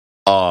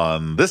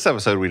On this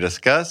episode, we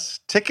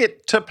discuss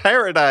Ticket to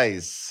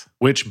Paradise,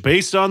 which,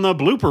 based on the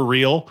blooper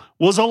reel,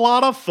 was a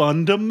lot of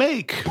fun to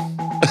make.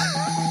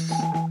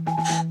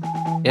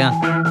 Yeah.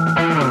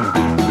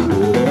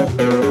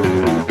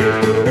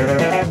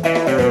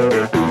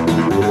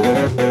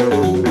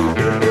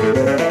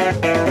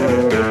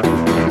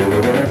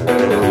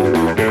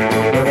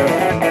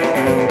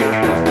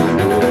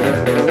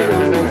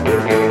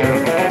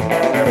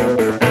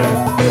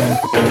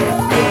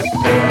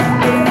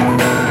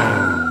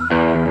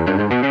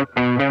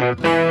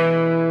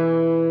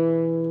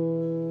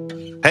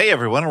 Hey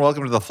everyone, and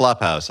welcome to the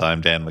Flophouse. I'm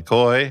Dan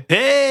McCoy.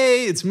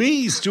 Hey, it's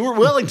me, Stuart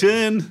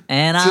Wellington.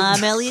 And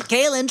I'm Elliot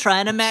Kalin,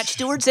 trying to match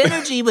Stuart's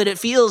energy, but it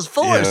feels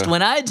forced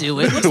when I do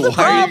it. What's the Why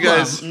problem? are you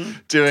guys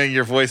doing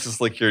your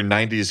voices like your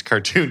 90s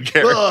cartoon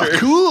characters?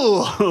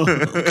 Cool.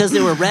 Because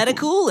they were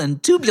radical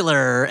and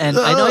tubular. And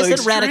I know I said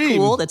extreme.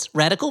 radical. That's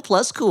radical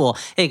plus cool.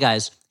 Hey,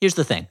 guys, here's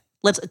the thing.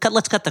 Let's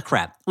cut the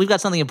crap. We've got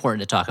something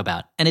important to talk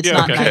about. And it's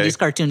not okay. 90s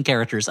cartoon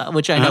characters,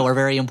 which I know are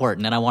very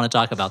important, and I want to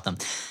talk about them.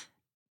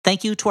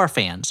 Thank you to our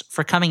fans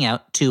for coming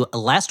out to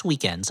last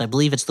weekend's. I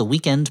believe it's the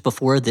weekend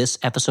before this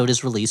episode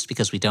is released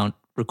because we don't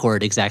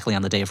record exactly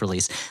on the day of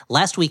release.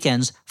 Last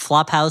weekend's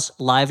Flophouse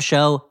live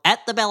show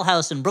at the Bell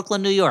House in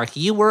Brooklyn, New York.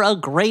 You were a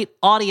great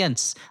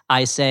audience,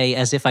 I say,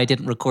 as if I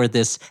didn't record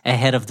this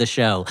ahead of the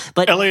show.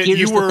 But Elliot, here's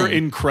you the were thing.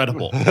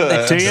 incredible.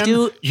 Dan,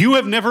 Stu- you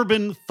have never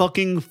been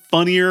fucking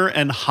funnier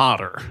and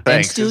hotter. And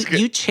Thanks. Stu, It's good.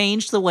 you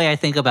changed the way I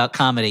think about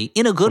comedy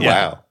in a good way.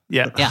 Wow.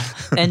 Yeah. Yeah.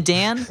 And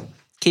Dan,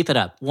 keep it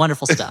up.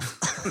 Wonderful stuff.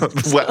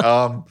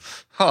 Well,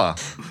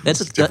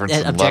 That's difference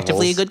in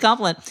objectively levels. a good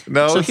compliment.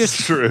 No, so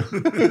it's true.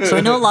 So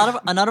I know a lot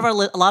of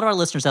our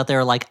listeners out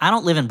there are like, I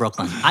don't live in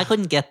Brooklyn. I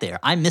couldn't get there.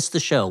 I missed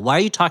the show. Why are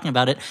you talking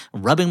about it?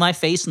 Rubbing my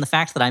face in the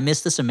fact that I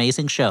missed this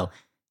amazing show.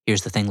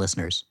 Here's the thing,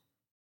 listeners.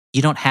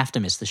 You don't have to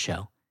miss the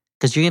show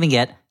because you're going to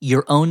get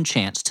your own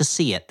chance to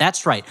see it.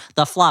 That's right.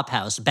 The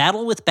Flophouse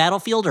Battle with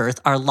Battlefield Earth,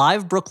 our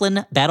live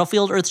Brooklyn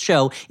Battlefield Earth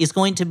show, is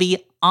going to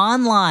be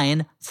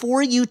online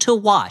for you to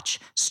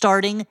watch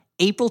starting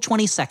April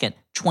 22nd,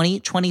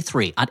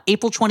 2023. On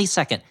April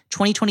 22nd,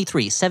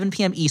 2023, 7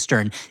 p.m.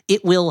 Eastern,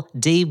 it will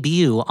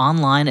debut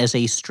online as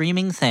a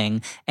streaming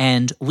thing,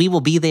 and we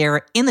will be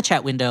there in the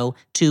chat window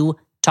to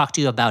talk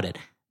to you about it.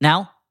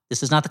 Now,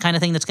 this is not the kind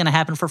of thing that's going to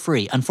happen for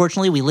free.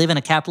 Unfortunately, we live in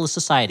a capitalist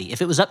society. If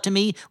it was up to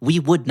me, we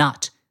would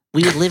not.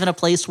 We would live in a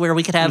place where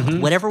we could have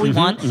whatever we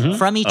want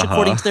from each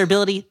according to their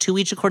ability, to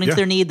each according to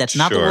their need. That's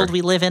not the Sure. world we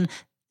live in.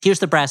 Here's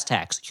the brass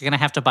tacks. You're going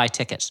to have to buy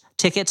tickets.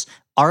 Tickets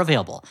are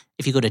available.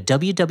 If you go to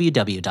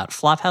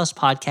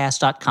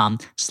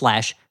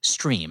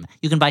www.flophousepodcast.com/stream,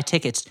 you can buy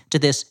tickets to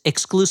this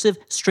exclusive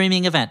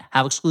streaming event.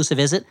 How exclusive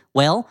is it?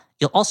 Well,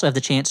 you'll also have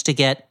the chance to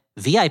get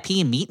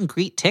VIP meet and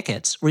greet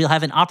tickets where you'll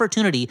have an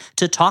opportunity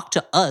to talk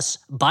to us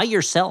by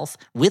yourself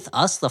with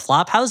us, the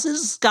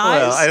Flophouses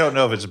guys. Well, I don't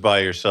know if it's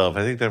by yourself.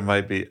 I think there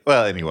might be.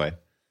 Well, anyway,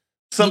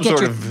 some You get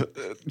sort of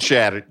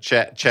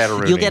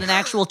chatteroonie. You'll get an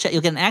actual chat.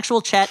 You'll get an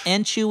actual chat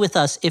and chew with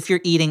us if you're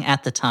eating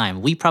at the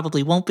time. We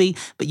probably won't be,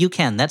 but you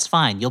can. That's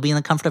fine. You'll be in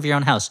the comfort of your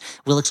own house.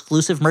 Will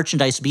exclusive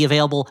merchandise be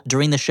available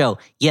during the show?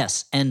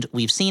 Yes, and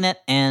we've seen it,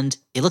 and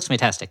it looks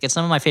fantastic. It's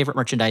some of my favorite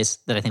merchandise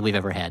that I think we've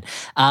ever had.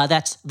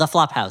 That's the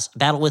Flophouse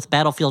Battle with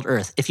Battlefield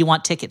Earth. If you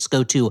want tickets,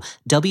 go to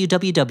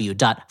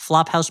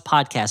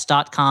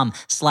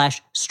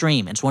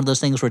www.flophousepodcast.com/stream. It's one of those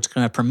things where it's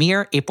going to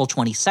premiere April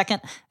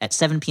 22nd at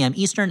 7 p.m.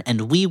 Eastern,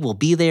 and we will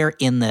be there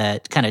in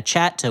the kind of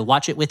chat to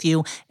watch it with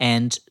you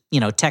and,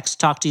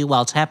 talk to you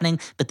while it's happening.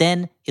 But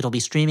then it'll be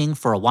streaming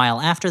for a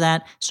while after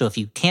that. So if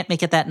you can't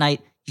make it that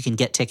night, you can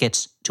get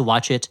tickets to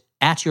watch it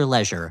at your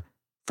leisure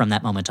from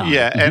that moment on.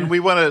 Yeah, and we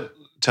want to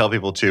tell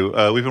people too,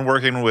 we've been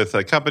working with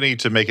a company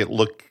to make it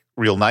look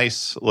real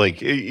nice. Like,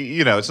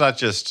 it's not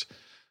just,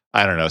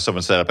 I don't know,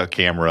 someone set up a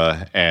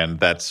camera and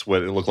that's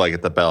what it looked like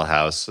at the Bell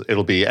House.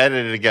 It'll be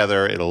edited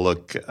together. It'll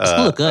look... It's going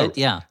to look good,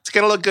 yeah. It's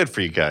going to look good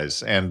for you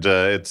guys. And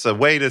it's a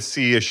way to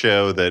see a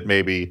show that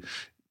maybe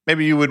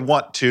you would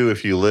want to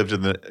if you lived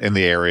in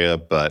the area,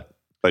 but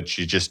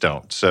you just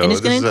don't. So and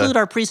it's going to include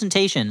our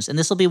presentations, and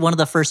this will be one of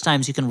the first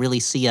times you can really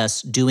see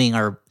us doing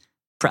our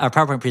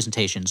PowerPoint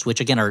presentations, which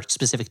again are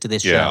specific to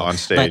this show. Yeah, on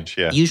stage,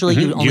 but usually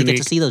you only get to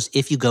Unique. see those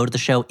if you go to the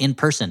show in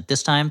person.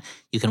 This time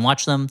you can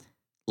watch them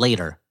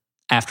later,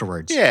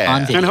 afterwards, Yeah.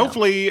 on video. And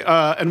hopefully,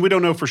 and we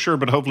don't know for sure,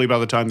 but hopefully by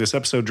the time this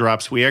episode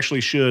drops, we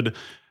actually should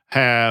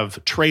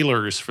have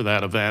trailers for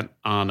that event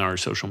on our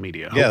social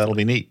media. Yeah, that'll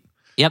be neat.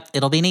 Yep,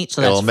 it'll be neat.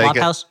 So that's It'll make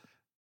it- Flophouse.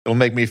 It'll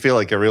make me feel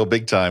like a real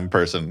big time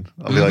person.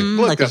 I'll be like,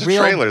 look, like a there's a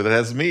real- trailer that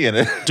has me in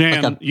it.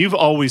 Dan, you've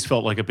always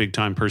felt like a big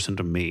time person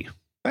to me.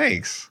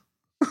 Thanks.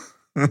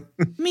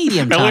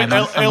 Medium time on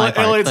my part.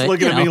 Elliot's but,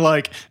 looking you at me know.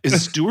 like, is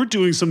Stuart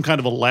doing some kind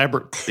of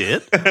elaborate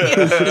bit?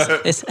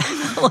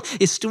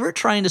 Is Stuart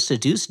trying to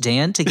seduce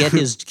Dan to get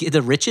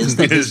the riches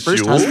that his His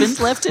first jewels? husband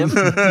left him?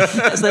 So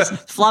that's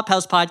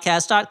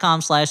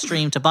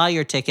flophousepodcast.com/stream to buy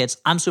your tickets.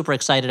 I'm super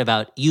excited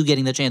about you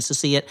getting the chance to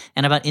see it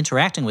and about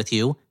interacting with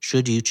you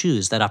should you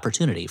choose that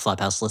opportunity,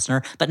 Flophouse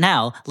listener. But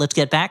now let's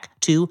get back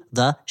to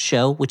the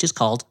show, which is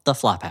called The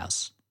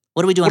Flophouse.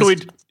 What do we do? What on do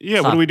this, we?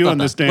 Yeah, what do we do on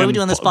this? What do we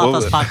do on this Well,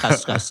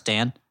 podcast,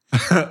 Dan?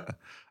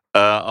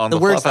 On The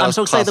words. I'm Flophouse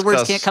so excited. The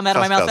words podcast- can't come out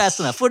of my mouth fast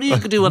enough. What do you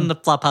do on the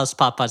Flophouse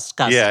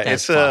podcast? Yeah,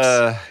 it's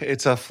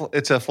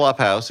a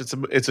Flophouse.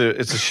 It's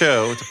a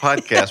show. It's a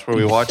podcast where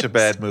we watch a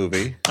bad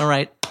movie All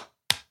right.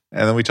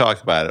 and then we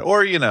talk about it,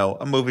 or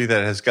a movie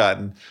that has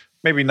gotten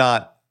maybe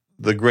not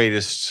the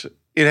greatest.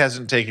 It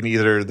hasn't taken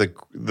either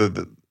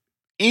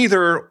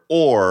either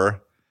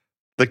or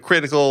the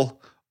critical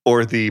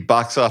or the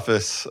box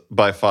office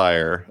by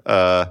fire.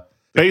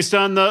 Based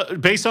on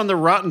the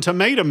Rotten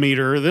Tomato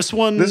meter, this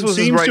one This was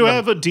seems right to in the-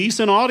 have a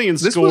decent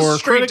audience This score. was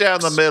straight down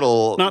the Critics,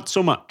 middle. Not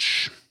so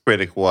much.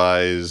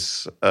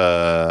 Critic-wise,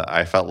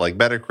 I felt like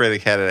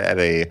Metacritic had it at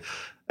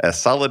a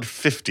solid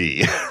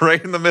 50,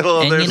 right in the middle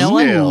of And their you know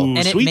what? scale. Ooh,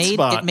 And sweet it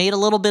spot. made a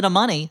little bit of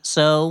money.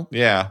 So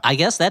Yeah. I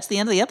guess that's the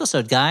end of the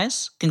episode,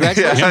 guys.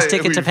 Congratulations, Yeah,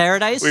 Ticket to we've-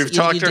 Paradise. we've You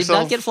talked did not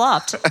ourselves- get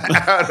flopped.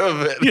 Out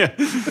of it. Yeah.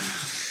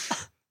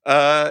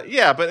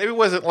 Yeah, but it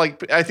wasn't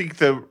like, I think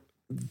the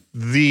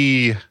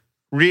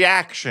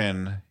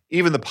reaction,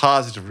 even the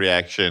positive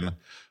reaction,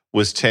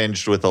 was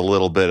tinged with a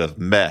little bit of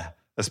meh,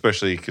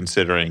 especially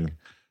considering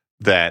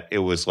that it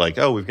was like,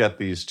 oh, we've got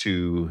these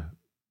two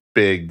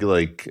big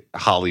like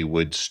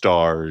Hollywood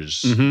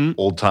stars, Mhm.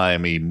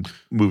 old-timey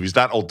movies,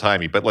 not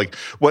old-timey, but like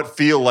what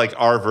feel like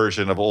our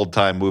version of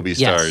old-time movie Yes.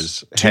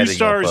 stars. Two heading up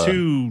stars a-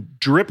 who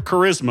drip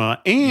charisma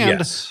and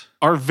yes.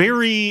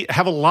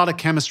 have a lot of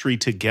chemistry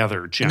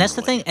together. Generally. And that's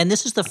the thing. And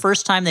this is the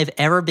first time they've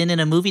ever been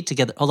in a movie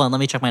together. Hold on, let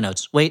me check my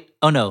notes. Wait.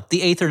 Oh no,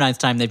 the 8th or 9th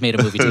time they've made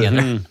a movie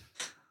together. Mhm.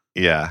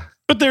 Yeah.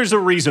 But there's a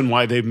reason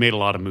why they've made a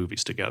lot of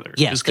movies together.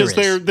 Yes, because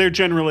there is. they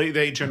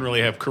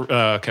generally have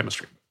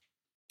chemistry.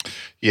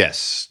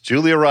 Yes.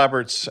 Julia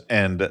Roberts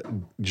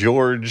and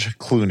George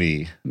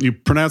Clooney. You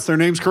pronounce their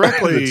names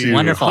correctly. The two.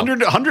 Wonderful.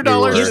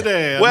 $100 Were-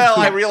 today. Well,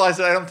 I realized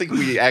that I don't think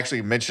we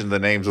actually mentioned the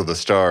names of the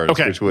stars,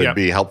 Okay, which would yeah.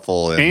 be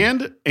helpful.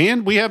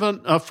 and we have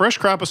a fresh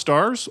crop of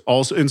stars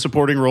also in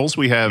supporting roles.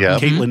 We have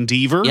Yep. Caitlin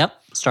Deaver. Yep.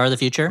 Star of the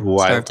future. who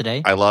Star of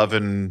today. I love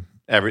in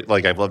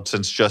I've loved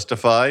since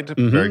Justified.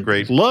 Mhm. Very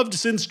great. Loved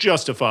since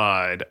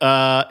Justified.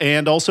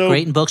 And also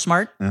Great and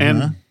Booksmart.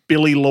 and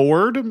Billy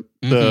Lord,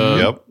 Mhm.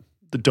 Yep.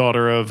 the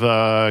daughter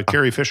of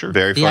Carrie Fisher.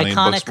 Very The funny and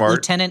iconic Booksmart.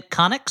 Lieutenant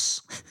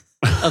Connix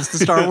of the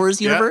Star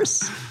Wars Yeah.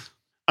 universe.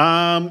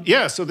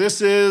 So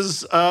this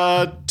is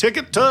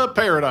Ticket to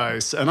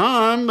Paradise, and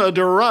I'm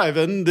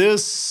deriving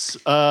this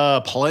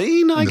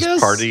plane, I This guess.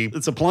 party-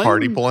 It's a plane.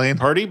 party plane?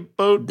 Party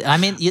boat. I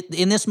mean,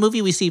 in this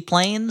movie, we see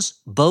planes,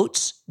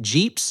 boats,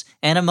 jeeps,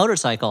 and a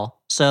motorcycle.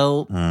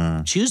 So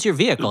choose your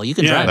vehicle. You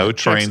can Yeah. drive No it.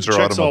 trains or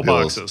checks all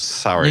automobiles. boxes.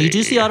 Sorry. No, you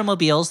do see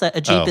automobiles. That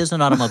a jeep Oh. is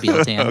an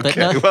automobile, Dan, but Okay,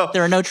 no, well-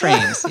 there are no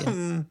trains.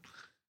 Yeah.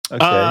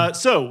 Okay.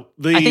 So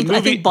the I think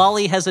movie.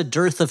 Bali has a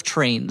dearth of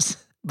trains,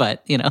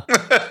 but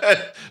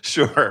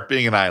Sure,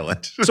 being an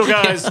island. So,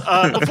 guys,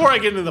 before I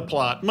get into the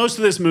plot, most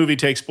of this movie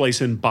takes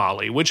place in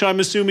Bali, which I'm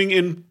assuming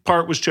in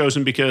part was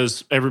chosen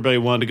because everybody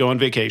wanted to go on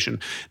vacation.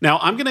 Now,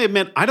 I'm going to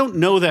admit I don't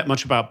know that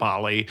much about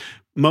Bali.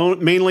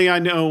 Mainly, I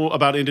know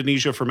about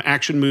Indonesia from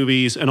action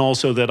movies, and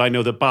also that I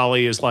know that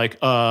Bali is like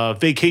a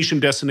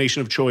vacation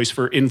destination of choice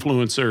for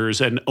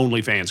influencers and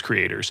OnlyFans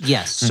creators.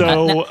 yes.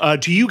 So,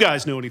 do you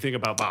guys know anything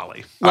about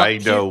Bali? Well, I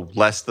know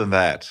less than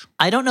that.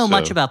 I don't know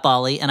much So- about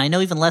Bali, and I know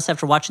even less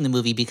after watching the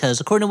movie because,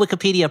 according to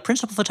Wikipedia,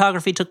 principal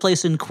photography took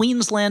place in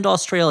Queensland,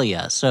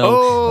 Australia.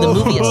 So the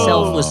movie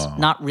itself was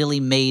not really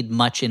made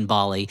much in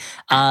Bali.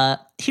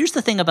 Here's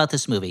the thing about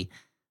this movie: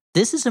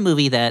 this is a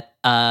movie that,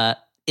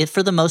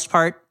 for the most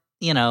part,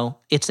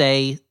 it's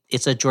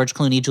a George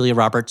Clooney, Julia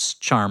Roberts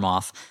charm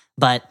off,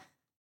 but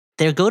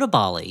they go to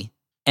Bali,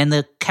 and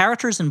the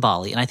characters in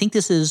Bali, and I think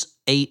this is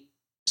a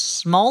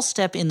small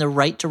step in the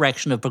right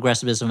direction of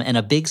progressivism and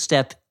a big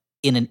step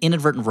in an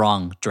inadvertent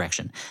wrong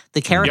direction.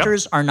 The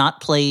characters are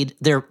not played.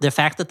 The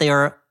fact that they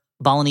are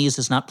Balinese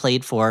is not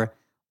played for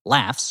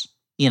laughs,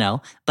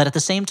 but at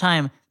the same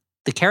time,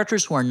 the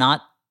characters who are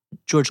not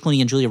George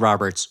Clooney and Julia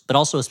Roberts, but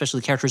also especially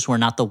the characters who are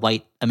not the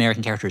white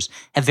American characters,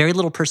 have very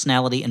little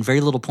personality and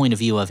very little point of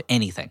view of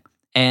anything.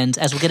 And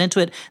as we'll get into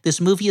it, this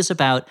movie is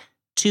about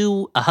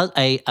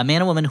a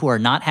man and woman who are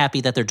not happy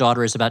that their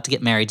daughter is about to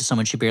get married to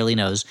someone she barely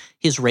knows.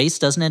 His race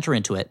doesn't enter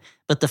into it,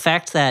 but the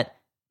fact that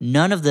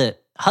none of the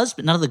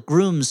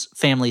groom's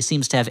family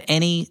seems to have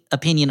any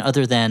opinion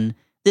other than,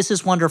 this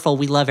is wonderful,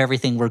 we love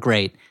everything, we're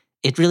great.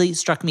 It really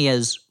struck me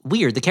as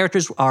weird. The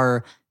characters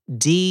are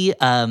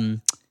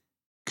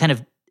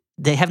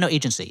they have no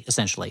agency,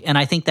 essentially. And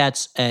I think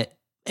that's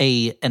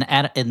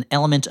an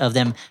element of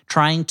them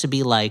trying to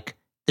be like,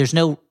 there's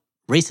no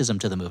racism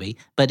to the movie,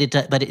 but it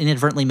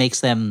inadvertently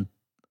makes them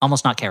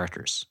almost not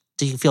characters.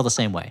 Do you feel the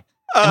same way?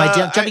 Am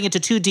I jumping into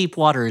too deep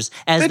waters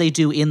as they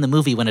do in the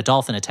movie when a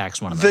dolphin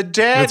attacks one of them? The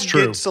dad That's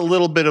true. gets a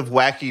little bit of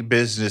wacky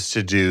business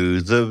to do.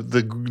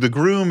 The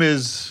groom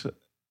is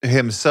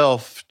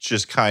himself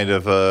just kind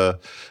of a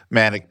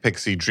manic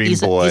pixie dream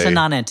boy. He's a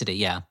non-entity,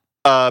 yeah.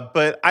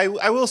 But I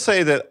will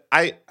say that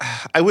I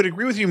would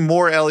agree with you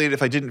more, Elliot,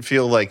 if I didn't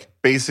feel like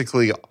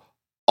basically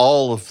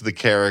all of the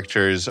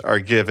characters are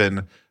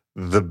given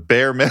the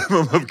bare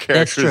minimum of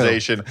That's true.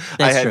 characterization. I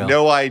That's had true.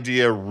 no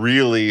idea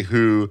really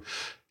who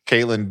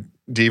Caitlin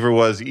Dever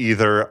was,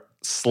 either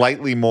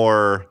slightly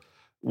more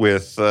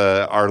with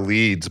our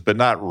leads, but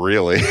not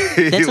really. That's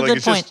a Like, good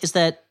it's point. just- Is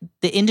that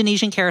the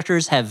Indonesian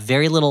characters have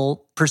very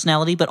little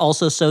personality, but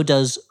also so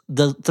does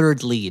the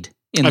third lead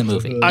in the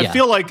movie. I Yeah.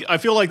 feel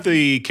like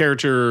the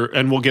character,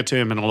 and we'll get to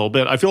him in a little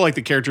bit. I feel like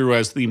the character who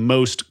has the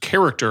most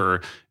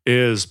character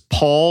is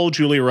Paul,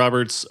 Julia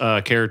Roberts'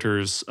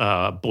 character's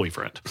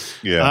boyfriend.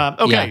 Yeah.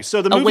 Okay, Yeah.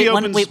 so the Oh, movie wait,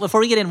 opens. wait,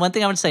 before we get in, one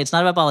thing I want to say, it's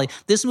not about Bali.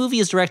 This movie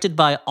is directed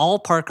by Al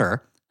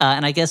Parker.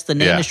 And I guess the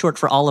name Yeah. is short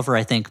for Oliver,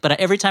 I think. But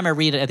every time I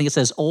read it, I think it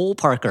says Ol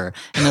Parker,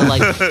 and they're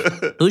like,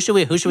 "Who should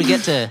we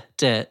get to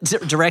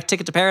direct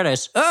Ticket to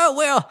Paradise?" Oh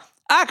well,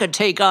 I could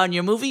take on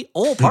your movie,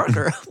 Ol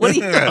Parker. What do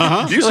you?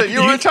 You said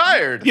you were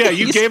retired. yeah,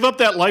 you gave up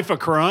that life of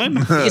crime.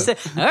 He said,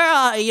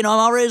 I'm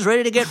always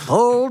ready to get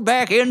pulled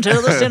back into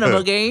the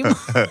cinema game.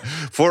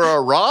 For a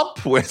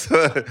romp with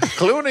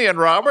Clooney and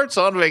Roberts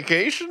on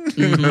vacation.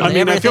 I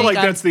mean, I feel like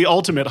Everything that's the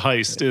ultimate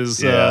heist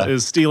Yeah.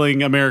 is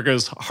stealing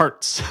America's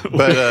hearts But,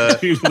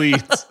 with two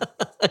leads.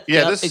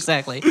 Yeah, Yep, this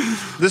exactly.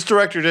 this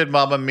director did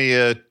Mamma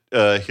Mia.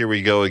 Here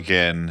we go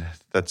again.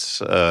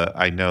 That's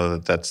I know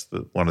that's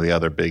one of the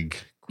other big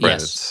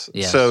credits.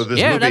 Yes. So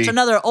this movie, that's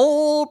another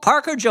old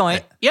Parker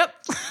joint. Yep.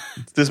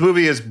 this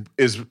movie is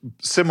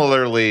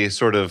similarly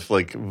sort of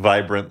like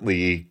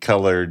vibrantly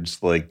colored,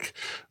 like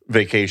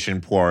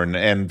vacation porn.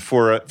 And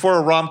for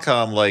a rom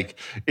com, like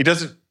it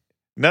doesn't.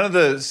 None of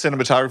the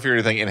cinematography or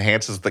anything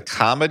enhances the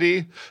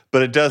comedy,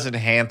 but it does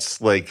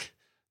enhance like.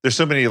 There's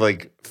so many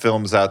like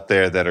films out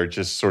there that are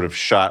just sort of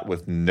shot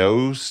with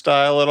no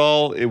style at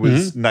all. It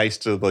was nice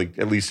to like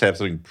at least have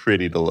something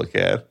pretty to look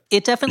at.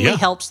 It definitely Yeah.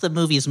 helps the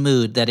movie's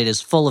mood that it is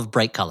full of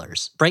bright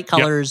colors. Bright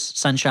colors,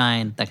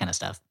 sunshine, that kind of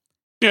stuff.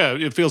 Yeah,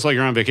 it feels like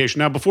you're on vacation.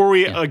 Now, before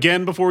we get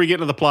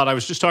into the plot, I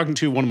was just talking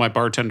to one of my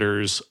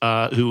bartenders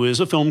who is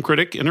a film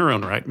critic in her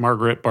own right,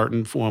 Margaret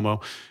Barton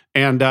Fuomo.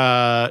 And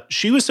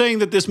she was saying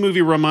that this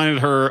movie reminded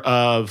her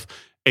of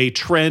a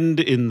trend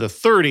in the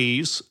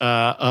 30s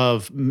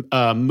of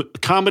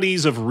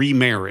comedies of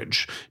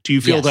remarriage. Do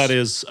you feel Yes. that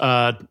is...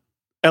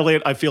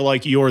 Elliot, I feel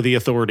like you're the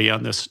authority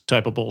on this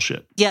type of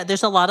bullshit. Yeah,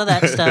 there's a lot of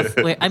that stuff.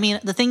 Where, I mean,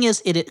 the thing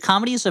is,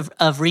 comedies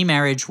of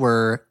remarriage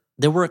were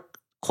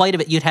quite a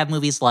bit. You'd have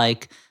movies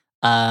like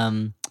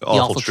The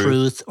Awful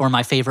Truth or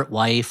My Favorite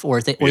Wife, or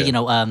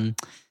Yeah.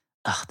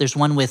 there's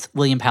one with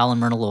William Powell and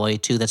Myrna Loy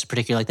too. That's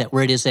particularly like that,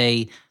 where it is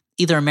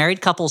either a married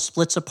couple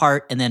splits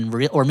apart and then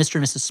or Mr.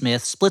 and Mrs.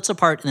 Smith splits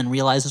apart and then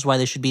realizes why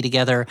they should be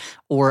together,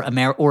 or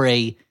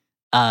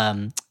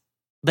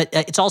but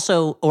it's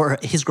also, or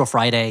His Girl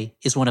Friday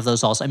is one of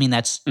those also. I mean,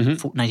 that's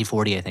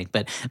 1940, I think,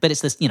 but it's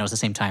this, it's the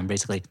same time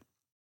basically.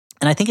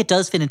 And I think it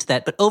does fit into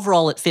that, but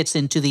overall it fits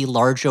into the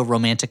larger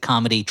romantic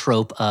comedy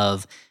trope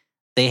of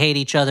they hate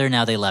each other,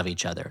 now they love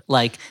each other.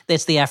 Like,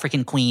 that's the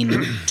African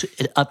Queen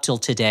up till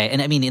today.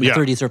 And I mean, in the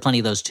 30s, there are plenty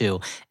of those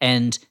too.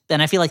 And then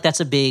I feel like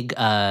that's a big,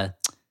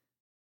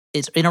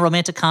 it's in a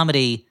romantic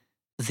comedy,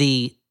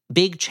 the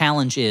big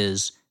challenge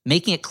is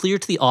making it clear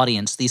to the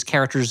audience these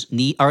characters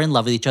are in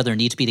love with each other,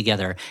 need to be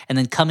together, and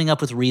then coming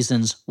up with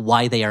reasons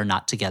why they are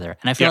not together.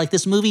 And I feel like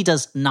this movie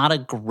does not a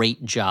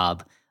great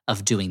job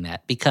of doing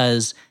that,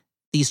 because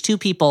these two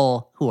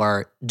people who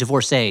are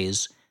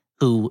divorcees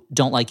who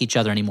don't like each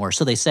other anymore,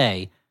 so they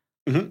say,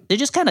 they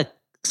just kind of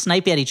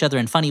snipe at each other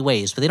in funny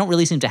ways, but they don't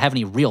really seem to have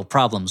any real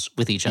problems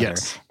with each other.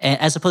 Yes.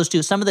 As opposed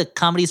to some of the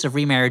comedies of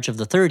remarriage of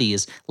the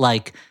 30s,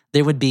 like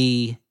there would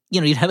be,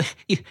 you'd have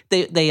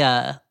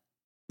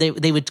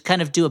they would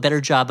kind of do a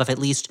better job of at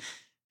least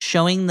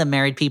showing the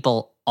married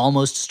people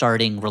almost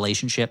starting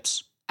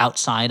relationships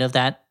outside of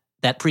that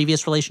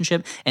previous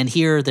relationship. And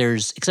here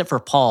there's, except for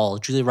Paul,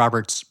 Julia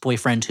Roberts'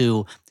 boyfriend,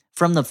 who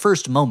from the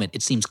first moment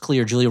it seems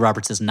clear Julia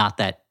Roberts is not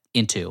that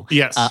into.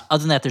 Yes. Other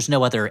than that, there's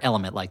no other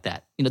element like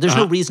that. There's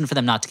no reason for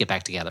them not to get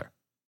back together.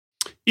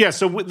 Yeah,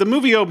 so the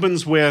movie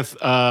opens with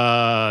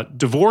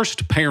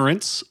divorced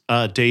parents,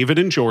 David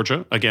and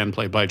Georgia, again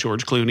played by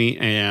George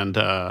Clooney, and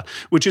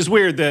which is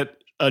weird that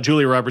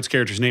Julia Roberts'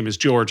 character's name is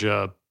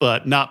Georgia,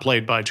 but not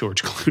played by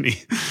George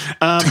Clooney.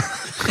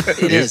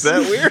 Is that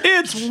weird?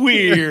 It's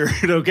weird,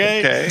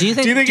 okay? Do you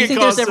think it there's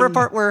caused ever a some-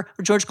 part where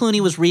George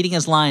Clooney was reading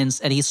his lines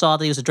and he saw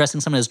that he was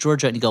addressing someone as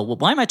Georgia, and you go, well,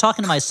 why am I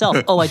talking to myself?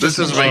 Oh, I just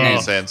This doesn't mentioned make any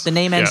that. sense. The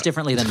name ends Yeah.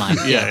 differently than mine.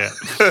 Yeah.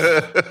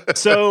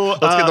 So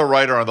Let's get the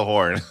writer on the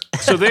horn.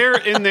 so they're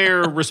in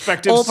their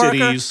respective Old Parker?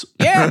 cities.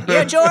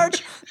 Yeah,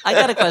 George. I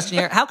got a question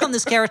here. How come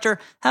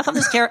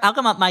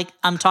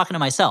I'm talking to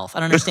myself? I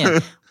don't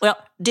understand. Well,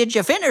 did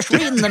you finish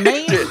reading the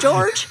name,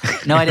 George?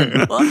 No, I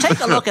didn't. Well, take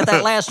a look at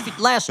that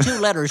last two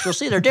letters. You'll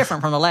see they're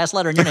different from the last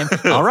letter in your name.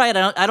 All right,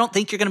 I don't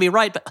think you're going to be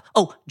right, but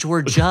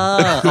Georgia.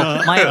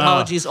 Oh, my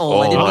apologies.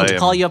 I didn't mean to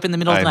call you up in the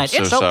middle of the night.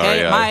 so It's okay. sorry,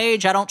 At my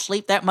age, I don't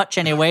sleep that much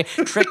anyway.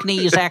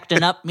 Trickney's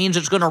acting up means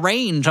it's going to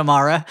rain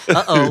tomorrow.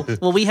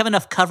 Well, we have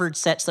enough covered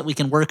sets that we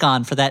can work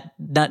on for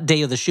that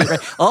day of the shoot. Right?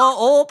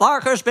 Old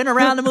Parker's been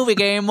around the movie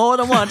game more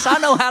than once. I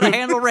know how to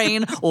handle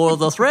rain or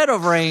the threat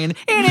of rain.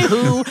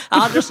 Anywho,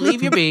 I'll just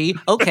leave you be.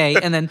 Okay.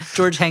 And then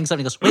George hangs up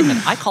and he goes, wait a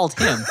minute, I called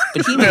him,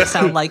 but he made it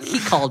sound like he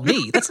called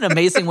me. That's an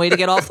amazing way to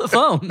get off the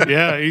phone.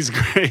 Yeah, he's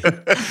great.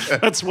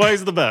 That's why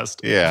he's the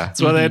best. Yeah.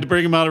 That's why they had to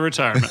bring him out of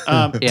retirement.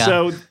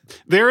 So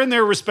they're in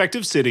their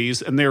respective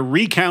cities and they're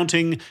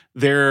recounting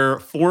their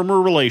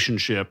former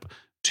relationship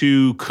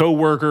to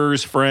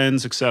coworkers,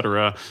 friends,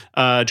 etc.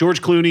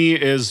 George Clooney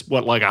is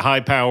like a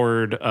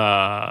high-powered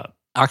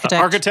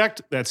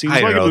architect. That seems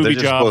like a movie they're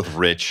just job. both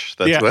rich.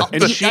 That's what.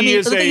 And the she thing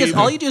is is,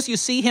 all you do is you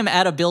see him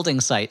at a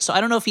building site. So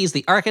I don't know if he's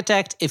the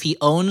architect, if he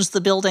owns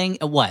the building,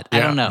 what. I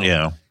don't know.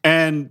 Yeah.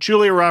 And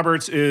Julia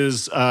Roberts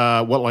is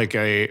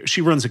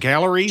she runs a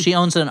gallery. She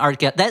owns an art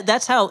gallery.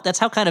 That's how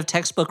kind of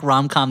textbook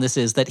rom-com this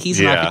is, that he's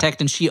an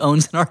architect and she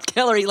owns an art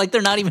gallery. Like,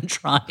 they're not even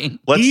trying.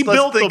 He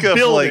built the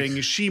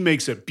building. She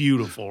makes it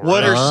beautiful. Right?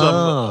 What are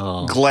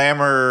some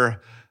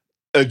glamour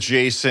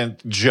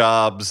adjacent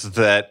jobs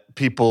that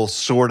people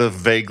sort of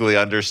vaguely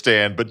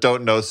understand but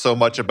don't know so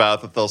much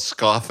about that they'll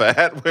scoff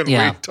at when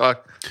we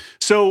talk?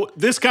 So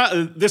this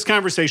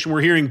conversation,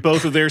 we're hearing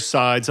both of their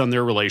sides on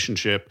their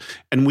relationship,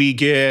 and we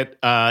get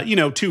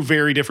two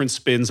very different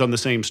spins on the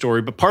same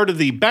story. But part of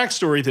the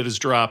backstory that is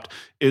dropped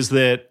is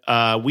that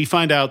we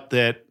find out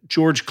that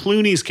George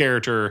Clooney's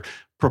character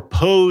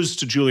proposed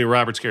to Julia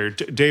Roberts'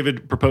 character.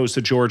 David proposed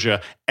to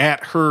Georgia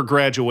at her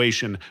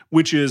graduation,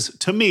 which is,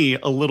 to me,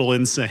 a little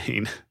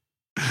insane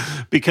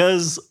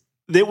because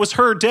it was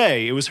her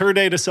day. It was her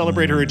day to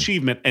celebrate her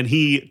achievement, and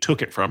he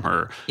took it from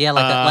her.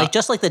 Yeah,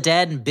 just like the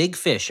dad in Big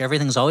Fish.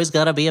 Everything's always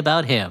got to be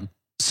about him.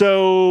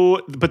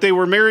 So, but they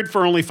were married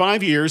for only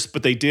 5 years,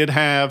 but they did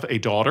have a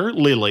daughter,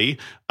 Lily.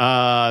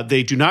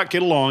 They do not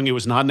get along. It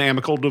was not an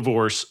amicable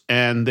divorce,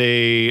 and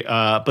they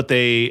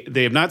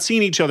have not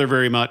seen each other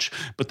very much.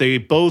 But they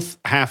both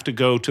have to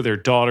go to their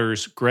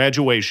daughter's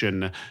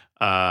graduation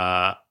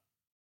from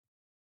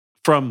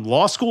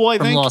law school. I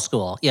think from law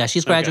school. Yeah,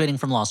 she's graduating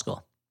from law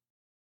school.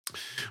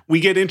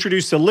 We get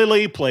introduced to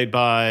Lily, played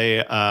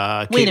by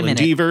Caitlin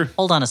Dever.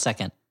 Hold on a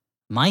second.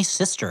 My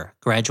sister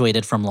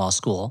graduated from law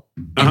school,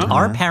 and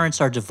our parents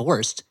are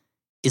divorced.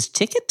 Is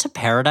Ticket to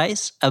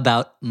Paradise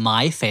about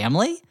my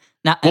family?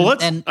 Now,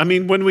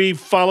 when we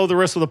follow the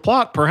rest of the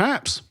plot,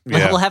 perhaps.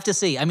 We'll have to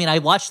see. I mean, I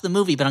watched the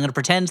movie, but I'm going to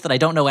pretend that I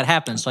don't know what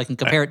happened so I can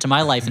compare it to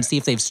my life and see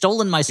if they've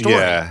stolen my story.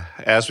 Yeah,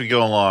 as we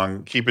go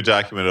along, keep a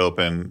document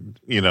open,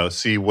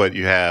 see what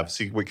you have,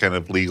 see what kind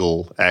of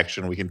legal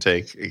action we can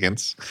take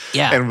against.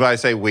 Yeah. And when I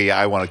say we,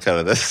 I want to cut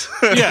of this.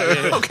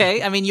 Yeah.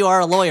 Okay. I mean, you are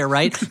a lawyer,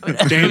 right?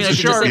 I should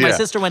just say my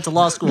sister went to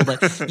law school,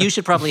 but you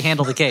should probably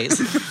handle the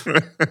case.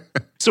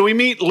 So we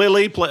meet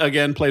Lily,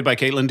 again played by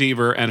Caitlin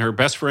Dever, and her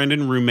best friend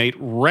and roommate,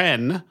 Ren,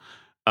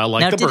 now, the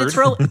bird. Did it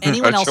throw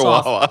anyone else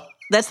Chihuahua. off?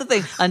 That's the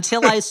thing.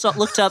 Until I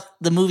looked up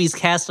the movie's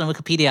cast on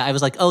Wikipedia, I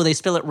was like, oh, they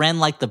spell it Ren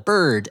like the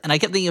bird. And I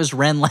kept thinking it was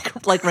Ren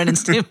like Ren and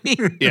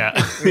Stimpy. Yeah.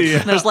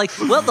 And I was like,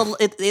 well,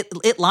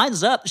 it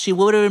lines up. She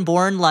would have been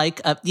born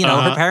like, her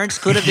parents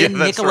could have been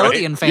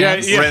Nickelodeon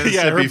fans.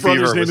 Yeah. Her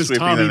brother's name is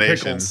Tommy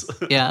Pickles.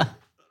 Yeah.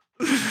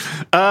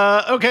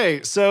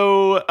 Okay,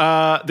 so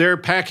they're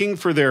packing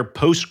for their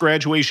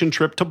post-graduation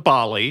trip to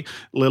Bali.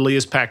 Lily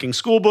is packing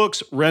school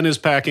books. Ren is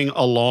packing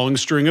a long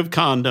string of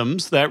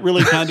condoms. That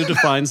really kind of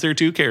defines their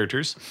two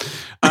characters.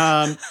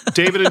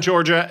 David and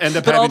Georgia end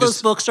up But having all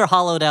those books are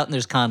hollowed out and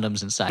there's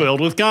condoms inside. filled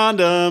with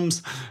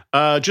condoms,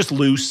 just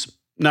loose.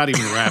 Not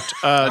even wrapped.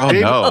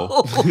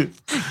 No.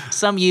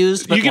 Some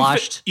used, but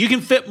washed. You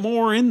can fit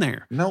more in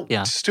there. No,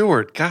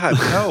 Stuart, God,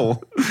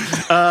 no.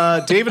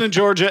 David and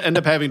Georgia end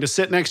up having to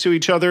sit next to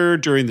each other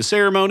during the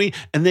ceremony,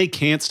 and they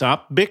can't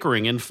stop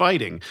bickering and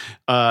fighting,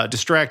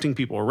 distracting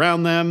people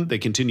around them. They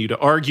continue to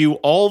argue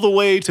all the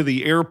way to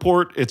the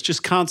airport. It's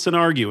just constant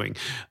arguing.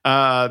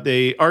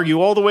 They argue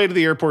all the way to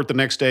the airport the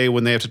next day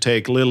when they have to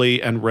take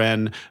Lily and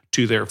Ren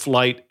to their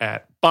flight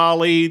at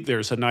Bali.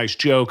 There's a nice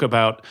joke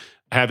about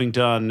having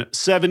done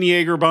 7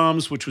 Jaeger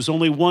bombs, which was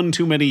only one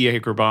too many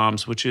Jaeger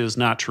bombs, which is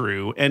not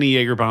true. Any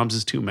Jaeger bombs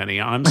is too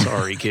many. I'm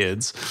sorry,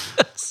 kids.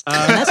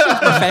 And that's a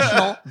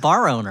professional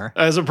bar owner.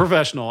 As a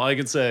professional, I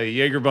can say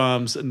Jaeger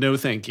bombs, no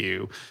thank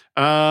you.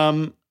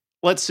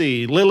 Let's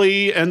see.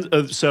 Lily, and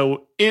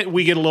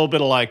we get a little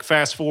bit of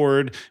fast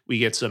forward. We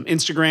get some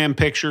Instagram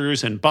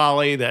pictures in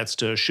Bali. That's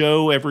to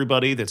show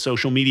everybody that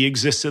social media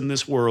exists in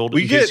this world.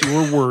 In case you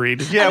were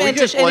worried. Yeah,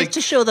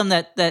 to show them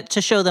that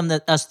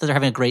they're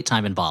having a great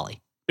time in Bali.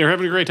 They're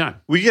having a great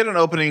time. We get an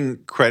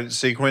opening credit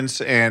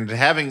sequence, and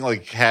having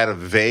had a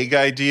vague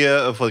idea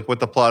of what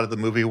the plot of the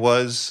movie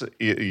was,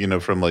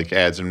 from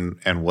ads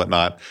and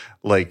whatnot.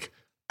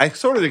 I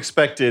sort of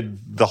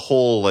expected the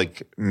whole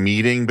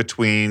meeting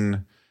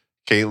between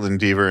Caitlin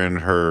Dever and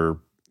her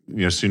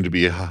soon to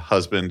be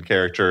husband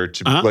character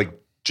to like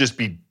just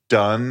be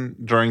done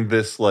during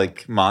this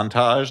like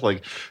montage,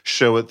 like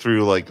show it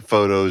through like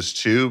photos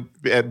too,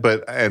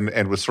 but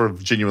was sort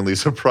of genuinely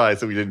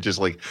surprised that we didn't just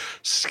like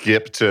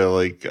skip to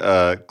like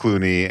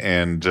Clooney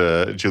and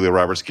Julia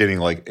Roberts getting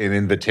like an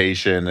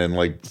invitation and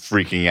like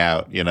freaking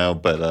out,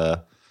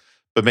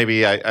 but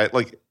maybe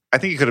I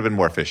think it could have been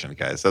more efficient,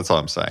 guys. That's all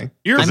I'm saying.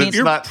 It's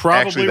not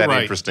probably actually that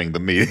right. interesting, the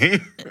meeting.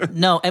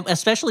 No,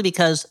 especially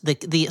because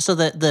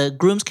the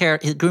groom's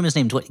character, his groom is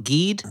named what?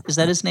 Geed? Is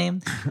that his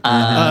name?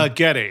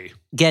 Getty.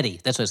 Getty.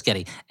 That's what it's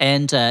Getty.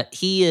 And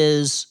he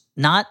is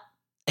not.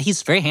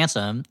 He's very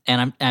handsome,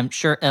 and I'm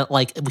sure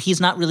he's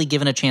not really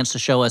given a chance to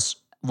show us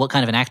what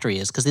kind of an actor he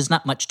is because there's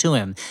not much to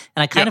him.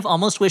 And I kind of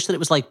almost wish that it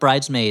was like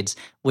Bridesmaids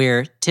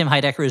where Tim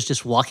Heidecker is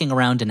just walking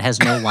around and has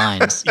no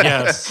lines.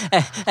 Yes.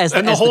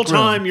 And the whole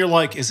time you're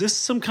like, is this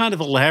some kind of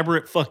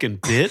elaborate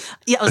fucking bit?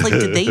 Yeah, I was like,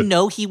 did they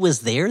know he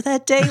was there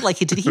that day? Like,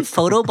 did he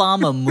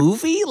photobomb a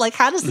movie? Like,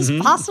 how is this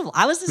possible?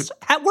 How is this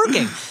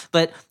working?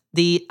 But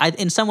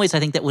in some ways, I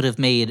think that would have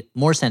made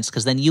more sense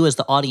because then you as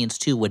the audience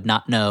too would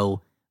not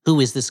know who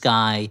is this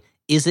guy?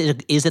 Is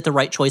it the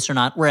right choice or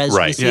not? Whereas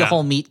we see a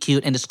whole meet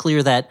cute and it's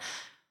clear that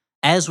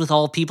as with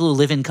all people who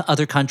live in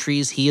other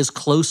countries, he is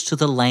close to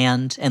the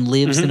land and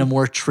lives in a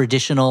more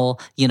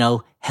traditional,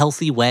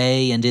 healthy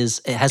way and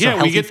has a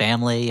healthy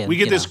family. And, we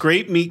get this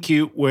great meet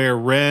cute where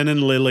Ren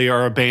and Lily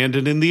are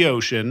abandoned in the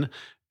ocean.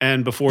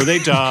 And before they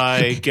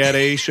die,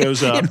 Getty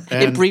shows up.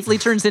 It briefly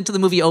turns into the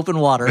movie Open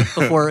Water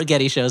before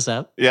Getty shows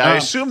up. Yeah, I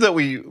assume that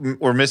we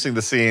were missing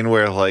the scene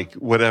where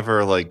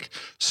whatever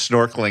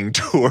snorkeling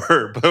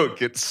tour boat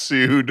gets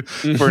sued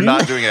for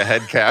not doing a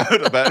head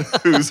count about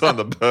who's on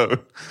the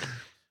boat.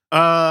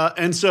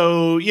 And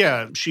so,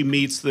 she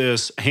meets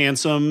this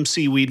handsome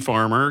seaweed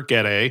farmer,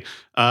 Getty.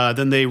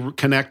 Then they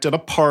connect at a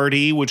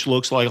party, which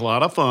looks like a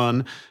lot of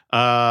fun.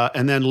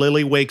 And then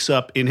Lily wakes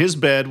up in his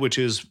bed, which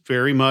is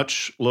very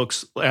much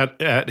looks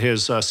at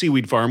his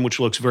seaweed farm, which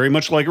looks very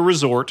much like a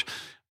resort.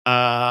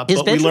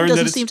 His bedroom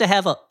doesn't seem to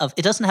have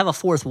it doesn't have a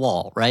fourth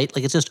wall, right?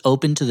 Like it's just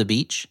open to the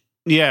beach.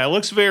 Yeah, it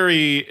looks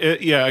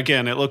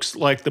again, it looks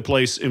like the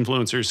place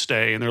influencers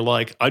stay. And they're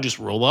like, I just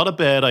roll out of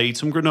bed, I eat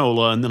some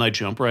granola, and then I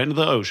jump right into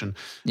the ocean.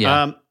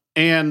 Yeah.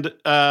 And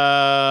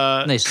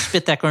they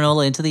spit that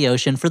granola into the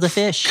ocean for the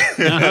fish.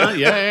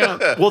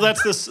 Yeah. Well,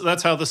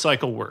 that's how the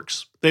cycle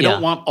works. They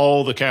don't want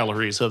all the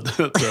calories of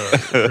the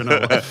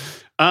granola.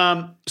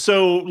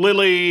 So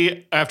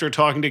Lily, after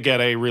talking to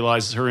Getty,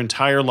 realizes her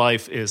entire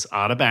life is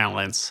out of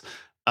balance.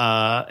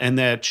 And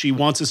that she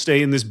wants to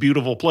stay in this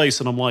beautiful place.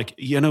 And I'm like,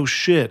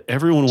 shit,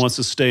 everyone wants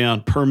to stay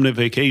on permanent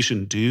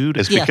vacation, dude.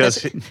 It's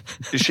because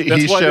he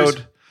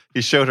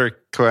showed her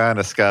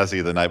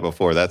Koyaanisqatsi the night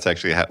before. That's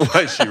actually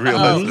why she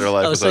realized her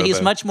life was so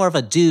he's much more of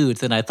a dude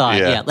than I thought.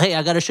 Yeah. Hey,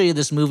 I got to show you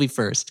this movie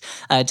first.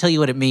 Tell you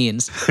what it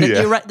means.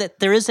 You're right that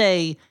there is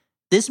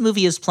this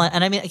movie is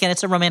and I mean, again,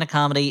 it's a romantic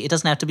comedy. It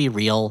doesn't have to be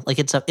real. Like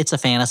it's a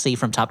fantasy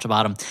from top to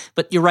bottom.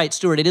 But you're right,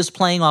 Stuart. It is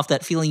playing off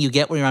that feeling you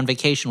get when you're on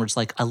vacation, where it's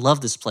like, I love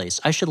this place.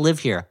 I should live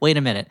here. Wait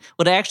a minute.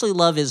 What I actually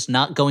love is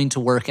not going to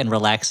work and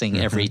relaxing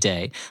every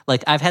day.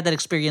 Like I've had that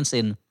experience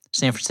in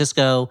San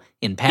Francisco,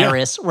 in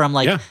Paris, where I'm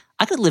like,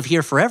 I could live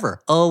here forever.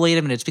 Oh, wait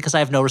a minute. It's because I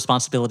have no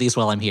responsibilities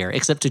while I'm here,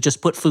 except to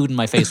just put food in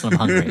my face when I'm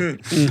hungry.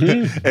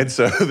 And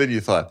so then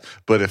you thought,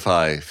 but if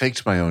I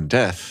faked my own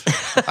death,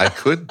 I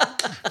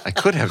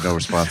could have no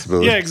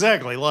responsibility. Yeah,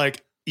 exactly.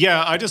 Like,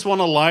 I just want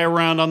to lie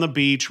around on the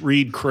beach,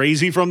 read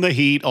Crazy from the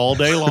Heat all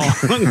day long.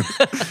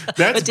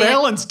 That's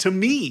balance to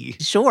me.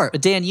 Sure.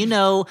 But Dan,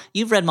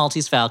 you've read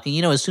Maltese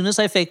Falcon. As soon as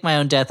I fake my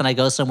own death and I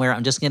go somewhere,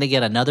 I'm just going to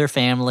get another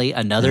family,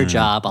 another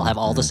job. I'll have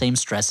all the same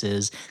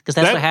stresses. Because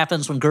that's what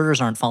happens when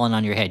girders aren't falling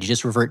on your head. You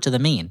just revert to the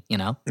mean,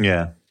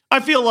 Yeah. I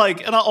feel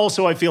like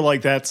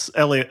that's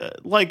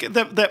Elliot. Like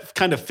that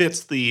kind of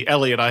fits the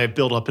Elliot I have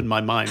built up in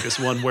my mind. This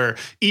one where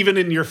even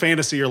in your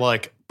fantasy, you're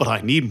like, but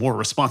I need more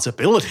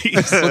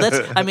responsibilities.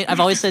 Well,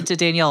 I've always said to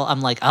Danielle, I'm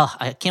like, oh,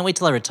 I can't wait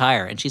till I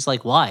retire. And she's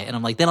like, why? And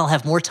I'm like, then I'll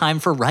have more time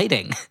for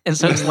writing. And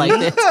so it's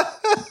like,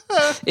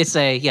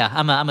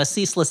 I'm a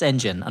ceaseless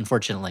engine,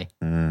 unfortunately.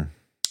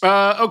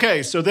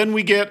 Okay, so then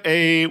we get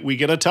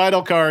a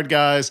title card,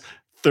 guys.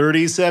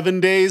 37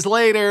 days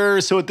later.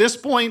 So at this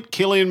point,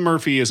 Cillian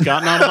Murphy has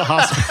gotten out of the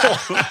hospital.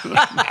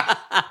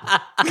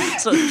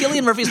 So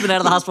Cillian Murphy's been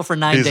out of the hospispittal for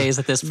 9 days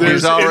at this point.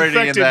 He's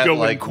already in that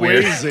going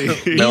crazy.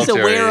 He's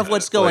aware of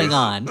what's going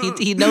on.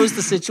 He knows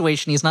the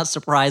situation. He's not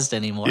surprised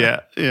anymore.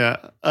 Yeah.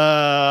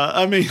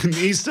 I mean,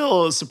 he's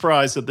still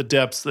surprised at the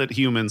depths that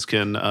humans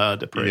can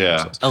deprave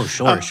themselves.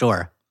 Oh,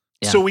 sure.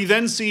 Yeah. So we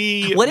then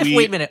see. Wait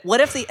a minute.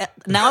 What if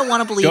now I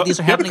want to believe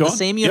these are happening in the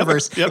same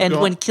universe. And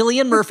when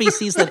Cillian Murphy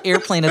sees that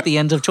airplane at the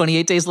end of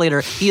 28 Days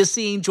Later, he is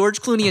seeing George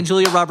Clooney and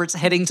Julia Roberts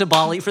heading to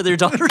Bali for their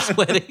daughter's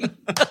wedding.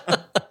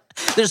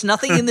 There's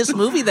nothing in this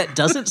movie that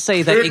doesn't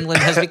say that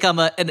England has become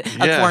a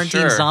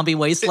quarantine zombie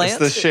wasteland. It's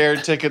the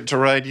shared ticket to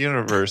ride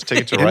universe,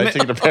 ticket to ride,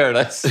 ticket to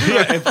paradise.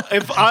 Yeah,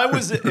 if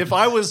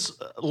I was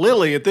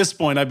Lily at this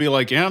point, I'd be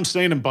like, yeah, I'm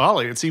staying in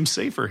Bali. It seems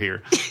safer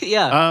here.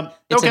 Yeah.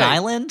 It's an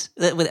island.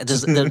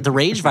 The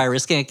rage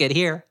virus can't get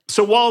here.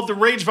 So while the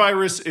rage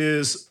virus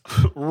is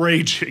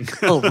raging.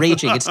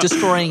 Raging. It's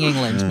destroying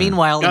England.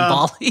 Meanwhile, in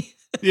Bali.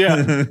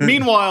 Yeah.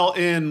 Meanwhile,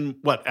 in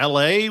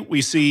LA,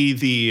 we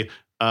see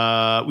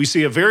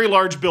a very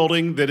large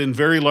building that in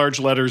very large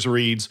letters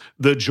reads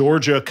the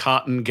Georgia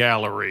Cotton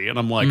Gallery. And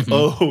I'm like,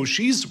 oh,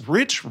 she's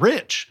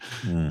rich.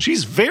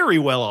 She's very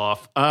well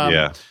off.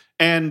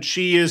 And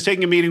she is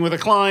taking a meeting with a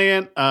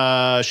client.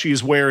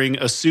 She's wearing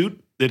a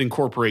suit that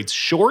incorporates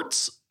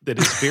shorts. That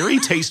is very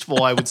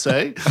tasteful, I would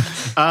say.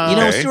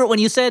 Stuart, when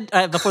you said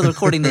before the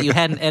recording that you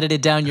hadn't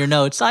edited down your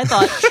notes, I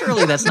thought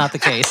surely that's not the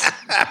case.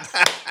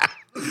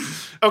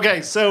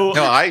 Okay, so...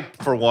 No, I,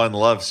 for one,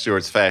 love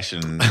Stuart's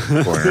fashion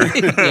corner.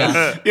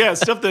 Yeah,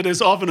 stuff that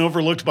is often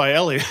overlooked by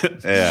Elliot.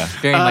 Yeah.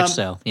 Very much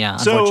so, yeah,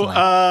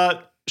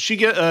 unfortunately.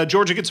 So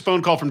Georgia gets a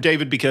phone call from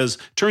David because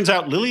turns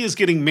out Lily is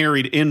getting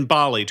married in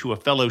Bali to a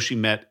fellow she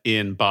met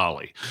in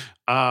Bali.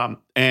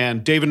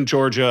 And David and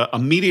Georgia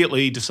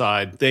immediately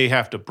decide they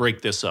have to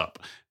break this up.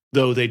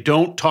 Though they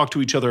don't talk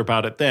to each other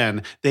about it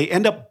then, they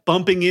end up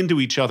bumping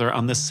into each other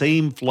on the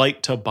same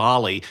flight to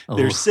Bali. Oh.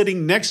 They're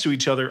sitting next to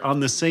each other on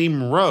the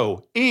same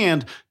row.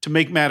 And to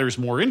make matters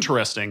more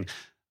interesting,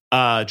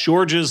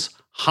 Georgia's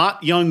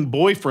hot young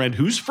boyfriend,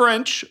 who's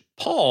French,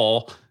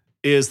 Paul,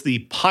 is the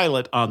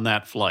pilot on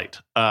that flight.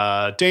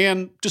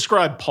 Dan,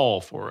 describe Paul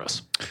for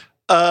us.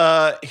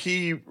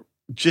 He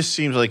just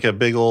seems like a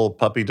big old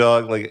puppy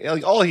dog. Like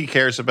all he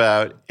cares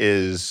about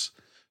is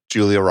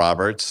Julia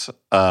Roberts.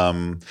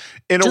 In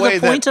a way to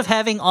the point of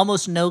having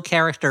almost no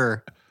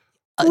character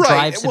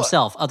drives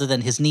himself, other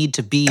than his need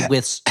to be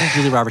with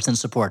Julia Roberts and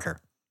support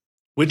her.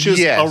 Which is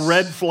a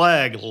red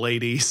flag,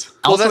 ladies.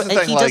 Also, that's the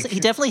thing,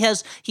 he definitely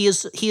has. He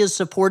is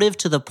supportive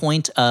to the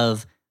point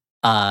of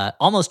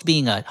almost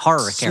being a horror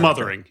character.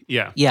 Smothering,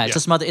 yeah. It's a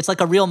smother. It's like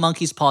a real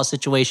monkey's paw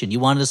situation. You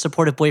wanted a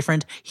supportive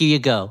boyfriend? Here you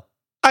go.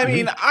 I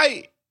mean,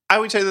 I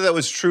would say that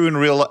was true in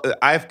real life.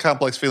 I have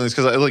complex feelings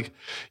because,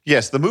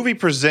 yes, the movie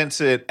presents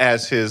it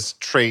as his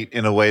trait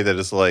in a way that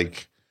is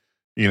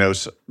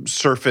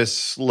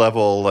surface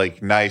level,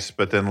 nice,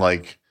 but then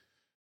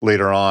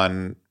later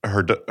on,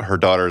 her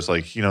daughter's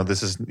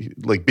this is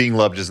being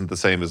loved isn't the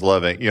same as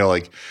loving,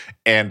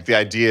 and the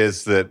idea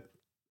is that,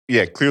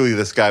 clearly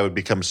this guy would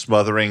become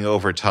smothering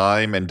over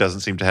time and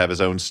doesn't seem to have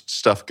his own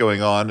stuff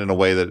going on in a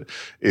way that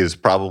is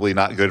probably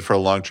not good for a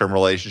long-term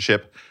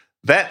relationship.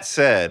 That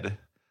said,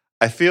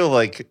 I feel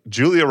like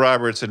Julia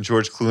Roberts and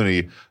George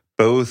Clooney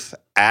both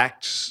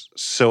act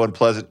so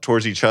unpleasant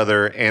towards each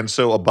other and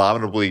so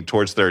abominably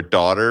towards their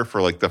daughter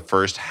for the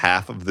first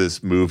half of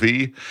this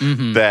movie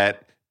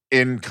that,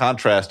 in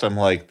contrast, I'm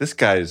like, this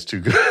guy is too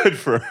good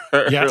for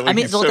her. Yeah, I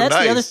mean, so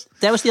nice.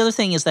 That was the other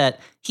thing, is that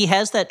he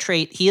has that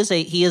trait. He is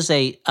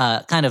a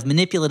kind of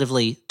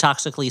manipulatively,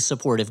 toxically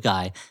supportive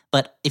guy.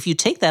 But if you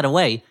take that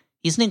away,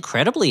 he's an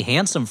incredibly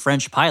handsome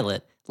French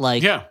pilot.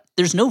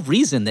 There's no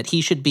reason that he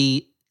should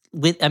be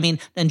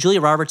and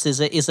Julia Roberts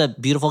is a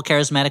beautiful,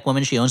 charismatic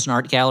woman. She owns an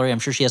art gallery. I'm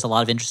sure she has a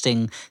lot of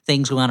interesting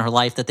things going on in her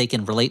life that they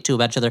can relate to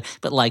about each other.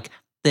 But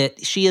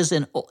that she's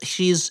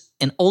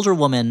an older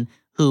woman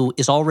who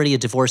is already a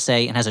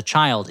divorcee and has a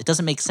child. It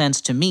doesn't make sense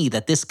to me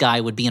that this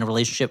guy would be in a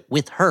relationship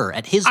with her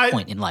at his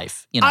point in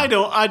life. I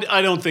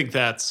don't think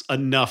that's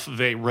enough of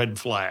a red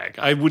flag.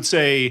 I would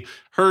say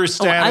her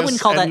status. I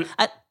wouldn't call that.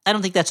 I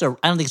don't think it's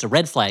a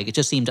red flag. It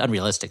just seemed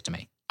unrealistic to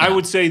me. I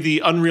would say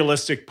the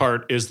unrealistic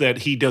part is that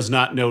he does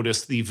not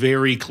notice the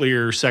very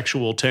clear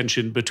sexual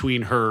tension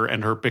between her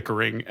and her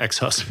bickering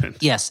ex-husband.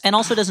 Yes, and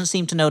also doesn't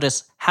seem to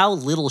notice how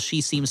little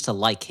she seems to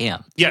like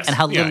him. Yes, and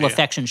how little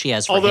affection she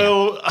has for him.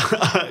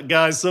 Although,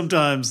 guys,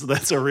 sometimes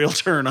that's a real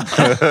turn on.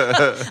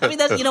 I mean,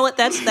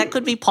 that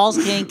could be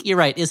Paul's kink. You're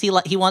right. Is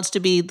he wants to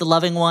be the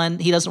loving one?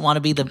 He doesn't want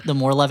to be the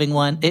more loving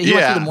one. He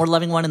wants to be the more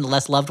loving one and the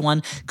less loved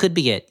one. Could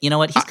be it. You know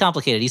what? He's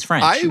complicated. He's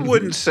French. I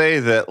wouldn't say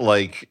that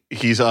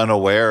he's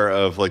unaware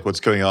of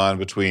what's going on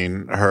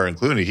between her and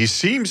Clooney. He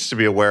seems to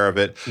be aware of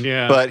it,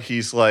 but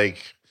he's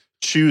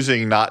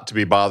choosing not to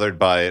be bothered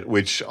by it,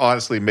 which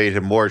honestly made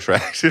him more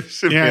attractive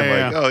to me.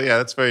 Oh yeah,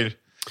 that's very.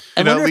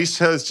 At least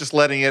he's just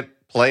letting it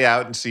play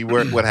out and see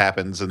what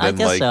happens, and then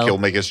he'll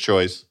make his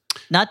choice.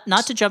 Not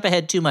to jump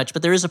ahead too much,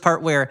 but there is a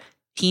part where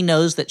he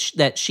knows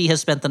that she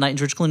has spent the night in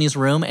George Clooney's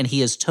room, and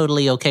he is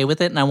totally okay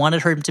with it. And I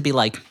wanted her to be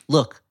like,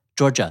 "Look,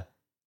 Georgia,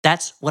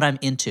 that's what I'm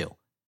into.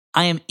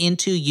 I am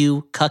into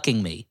you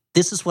cucking me.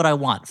 This is what I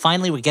want.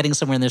 Finally, we're getting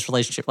somewhere in this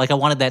relationship." I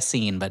wanted that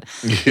scene, but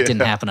it didn't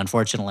happen,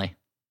 unfortunately.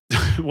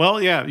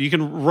 Well, you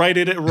can write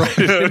it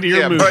into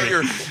your movie.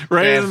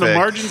 Write it in the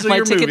margins of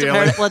your movie.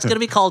 It's going to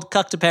be called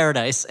Cuck to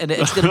Paradise, and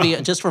it's going to be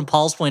just from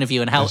Paul's point of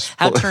view and how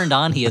turned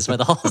on he is by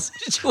the whole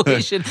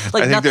situation.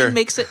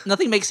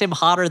 Nothing makes him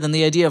hotter than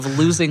the idea of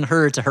losing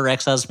her to her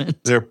ex-husband.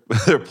 There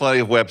are plenty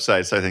of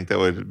websites, I think, that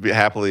would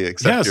happily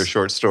accept your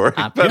short story.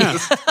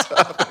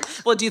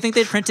 Well, do you think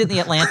they'd print it in the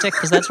Atlantic?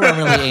 Because that's where I'm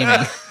really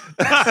aiming.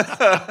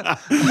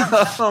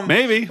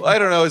 Maybe. I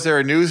don't know. Is there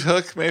a news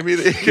hook maybe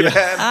that you could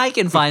add? I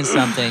can find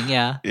something.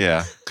 Yeah.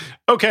 Yeah.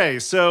 Okay,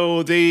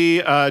 so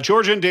the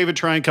Georgia and David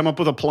try and come up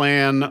with a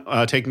plan,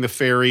 taking the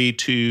ferry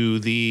to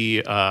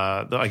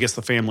I guess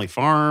the family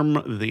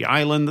farm, the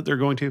island that they're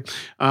going to,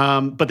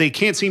 but they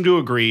can't seem to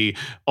agree.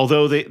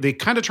 Although they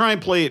kind of try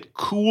and play it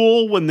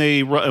cool when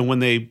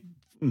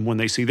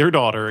they see their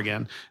daughter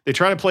again. They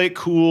try to play it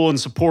cool and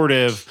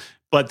supportive,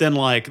 but then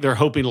like they're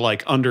hoping to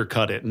like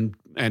undercut it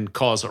and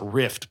cause a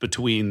rift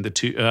between the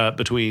two,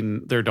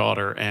 between their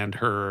daughter and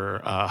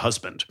her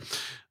husband.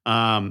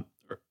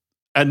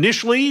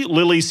 Initially,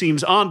 Lily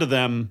seems onto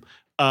them,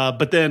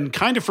 but then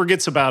kind of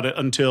forgets about it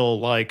until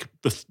like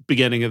the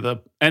beginning of the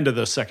end of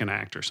the second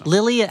act or something.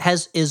 Lily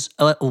is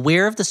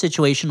aware of the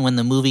situation when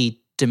the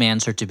movie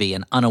demands her to be,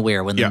 and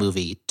unaware when the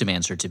movie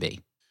demands her to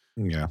be.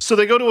 Yeah. So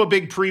they go to a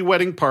big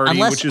pre-wedding party,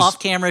 Unless which is off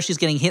camera she's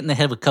getting hit in the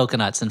head with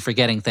coconuts and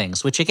forgetting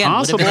things, which again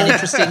Possible. would have been an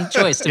interesting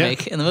choice to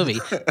make in the movie.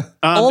 it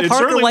Parker,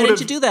 certainly why would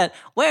didn't you have- do that?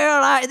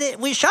 Well,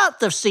 we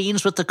shot the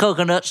scenes with the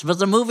coconuts, but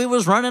the movie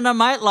was running a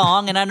mite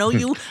long, and I know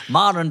you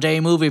modern day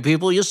movie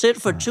people, you sit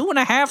for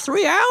 2.5,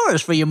 3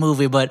 hours for your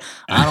movie, but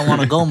I don't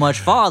want to go much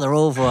farther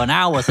over an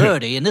hour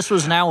 30, and this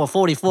was an hour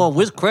 44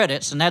 with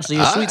credits, and that's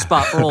the sweet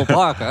spot for old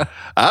Parker.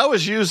 I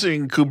was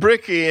using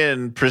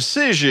Kubrickian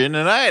precision,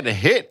 and I had to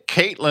hit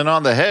Caitlin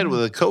on the head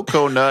with a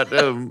coconut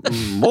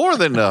more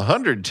than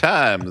 100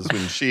 times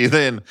when she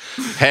then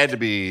had to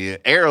be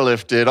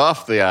airlifted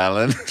off the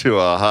island to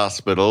a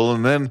hospital.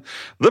 And then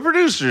the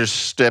producers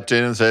stepped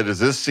in and said, is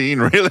this scene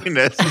really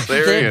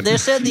necessary? They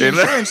said the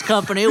insurance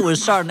company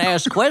was starting to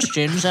ask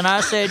questions, and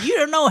I said, you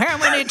don't know how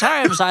many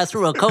times I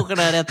threw a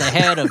coconut at the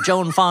head of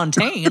Joan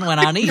Fontaine when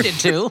I needed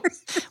to.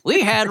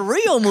 We had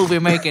real movie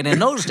making in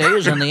those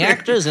days, and the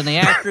actors and the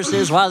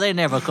actresses, well, they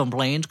never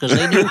complained because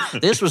they knew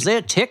this was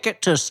their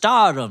ticket to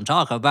stardom.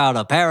 Talk about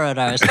a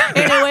paradise.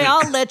 Anyway,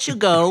 I'll let you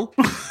go.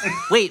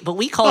 Wait, but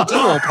we called you,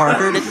 old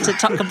Parker, to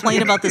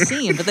complain about the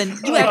scene, but then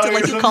you acted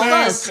like you called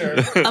us.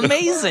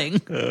 Amazing.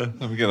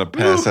 I'm going to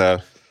pass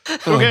out.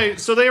 Okay,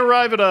 so they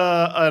arrive at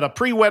a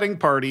pre-wedding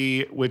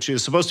party, which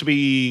is supposed to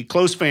be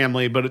close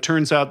family, but it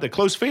turns out that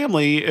close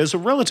family is a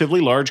relatively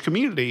large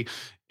community.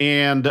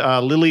 And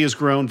Lily has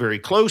grown very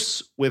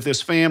close with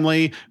this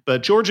family,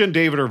 but Georgia and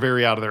David are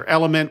very out of their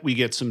element. We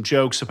get some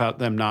jokes about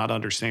them not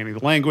understanding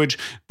the language.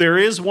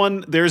 There's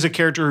a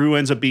character who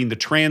ends up being the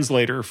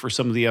translator for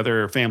some of the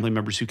other family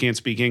members who can't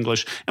speak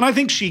English. And I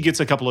think she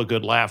gets a couple of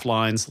good laugh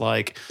lines,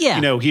 like,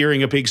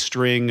 hearing a big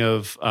string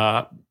of,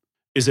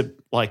 is it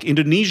like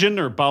Indonesian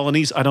or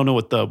Balinese? I don't know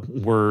what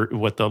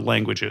the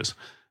language is.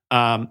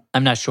 I'm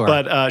not sure.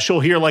 But she'll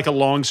hear like a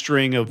long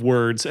string of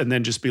words and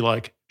then just be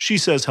like, she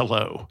says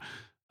hello.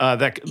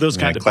 Those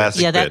kind of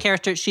classic. Yeah, that bit.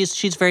 character,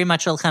 she's very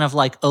much a kind of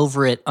like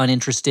over it,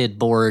 uninterested,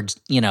 bored,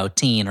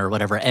 teen or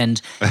whatever.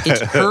 And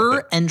it's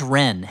her and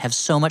Ren have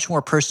so much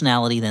more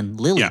personality than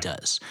Lily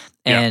does.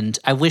 And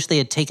I wish they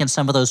had taken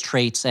some of those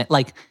traits.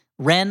 Like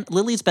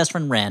Lily's best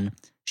friend Ren,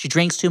 she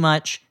drinks too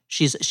much.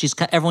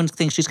 Everyone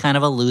thinks she's kind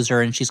of a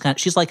loser, and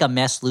she's like a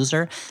mess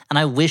loser. And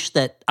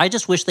I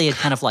just wish they had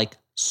kind of like,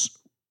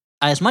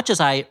 as much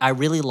as I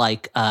really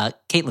like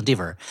Caitlin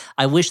Dever,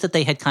 I wish that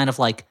they had kind of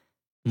like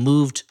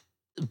moved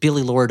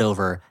Billie Lourd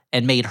over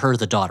and made her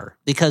the daughter,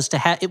 because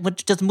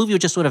the movie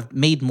would have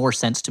made more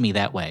sense to me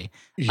that way.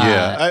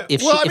 Yeah,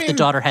 if the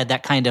daughter had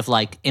that kind of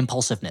like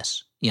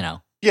impulsiveness,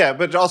 Yeah,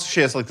 but also she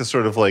has like this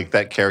sort of like,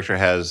 that character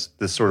has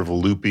this sort of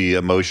loopy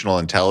emotional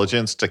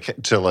intelligence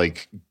to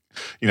like,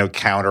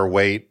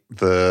 counterweight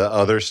the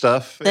other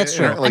stuff. That's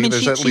true. Like, I mean,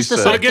 there's at she's least the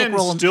But sidekick again,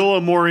 role. still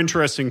a more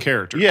interesting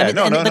character. Yeah,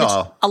 But it's,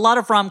 no. a lot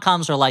of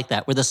rom-coms are like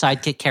that, where the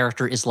sidekick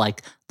character is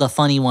like the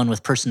funny one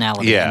with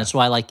personality. Yeah. And it's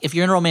why, like, if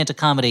you're in a romantic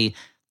comedy,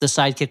 the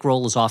sidekick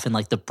role is often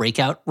like the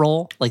breakout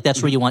role. Like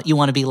that's where you want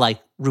to be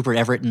like Rupert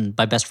Everett in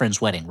My Best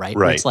Friend's Wedding, right?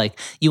 Where Right. it's like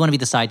you want to be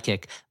the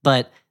sidekick,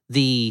 but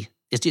then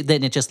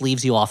it just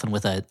leaves you often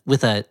with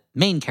a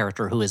main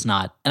character who is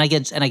not. And I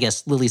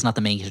guess Lily's not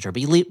the main character,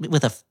 but you leave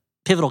with a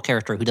pivotal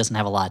character who doesn't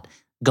have a lot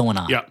going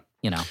on.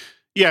 Yeah.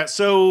 Yeah,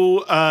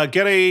 so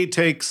Gede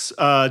takes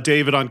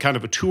David on kind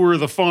of a tour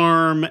of the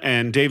farm,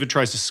 and David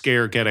tries to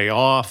scare Gede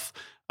off,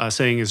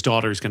 saying his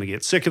daughter is going to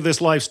get sick of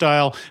this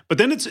lifestyle. But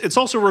then it's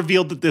also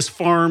revealed that this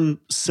farm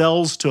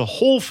sells to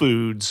Whole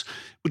Foods,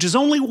 which is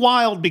only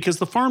wild because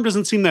the farm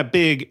doesn't seem that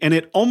big, and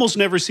it almost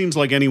never seems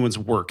like anyone's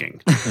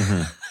working.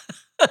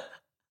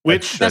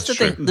 Which That's the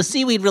thing. The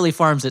seaweed really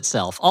farms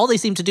itself. All they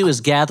seem to do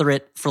is gather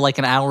it for like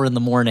an hour in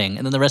the morning,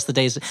 and then the rest of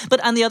the days. But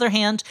on the other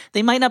hand,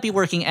 they might not be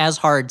working as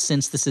hard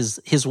since this is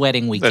his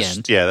wedding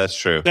weekend. That's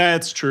true.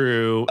 That's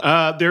true.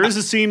 There is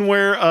a scene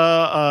where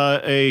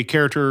a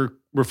character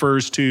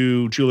refers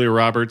to Julia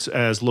Roberts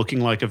as looking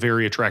like a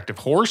very attractive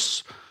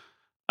horse,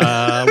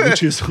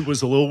 which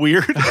was a little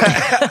weird.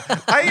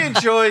 I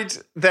enjoyed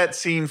that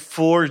scene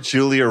for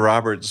Julia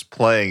Roberts'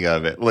 playing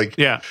of it. Like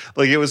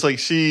it was like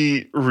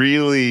she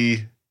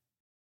really,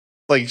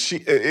 like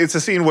it's a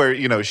scene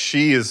where,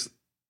 she is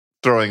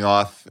throwing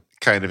off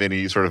kind of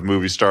any sort of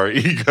movie star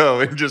ego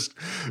and just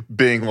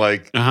being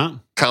like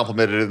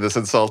complimented in this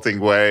insulting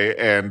way,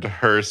 and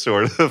her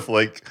sort of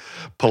like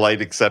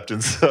polite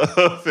acceptance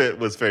of it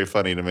was very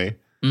funny to me.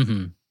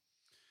 Mm-hmm.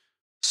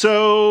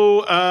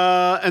 So,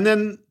 and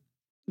then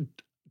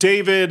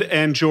David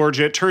and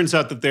Georgia, it turns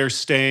out that they're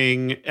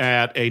staying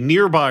at a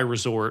nearby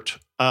resort,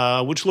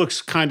 which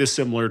looks kind of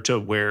similar to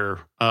where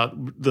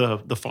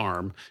the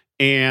farm.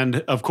 And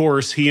of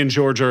course, he and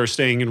Georgia are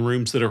staying in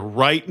rooms that are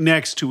right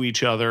next to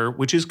each other,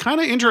 which is kind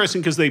of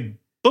interesting because they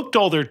booked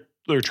all their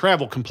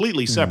travel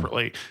completely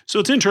separately. So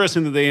it's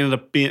interesting that they ended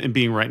up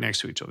being right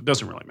next to each other. It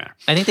doesn't really matter.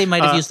 I think they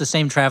might have used the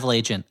same travel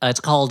agent. It's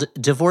called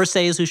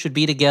Divorcees Who Should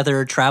Be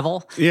Together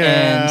Travel.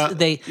 Yeah. And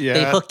they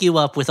hook you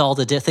up with all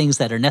the things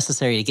that are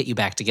necessary to get you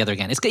back together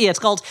again. It's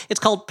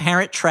called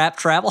Parent Trap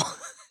Travel.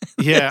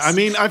 Yeah, I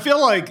mean, I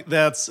feel like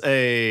that's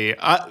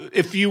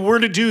if you were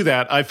to do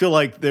that, I feel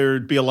like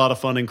there'd be a lot of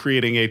fun in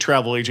creating a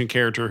travel agent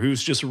character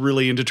who's just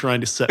really into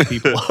trying to set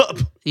people up.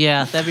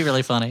 Yeah, that'd be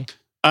really funny.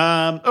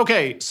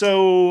 Okay,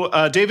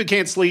 so David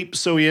can't sleep,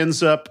 so he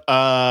ends up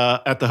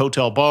at the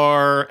hotel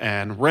bar,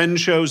 and Ren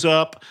shows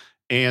up,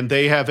 and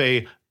they have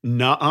a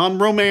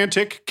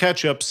non-romantic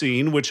catch-up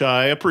scene, which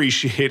I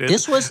appreciated.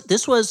 This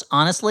was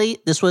honestly,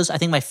 I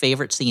think my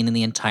favorite scene in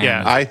the entire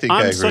movie. I think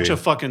I agree. such a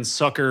fucking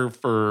sucker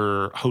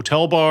for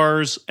hotel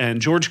bars,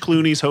 and George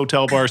Clooney's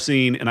hotel bar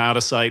scene in Out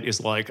of Sight is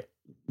like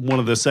one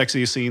of the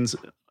sexiest scenes.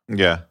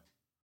 Yeah.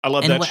 I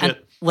love that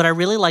shit. What I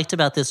really liked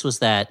about this was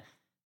that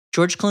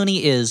George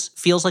Clooney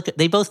feels like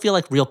they both feel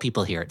like real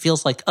people here. It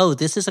feels like, oh,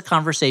 this is a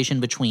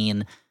conversation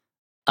between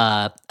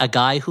a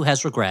guy who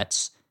has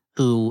regrets,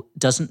 who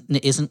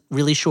isn't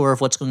really sure of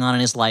what's going on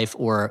in his life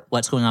or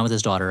what's going on with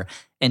his daughter,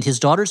 and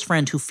his daughter's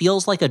friend who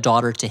feels like a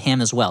daughter to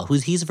him as well, who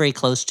he's very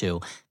close to,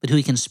 but who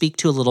he can speak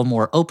to a little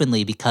more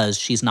openly because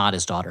she's not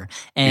his daughter.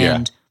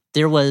 And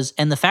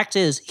and the fact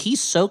is, he's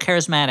so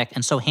charismatic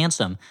and so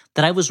handsome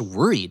that I was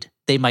worried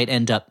they might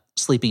end up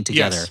sleeping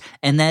together. Yes.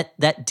 And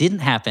that didn't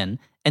happen.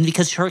 And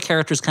because her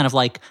character's kind of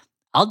like,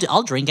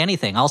 I'll drink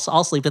anything. I'll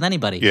sleep with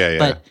anybody. Yeah.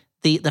 But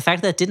the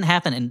fact that it didn't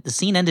happen and the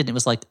scene ended, it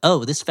was like,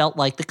 oh, this felt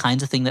like the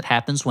kinds of thing that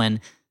happens when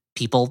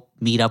people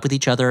meet up with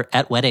each other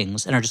at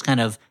weddings and are just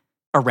kind of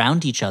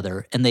around each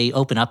other and they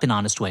open up in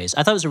honest ways.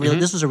 I thought this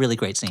was a really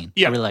great scene.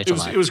 Yeah, I really liked it a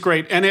lot. It was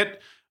great. And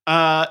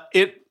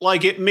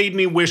it made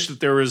me wish that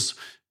there was.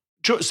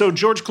 So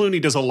George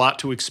Clooney does a lot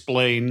to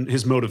explain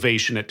his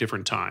motivation at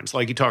different times.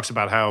 Like he talks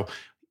about how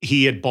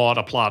he had bought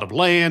a plot of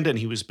land and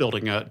he was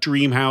building a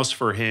dream house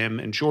for him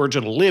and Georgia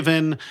to live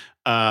in,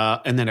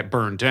 and then it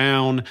burned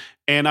down.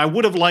 And I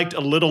would have liked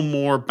a little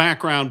more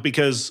background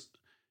because,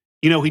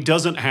 he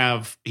doesn't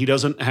have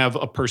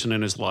a person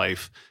in his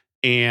life,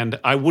 and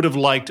I would have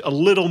liked a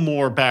little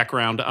more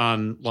background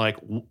on like,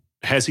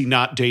 has he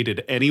not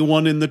dated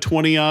anyone in the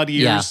 20 odd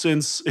years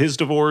since his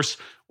divorce,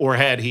 or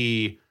had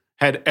he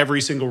had every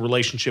single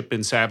relationship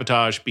been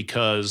sabotaged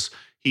because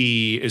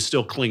he is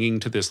still clinging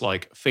to this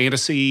like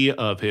fantasy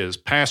of his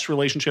past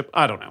relationship?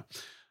 I don't know.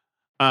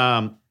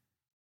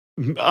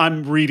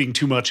 I'm reading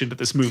too much into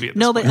this movie.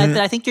 No, but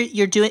I think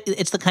you're doing.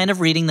 It's the kind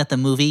of reading that the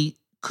movie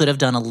could have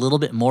done a little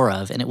bit more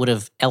of, and it would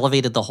have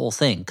elevated the whole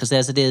thing. Because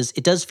as it is,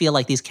 it does feel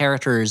like these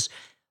characters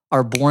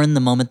are born the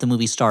moment the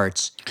movie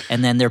starts,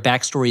 and then their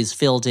backstory is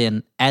filled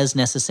in as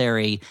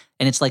necessary,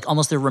 and it's like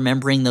almost they're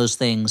remembering those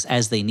things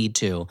as they need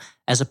to,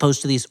 as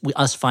opposed to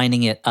us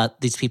finding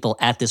these people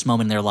at this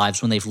moment in their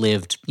lives when they've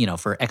lived,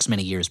 for X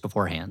many years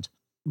beforehand.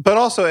 But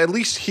also, at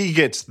least he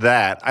gets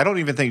that. I don't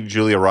even think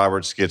Julia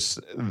Roberts gets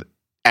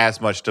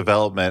as much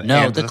development.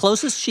 No, the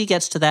closest she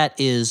gets to that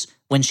is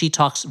when she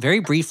talks very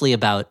briefly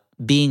about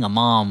being a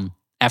mom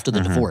after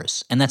the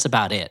divorce, and that's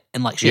about it.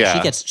 And like she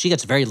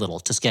gets very little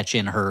to sketch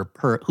in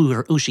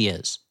who she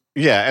is.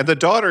 Yeah, and the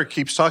daughter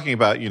keeps talking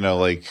about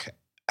like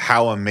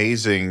how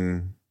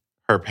amazing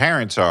her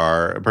parents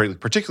are,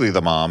 particularly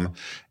the mom,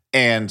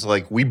 and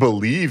like we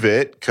believe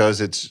it because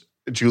it's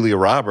Julia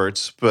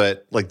Roberts,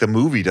 but like the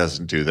movie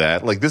doesn't do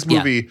that. Like this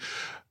movie,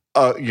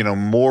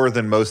 more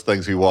than most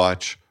things we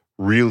watch,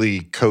 really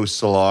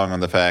coasts along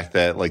on the fact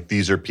that like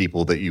these are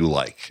people that you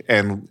like,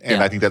 and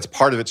I think that's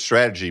part of its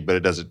strategy, but it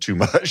does it too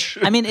much.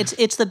 I mean,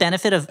 it's the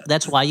benefit of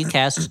that's why you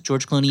cast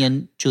George Clooney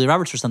and Julia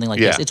Roberts for something like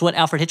this. It's what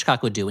Alfred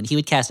Hitchcock would do, and he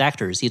would cast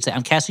actors. He'd say,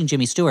 "I'm casting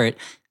Jimmy Stewart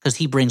because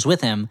he brings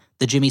with him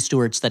the Jimmy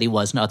Stewarts that he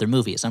was in other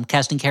movies. I'm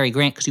casting Cary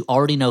Grant because you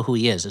already know who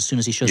he is as soon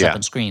as he shows up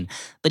on screen."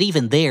 But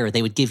even there,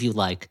 they would give you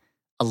like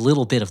a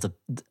little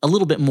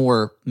bit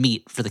more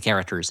meat for the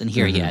characters. And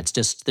here, it's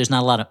just there's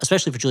not a lot of,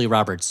 especially for Julia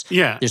Roberts.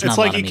 Yeah, there's it's not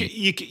like a lot of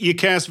meat. You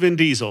cast Vin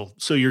Diesel,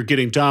 so you're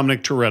getting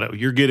Dominic Toretto,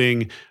 you're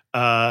getting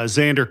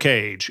Xander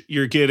Cage,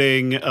 you're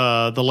getting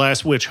The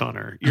Last Witch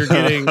Hunter, you're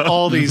getting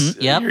all these,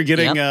 you're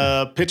getting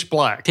Pitch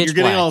Black, you're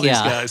getting all these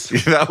guys.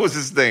 That was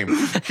his name.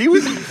 He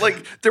was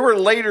like, there were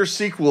later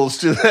sequels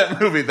to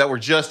that movie that were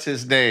just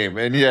his name,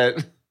 and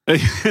yet.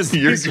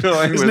 You're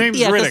going his with- name's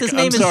Yeah, Riddick. because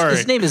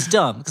his name is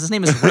dumb. Because his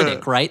name is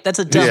Riddick, right? That's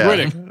a dumb Yeah.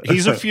 name. Riddick.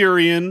 He's a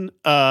Furian.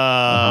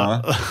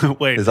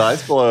 Wait. His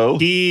eyes glow.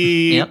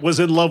 He Yep. was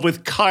in love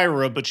with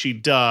Kyra, but she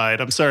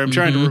died. I'm sorry. I'm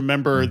trying to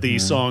remember the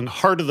song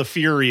 "Heart of the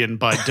Furian"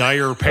 by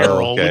Dire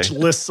Peril, okay. which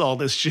lists all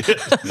this shit.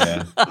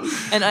 Yeah.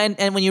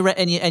 And when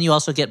you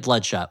also get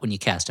Bloodshot when you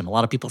cast him. A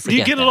lot of people forget.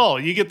 You get that. it all.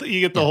 You get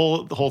the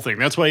whole thing.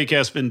 That's why you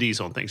cast Vin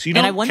Diesel on things. You And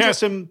I don't wonder-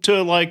 cast him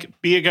to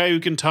like be a guy who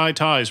can tie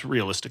ties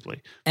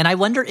realistically. And I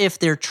wonder if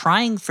they're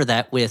trying for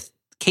that with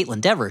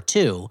Caitlin Dever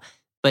too.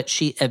 But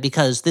she,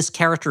 because this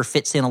character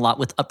fits in a lot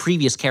with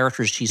previous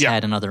characters she's Yeah.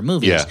 had in other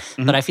movies. Yeah.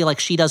 But I feel like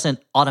she doesn't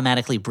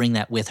automatically bring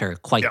that with her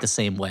quite Yeah. the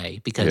same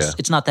way because Yeah.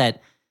 it's not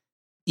that,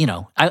 there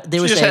She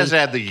was just hasn't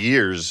had the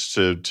years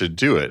to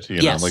do it. You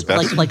know, yes, like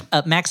that's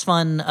like Max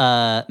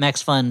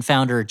Fun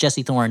founder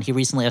Jesse Thorne. I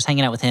was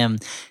hanging out with him,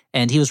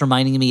 and he was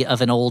reminding me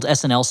of an old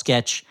SNL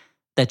sketch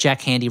that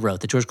Jack Handy wrote,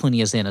 that George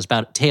Clooney is in. It's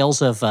about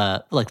tales of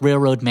like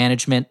railroad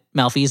management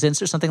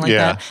malfeasance or something like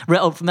Yeah.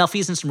 that.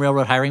 Malfeasance and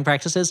railroad hiring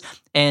practices.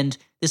 And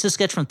this is a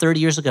sketch from 30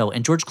 years ago.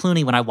 And George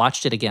Clooney, when I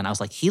watched it again, I was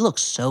like, he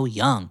looks so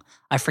young.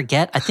 I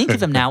think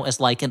of him now as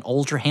like an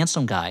older,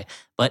 handsome guy.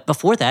 But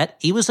before that,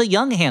 he was a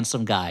young,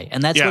 handsome guy.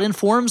 And that's Yeah. what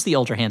informs the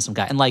older, handsome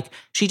guy. And like,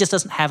 she just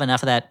doesn't have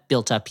enough of that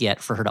built up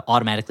yet for her to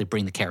automatically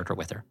bring the character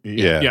with her.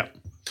 yeah. Yeah.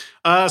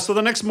 So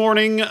the next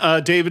morning,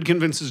 David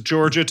convinces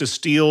Georgia to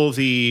steal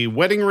the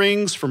wedding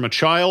rings from a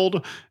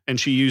child, and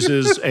she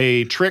uses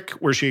a trick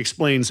where she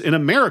explains, in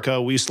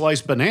America, we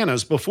slice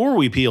bananas before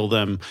we peel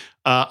them.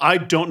 I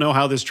don't know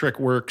how this trick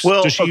works.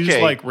 Well, Does she use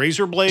okay. like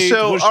razor blades?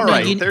 So, What does she all do?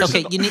 right. You there's need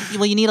a Does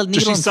she needle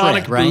and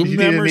sonic thread, right? boom You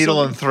need them a or needle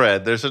something? and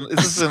thread. This is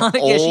an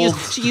Sonic, old. yeah,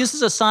 she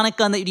uses a sonic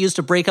gun that you'd use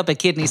to break up a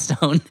kidney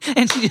stone,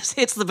 and she just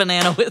hits the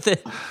banana with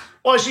it.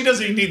 Well, she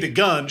doesn't even need the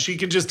gun. She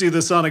can just do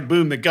the sonic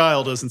boom that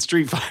Guile does in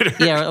Street Fighter.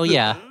 Yeah, oh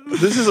yeah.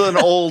 This is an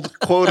old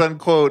quote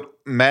unquote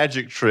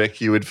magic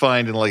trick you would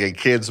find in like a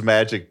kid's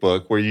magic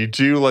book where you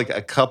do like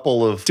a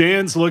couple of.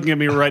 Dan's looking at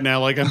me right now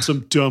like I'm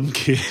some dumb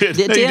kid. you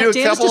do a Dan is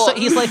couple- just,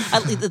 he's like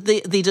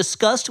the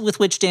disgust with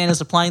which Dan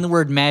is applying the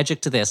word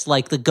magic to this,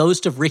 like the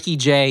ghost of Ricky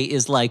Jay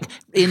is like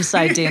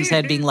inside Dan's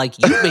head, being like,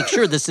 "You make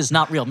sure this is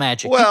not real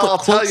magic." Well, put I'll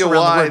tell quotes you around the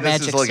why word this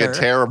magic, is like sir. a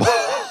terrible.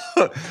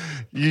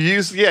 You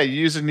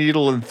use a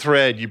needle and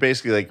thread. You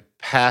basically like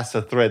pass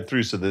a thread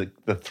through, so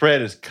the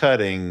thread is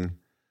cutting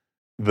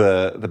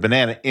the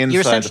banana inside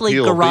You're essentially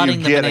the peel. but garroting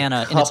you the get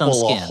banana a in its own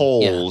couple skin. of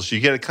holes. You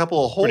get a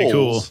couple of Pretty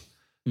cool. holes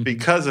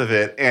because of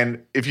it.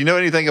 And if you know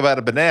anything about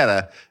a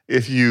banana,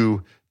 if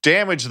you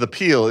damage the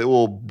peel, it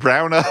will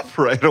brown up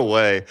right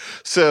away.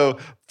 So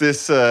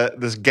this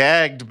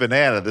gagged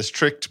banana, this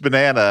tricked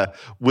banana,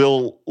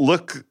 will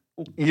look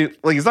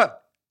like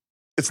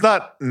it's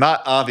not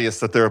obvious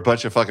that there are a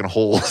bunch of fucking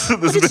holes in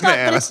this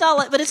banana.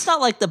 But it's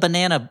not like the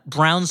banana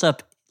browns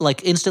up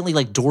like instantly,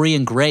 like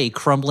Dorian Gray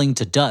crumbling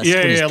to dust. Yeah,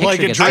 when his yeah, picture like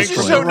it gets drinks just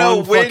from destroyed. the don't know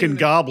wrong when- fucking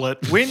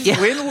goblet.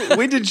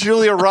 When did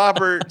Julia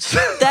Roberts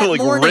That like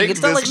morning, rig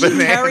it's not like this she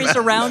banana? carries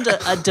around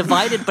a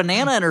divided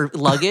banana in her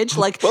luggage.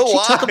 Like But she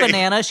took a why?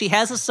 banana, she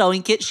has a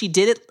sewing kit, she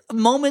did it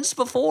moments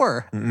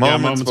before.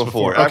 moments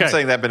before. I'm Okay.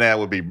 saying that banana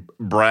would be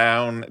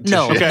brown. To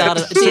No, shit. not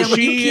a, So Dan, when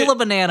you she- peel a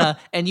banana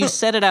and you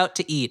set it out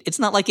to eat, it's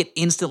not like it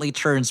instantly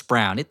turns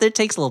brown. It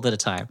takes a little bit of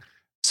time.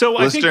 So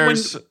I think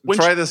Listeners, when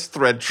try this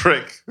thread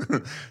trick.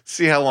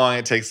 See how long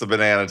it takes the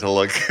banana to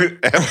look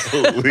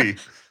absolutely.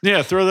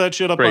 yeah, throw that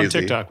shit up on Crazy.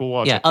 TikTok. We'll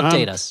watch Yeah, it.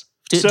 update us.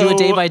 Do so- a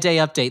day by day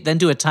update, then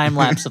do a time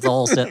lapse of the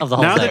whole set, of the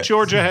whole Now thing. that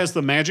Georgia has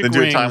the magic Then do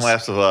a rings, time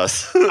lapse of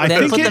us. I Then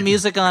think put it- the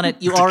music on it.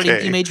 You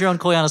Okay. made your own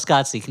Koyana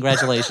Scotzi.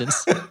 Congratulations,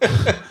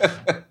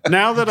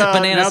 now that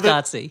Banana now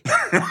that, Scotzi.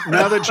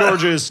 now that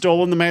Georgia has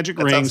stolen the magic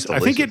rings, sounds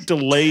I think it delicious.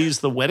 delays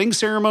the wedding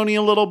ceremony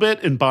a little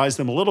bit and buys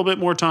them a little bit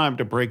more time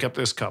to break up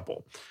this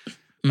couple.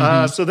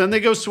 So then they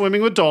go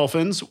swimming with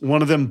dolphins.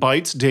 One of them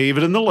bites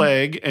David in the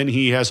leg, and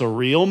he has a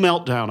real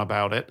meltdown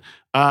about it.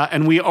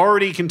 And we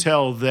already can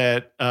tell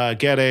that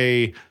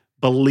Gede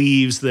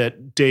believes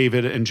that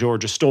David and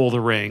Georgia stole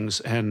the rings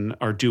and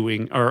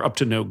are up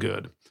to no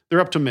good. They're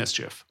up to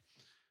mischief.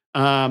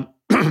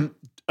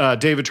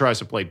 David tries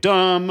to play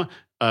dumb.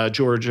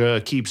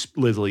 Georgia keeps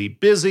Lily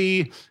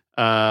busy.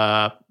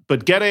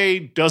 But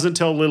Gede doesn't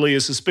tell Lily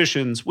his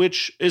suspicions,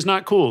 which is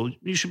not cool.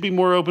 You should be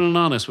more open and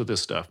honest with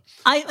this stuff.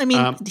 I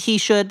mean, he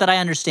should, but I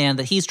understand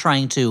that he's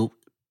trying to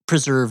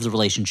preserve the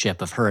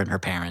relationship of her and her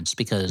parents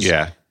because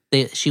yeah.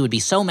 she would be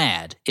so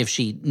mad if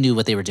she knew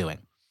what they were doing.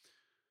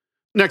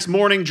 Next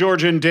morning,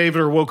 Georgia and David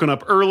are woken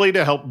up early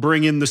to help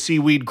bring in the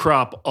seaweed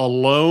crop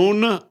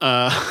alone.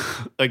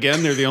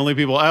 Again, they're the only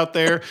people out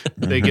there.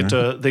 They get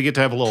to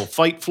have a little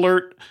fight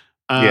flirt.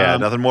 Yeah,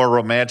 nothing more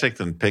romantic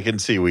than picking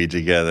seaweed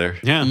together.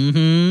 Yeah.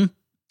 Mm-hmm.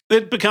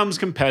 It becomes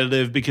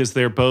competitive because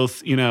they're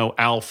both,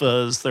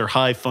 alphas. They're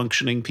high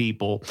functioning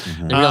people.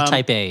 The real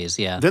type A's,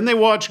 yeah. Then they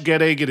watch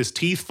Gede get his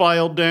teeth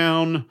filed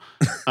down.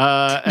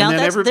 And Now,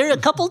 then there are a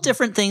couple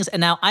different things,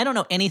 and now I don't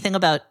know anything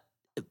about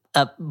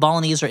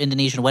Balinese or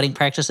Indonesian wedding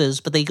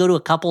practices, but they go to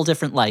a couple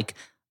different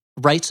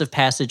rites of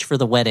passage for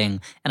the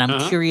wedding, and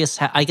I'm curious.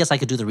 I guess I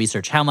could do the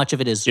research. How much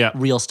of it is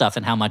real stuff,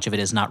 and how much of it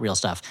is not real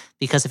stuff?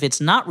 Because if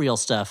it's not real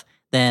stuff,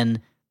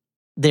 then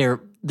they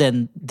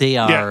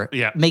are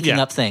making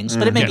up things.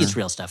 But maybe it's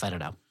real stuff. I don't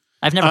know.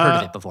 I've never heard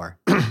of it before.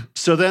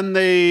 So then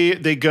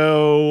they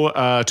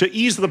go to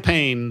ease the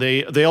pain.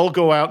 They all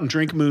go out and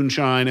drink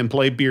moonshine and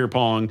play beer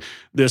pong.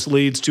 This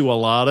leads to a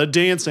lot of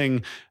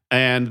dancing.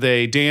 And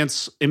they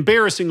dance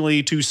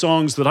embarrassingly to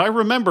songs that I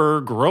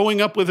remember growing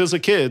up with as a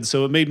kid.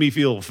 So it made me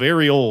feel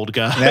very old,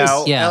 guys.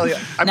 Now, Yeah. Elliot,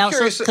 I'm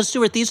curious. Because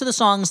Stuart, these are the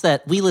songs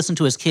that we listened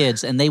to as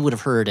kids, and they would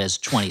have heard as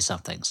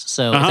 20-somethings.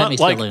 So if that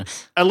makes you feel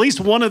at least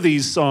one of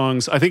these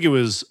songs, I think it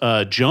was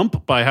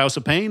 "Jump" by House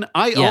of Pain.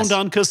 I owned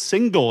on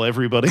single.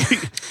 Everybody.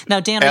 Now,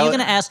 Dan, are you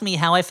going to ask me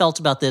how I felt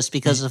about this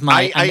because of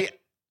my?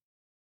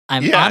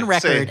 I'm on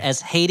record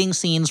as hating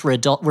scenes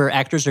where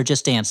actors are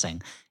just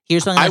dancing.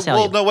 Here's what I'm going to tell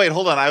you. Well, no, wait,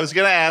 hold on. I was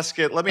going to ask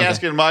it. Let me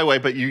ask it in my way,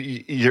 but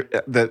you're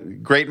the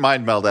great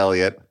mind meld,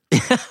 Elliot.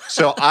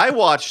 So I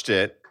watched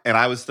it, and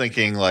I was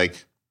thinking,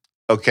 like,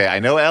 okay, I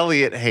know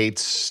Elliot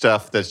hates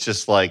stuff that's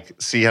just like,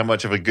 see how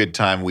much of a good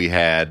time we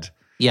had.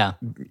 Yeah.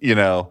 You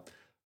know,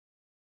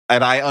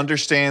 and I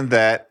understand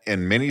that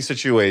in many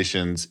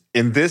situations.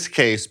 In this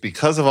case,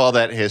 because of all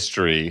that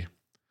history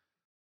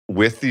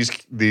with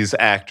these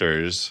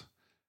actors,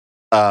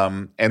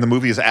 and the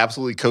movie is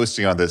absolutely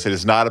coasting on this. It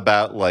is not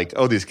about like,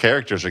 oh, these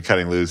characters are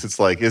cutting loose. It's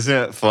like,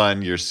 isn't it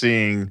fun? You're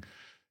seeing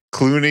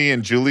Clooney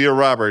and Julia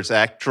Roberts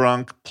act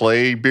drunk,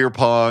 play beer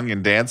pong,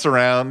 and dance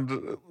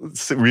around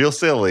real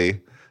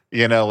silly.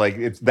 You know,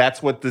 like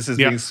that's what this is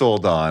being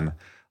sold on.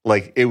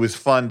 Like, it was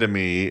fun to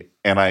me,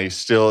 and I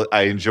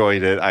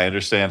enjoyed it. I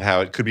understand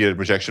how it could be a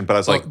rejection, but I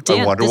was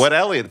Dan, I wonder what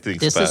Elliot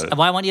thinks about it.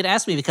 Why I want you to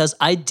ask me, because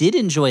I did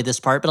enjoy this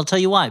part, but I'll tell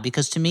you why.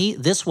 Because to me,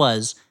 this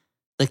was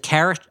the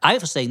character. I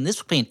was saying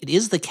this pain. It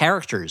is the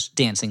characters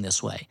dancing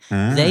this way.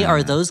 They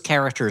are those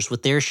characters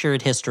with their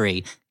shared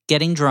history,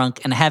 getting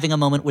drunk and having a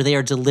moment where they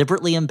are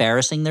deliberately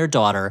embarrassing their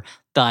daughter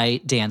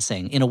by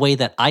dancing in a way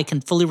that I can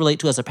fully relate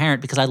to as a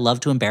parent, because I love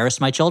to embarrass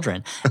my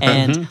children.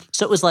 And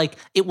so it was like,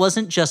 it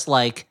wasn't just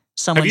like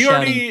someone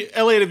shouting.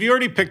 Elliot, have you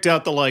already picked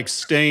out the like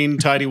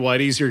stained tidy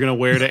whities you're going to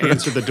wear to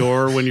answer the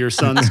door when your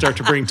sons start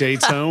to bring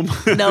dates home?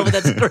 No, but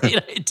that's a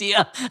great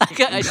idea.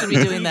 I should be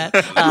doing that.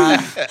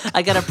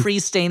 I got to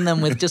pre-stain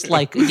them with just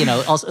like,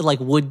 also like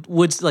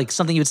woods, like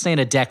something you would stain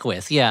a deck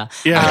with. Yeah.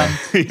 Yeah.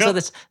 So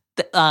that's,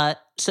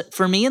 so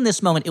for me in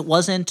this moment, it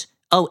wasn't,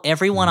 oh,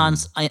 everyone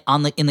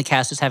in the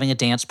cast is having a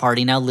dance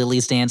party. Now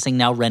Lily's dancing.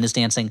 Now Ren is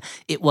dancing.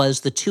 It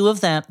was the two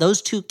of them,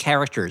 those two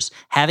characters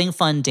having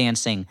fun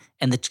dancing,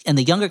 and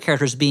the younger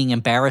characters being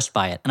embarrassed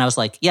by it. And I was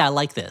like, yeah, I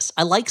like this.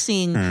 I like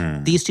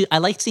seeing these two. I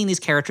like seeing these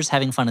characters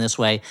having fun in this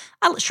way.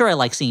 I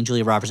like seeing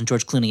Julia Roberts and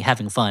George Clooney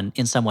having fun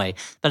in some way.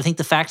 But I think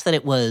the fact that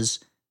it was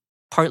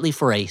partly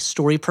for a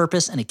story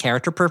purpose and a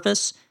character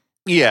purpose,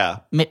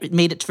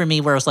 made it for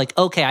me where I was like,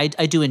 okay,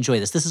 I do enjoy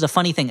this. This is a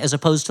funny thing, as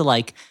opposed to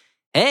like,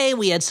 hey,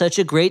 we had such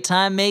a great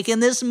time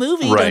making this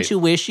movie. Right. Don't you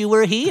wish you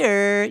were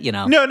here?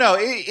 No,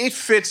 it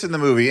fits in the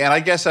movie. And I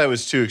guess I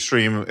was too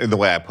extreme in the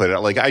way I put it.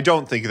 Like, I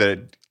don't think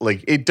that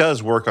it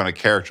does work on a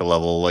character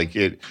level. Like,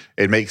 it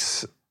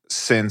makes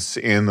sense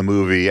in the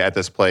movie at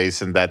this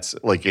place. And that's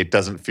like, it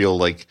doesn't feel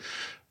like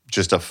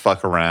just a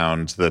fuck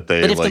around that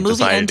they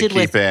decided to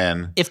keep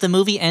in. If the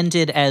movie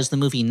ended as the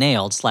movie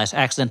Nailed /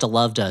 Accidental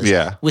Love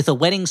does, with a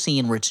wedding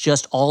scene where it's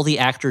just all the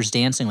actors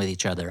dancing with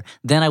each other,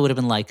 then I would have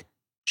been like,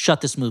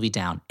 shut this movie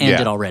down. End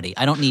it already.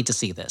 I don't need to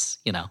see this,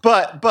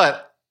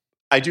 But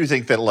I do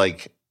think that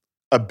like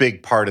a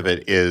big part of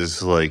it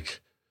is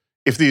like,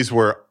 if these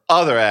were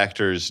other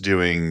actors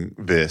doing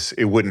this,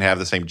 it wouldn't have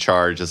the same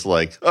charge as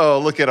like, oh,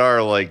 look at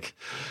our like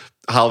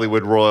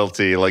Hollywood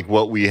royalty, like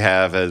what we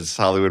have as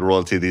Hollywood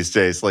royalty these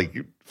days, like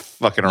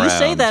fucking around. You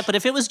say that, but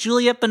if it was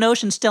Juliette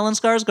Binoche and Stellan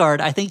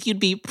Skarsgård, I think you'd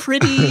be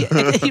pretty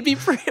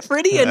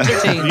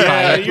entertained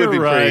by it. You're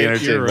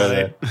right. You're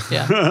right.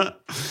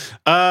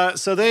 Yeah.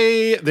 So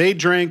they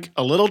drink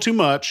a little too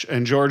much,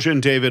 and Georgia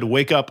and David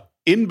wake up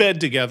in bed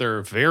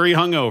together, very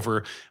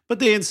hungover, but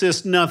they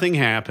insist nothing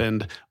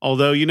happened,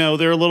 although,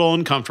 they're a little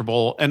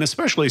uncomfortable, and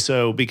especially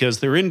so because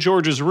they're in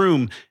George's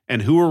room,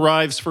 and who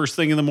arrives first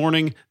thing in the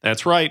morning?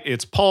 That's right,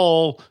 it's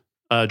Paul,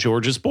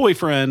 George's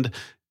boyfriend.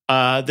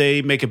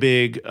 They make a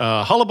big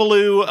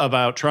hullabaloo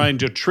about trying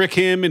to trick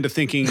him into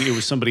thinking it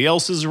was somebody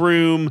else's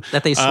room.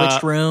 That they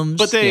switched rooms.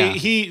 But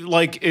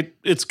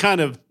it's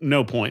kind of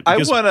no point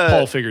because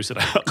Paul figures it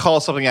out. Call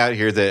something out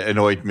here that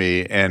annoyed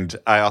me, and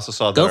I also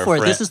saw that Go for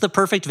it. This is the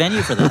perfect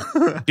venue for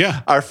that.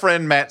 Yeah. Our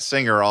friend Matt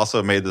Singer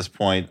also made this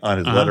point on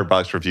his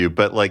Letterboxd review,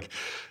 but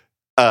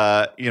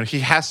he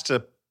has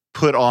to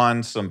put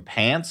on some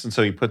pants, and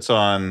so he puts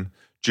on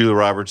Julia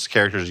Roberts'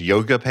 character's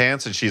yoga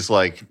pants, and she's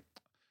like,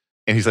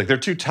 and he's like, they're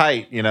too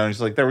tight, and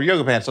he's like, they were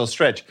yoga pants, they'll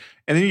stretch.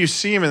 And then you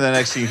see him in the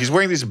next scene, he's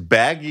wearing these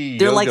baggy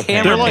they're yoga like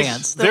pants. Hammer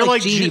pants. They're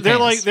like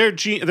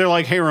they're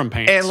like harem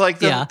pants. And like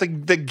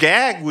the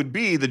gag would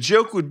be, the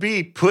joke would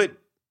be, put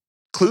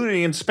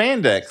Clooney in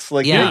spandex.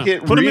 Like, Yeah. they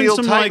get Put him in real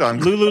some tight like on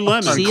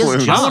Lululemon. See Clooney.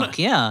 his junk,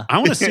 yeah. I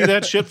want to see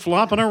that shit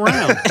flopping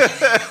around.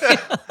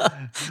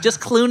 Just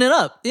clune it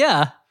up,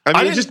 yeah. I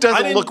mean, it didn't- just I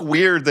doesn't didn't- look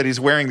weird that he's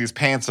wearing these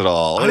pants at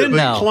all. I didn't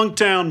No. plunk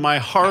down my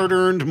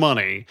hard-earned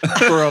money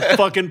for a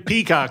fucking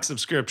Peacock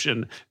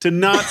subscription to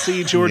not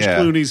see George Yeah.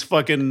 Clooney's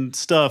fucking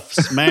stuff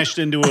smashed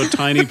into a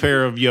tiny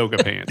pair of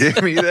yoga pants.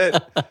 Give me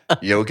that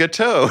yoga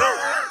toe.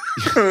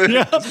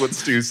 Yeah. That's what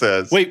Stu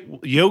says. Wait,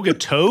 yoga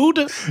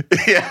toad?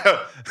 Yeah.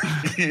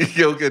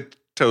 Yoga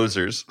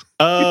toesers.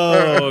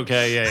 Oh,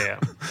 okay, yeah.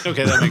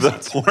 Okay, that makes The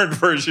sense. porn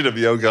version of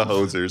yoga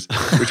hosers,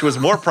 which was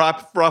more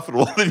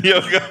profitable than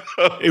yoga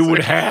hosers. It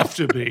would have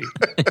to be.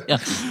 Yeah.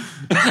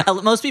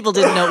 Most people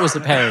didn't know it was a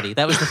parody.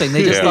 That was the thing.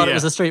 They just Yeah. thought it Yeah.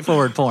 was a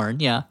straightforward porn.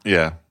 Yeah.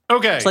 Yeah.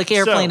 Okay. It's like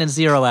Airplane so, and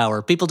 0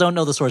 Hour. People don't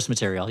know the source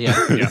material. Yeah.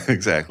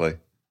 Exactly.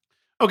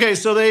 Okay,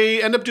 so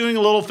they end up doing a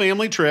little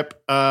family trip,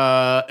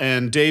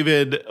 and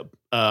David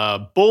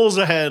bulls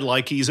ahead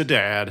like he's a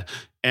dad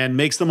and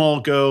makes them all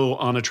go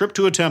on a trip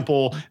to a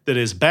temple that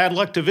is bad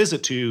luck to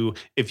visit to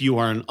if you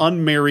are an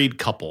unmarried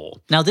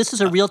couple. Now, this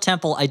is a real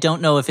temple. I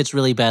don't know if it's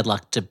really bad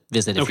luck to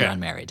visit if Okay. you're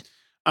unmarried.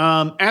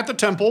 At the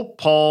temple,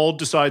 Paul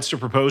decides to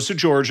propose to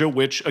Georgia,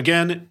 which,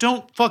 again,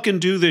 don't fucking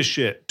do this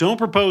shit. Don't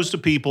propose to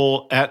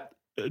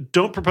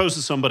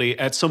somebody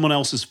at someone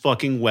else's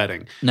fucking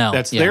wedding. No,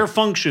 That's yeah. their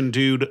function,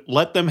 dude.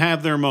 Let them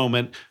have their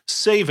moment.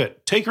 Save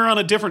it. Take her on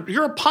a different...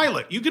 You're a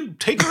pilot. You can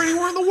take her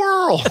anywhere in the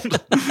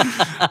world.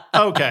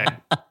 Okay.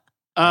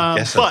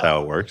 Guess but, that's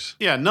how it works.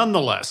 yeah,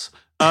 nonetheless.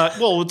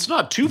 Well, it's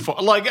not too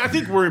far. Like, I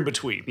think we're in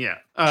between. Yeah.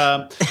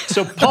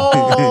 So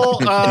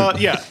Paul,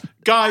 yeah.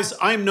 Guys,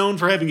 I'm known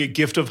for having a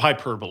gift of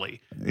hyperbole.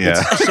 Yeah.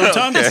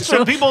 Sometimes Okay.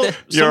 some people,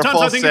 You're a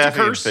sometimes I think it's a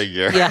Falstaffian curse.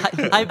 figure. Yeah,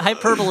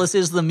 Hyperbolus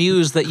is the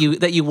muse that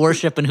you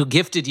worship and who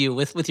gifted you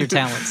with your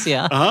talents.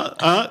 Yeah.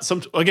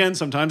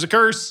 Sometimes a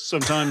curse,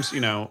 sometimes,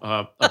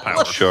 a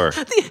power. Sure.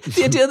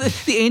 The idea that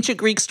the ancient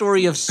Greek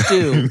story of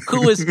Stu,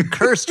 who was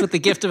cursed with the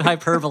gift of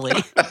hyperbole.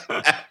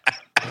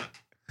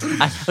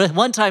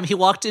 One time he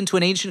walked into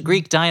an ancient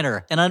Greek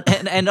diner and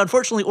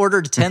unfortunately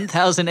ordered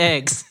 10,000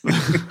 eggs.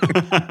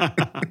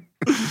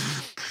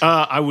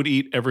 I would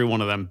eat every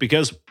one of them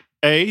because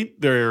A,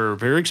 they're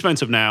very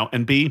expensive now,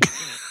 and B,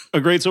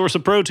 a great source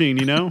of protein,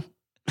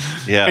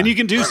 Yeah. And you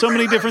can do so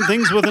many different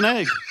things with an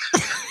egg.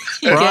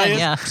 You Fry can, it,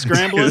 yeah.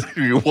 scramble it,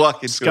 you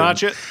walk into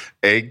scotch an it.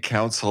 egg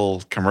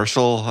council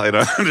commercial. I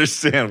don't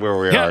understand where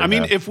we Yeah, are. I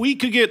mean, now. if we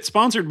could get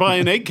sponsored by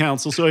an egg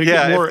council so I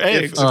get more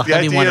eggs. If Oh, the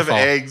that'd be idea of wonderful.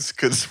 eggs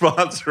could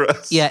sponsor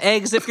us. Yeah,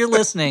 eggs, if you're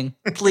listening,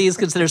 please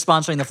consider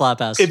sponsoring the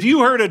Flophouse. If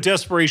you heard a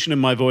desperation in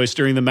my voice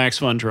during the Max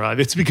Fun Drive,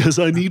 it's because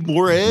I need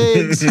more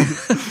eggs.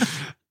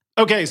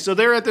 Okay, so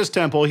they're at this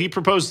temple. He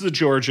proposes to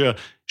Georgia.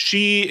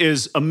 She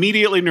is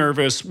immediately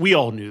nervous. We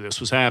all knew this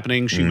was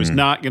happening. She was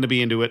not going to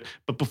be into it.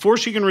 But before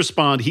she can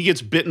respond, he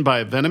gets bitten by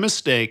a venomous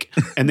snake,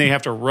 and they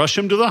have to rush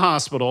him to the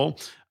hospital.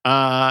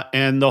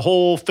 And the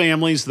whole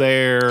family's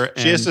there.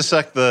 She has to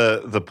suck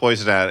the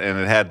poison out, and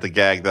it had the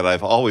gag that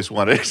I've always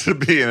wanted to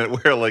be in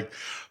it, where like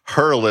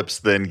her lips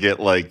then get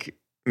like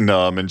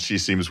numb and she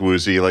seems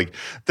woozy. Like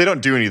they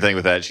don't do anything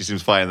with that. She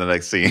seems fine in the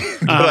next scene.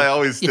 But I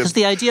always because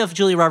the idea of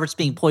Julia Roberts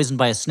being poisoned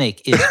by a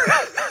snake is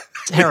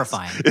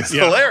terrifying. it's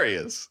Yeah.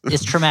 hilarious.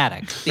 It's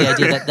traumatic. The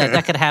idea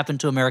that could happen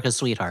to America's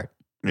sweetheart.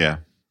 Yeah.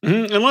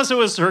 Mhm. Unless it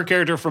was her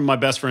character from My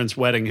Best Friend's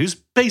Wedding, who's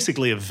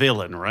basically a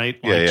villain, right?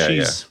 Yeah,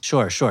 she's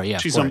Sure, yeah.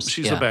 she's of course,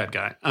 she's yeah. a bad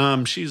guy.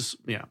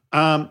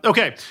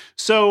 Okay.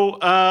 So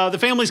the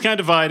family's kind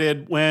of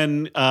divided.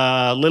 When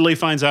Lily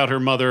finds out her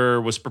mother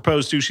was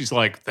proposed to, she's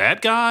like,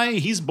 "That guy,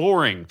 he's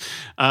boring."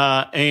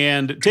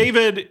 And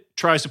David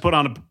tries to put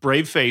on a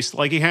brave face,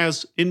 like he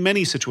has in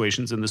many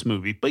situations in this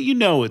movie, but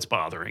it's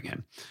bothering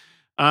him.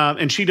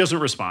 And she doesn't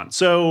respond.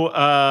 So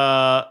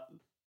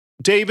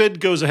David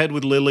goes ahead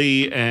with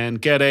Lily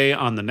and Gede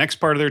on the next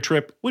part of their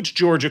trip, which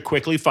Georgia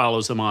quickly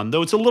follows them on,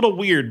 though it's a little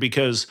weird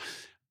because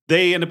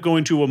they end up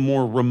going to a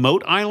more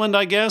remote island,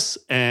 I guess,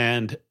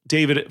 and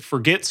David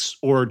forgets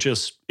or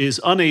just is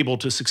unable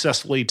to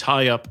successfully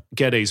tie up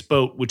Gede's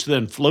boat, which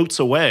then floats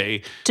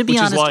away. To be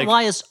which is honest,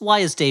 like, why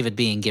is David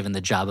being given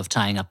the job of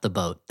tying up the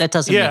boat? That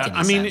doesn't make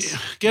any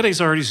sense. Gede's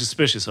already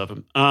suspicious of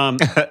him.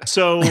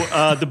 So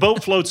the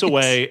boat floats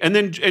away,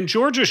 and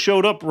Georgia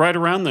showed up right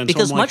around then.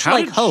 Because so I'm like, much how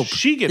like did Hope,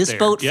 she get this there?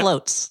 boat Yep.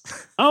 floats.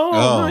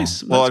 Oh,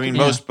 nice. Well, That's I mean, good.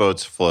 most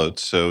boats float,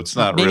 so it's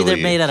not Maybe really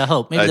they're made out of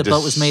hope. Maybe a the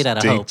boat was made out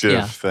of hope. distinctive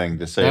Yeah. thing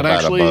to say that about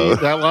actually, a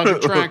boat. that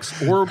logic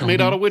tracks. Or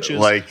made out of witches.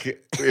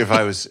 Like, if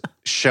I was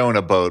shown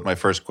a boat, my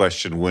first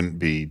question wouldn't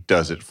be,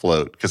 does it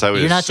float? Because I would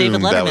You're not assume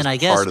David that was Letterman, I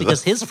guess, part of the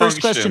because his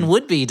first question function.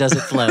 would be, does it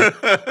float?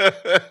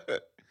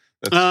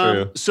 That's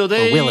true. So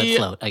they will it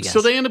float, I guess.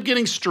 So they end up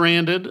getting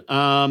stranded.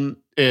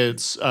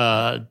 It's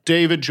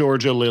David,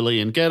 Georgia, Lily,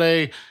 and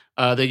Gede.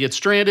 They get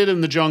stranded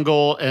in the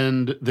jungle,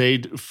 and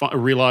they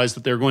realize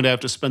that they're going to have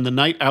to spend the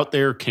night out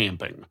there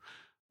camping,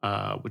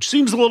 which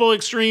seems a little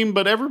extreme,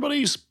 but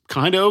everybody's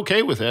kind of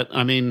okay with it.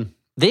 I mean,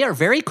 They are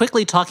very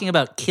quickly talking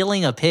about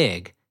killing a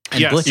pig and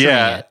Yes. butchering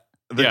Yeah. it.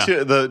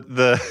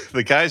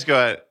 The guys go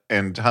out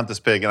and hunt this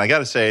pig, and I got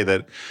to say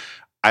that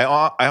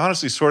I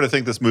honestly sort of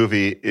think this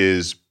movie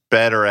is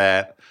better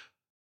at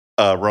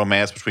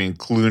romance between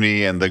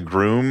Clooney and the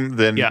groom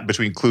than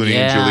between Clooney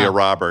and Julia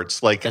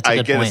Roberts. Like,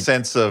 I get a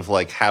sense of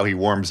like how he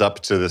warms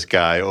up to this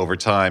guy over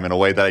time in a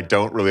way that I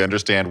don't really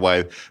understand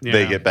why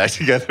they get back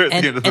together at the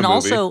end of the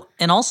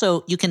movie.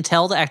 Also, you can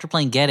tell the actor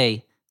playing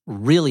Gede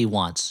really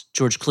wants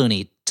George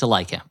Clooney to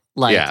like him.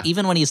 Like,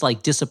 even when he's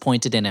like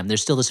disappointed in him,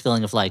 there's still this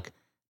feeling of like,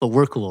 but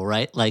we're cool,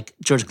 right? Like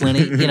George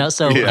Clooney, you know.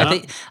 So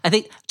I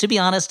think to be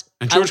honest,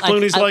 and George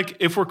Clooney's like,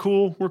 if we're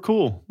cool, we're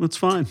cool. That's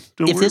fine.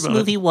 Don't worry about it. If this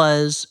movie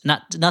was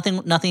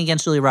nothing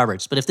against Julia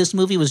Roberts, but if this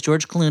movie was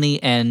George Clooney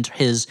and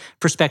his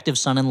prospective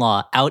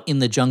son-in-law out in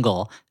the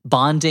jungle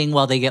bonding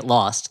while they get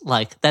lost,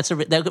 like that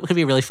could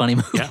be a really funny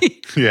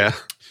movie. Yeah.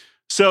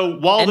 So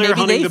while they're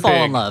hunting the pig,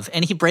 fall in love,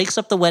 and he breaks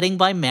up the wedding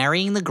by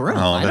marrying the groom.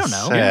 Oh, I don't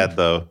know. Sad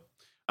though.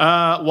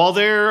 While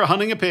they're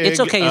hunting a pig, it's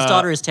okay. His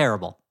daughter is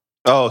terrible.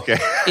 Oh, okay.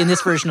 In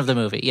this version of the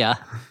movie, yeah.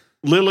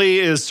 Lily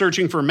is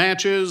searching for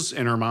matches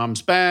in her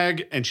mom's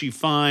bag, and she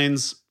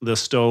finds the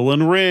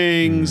stolen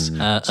rings.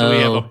 So we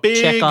have a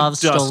big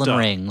Chekhov's dust-up. stolen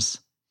rings.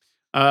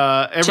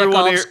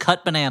 Chekhov's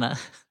cut banana.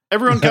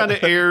 Everyone kind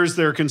of airs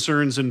their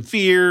concerns and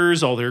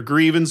fears, all their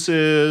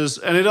grievances,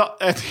 and at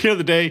the end of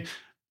the day,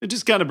 it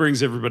just kind of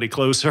brings everybody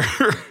closer.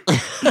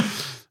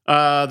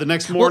 The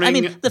next morning, Well, I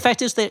mean, the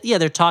fact is that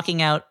they're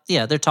talking out.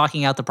 Yeah, they're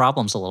talking out the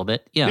problems a little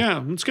bit.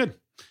 Yeah, it's good.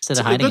 Instead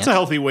of hiding that's a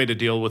healthy way to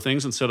deal with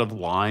things instead of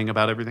lying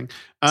about everything.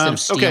 Instead of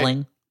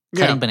stealing,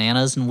 cutting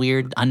bananas in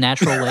weird,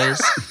 unnatural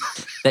ways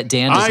that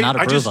Dan does not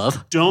approve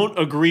of. Don't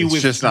agree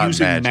with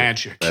using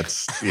magic.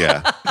 That's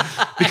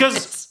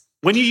because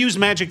when you use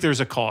magic, there's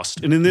a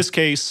cost, and in this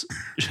case,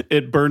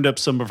 it burned up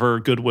some of her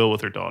goodwill with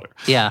her daughter.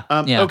 Yeah.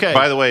 Okay.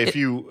 By the way, if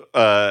you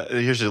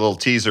here's a little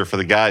teaser for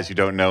the guys who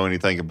don't know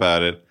anything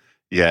about it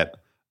yet,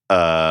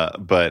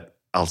 but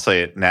I'll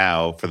say it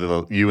now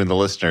for you and the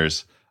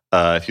listeners.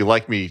 If you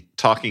like me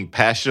talking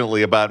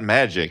passionately about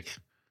magic,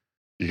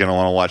 you're going to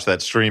want to watch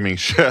that streaming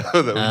show that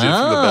we did from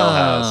the Bell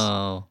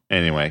House.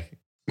 Anyway.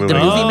 The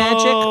movie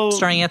Magic,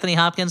 starring Anthony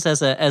Hopkins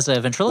as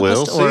a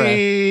ventriloquist? We'll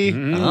see.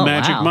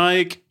 Magic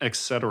Mike,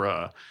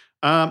 etc.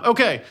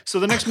 Okay, so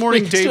the next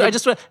morning,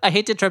 David... I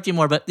hate to interrupt you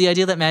more, but the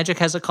idea that magic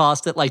has a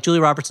cost, that like Julia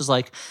Roberts is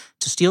like,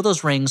 to steal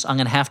those rings, I'm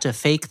going to have to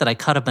fake that I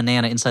cut a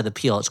banana inside the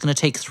peel. It's going to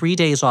take 3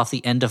 days off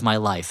the end of my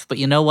life. But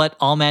you know what?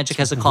 All magic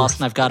has a cost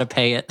and I've got to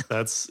pay it.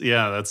 That's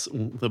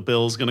the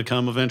bill's going to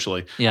come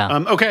eventually. Yeah.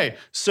 Okay,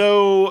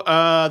 so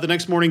the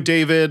next morning,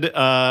 David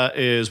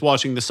is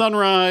watching the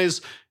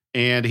sunrise.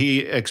 And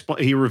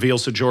he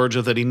reveals to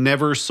Georgia that he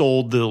never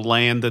sold the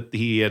land that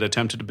he had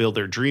attempted to build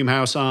their dream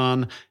house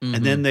on. Mm-hmm.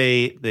 And then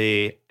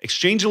they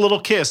exchange a little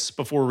kiss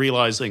before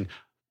realizing,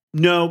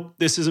 no,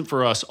 this isn't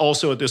for us.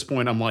 Also, at this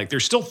point, I'm like,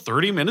 there's still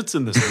 30 minutes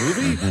in this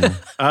movie.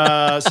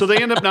 So they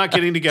end up not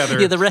getting together.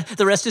 Yeah,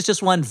 the rest is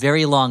just one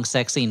very long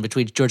sex scene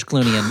between George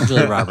Clooney and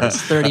Julia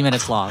Roberts, 30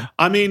 minutes long.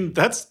 I mean,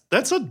 that's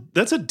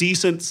a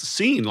decent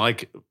scene.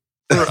 Like,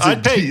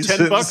 I'd pay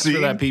 $10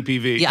 for that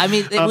PPV. Yeah, I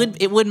mean,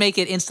 it would make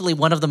it instantly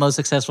one of the most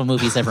successful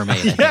movies ever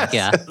made. I think.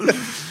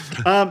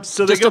 Yeah.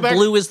 So they just go back.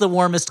 Blue is the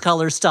warmest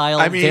color style.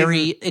 I mean,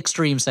 very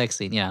extreme sex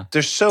scene. Yeah.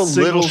 There's so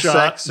little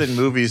sex in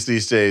movies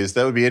these days.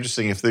 That would be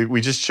interesting if we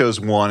just chose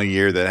one a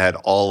year that had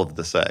all of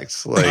the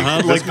sex.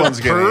 Like this one's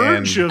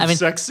going to end. Of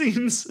sex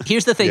scenes.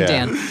 Here's the thing,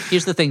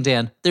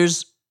 Dan.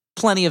 There's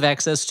plenty of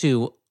access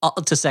to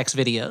sex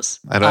videos.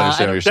 I don't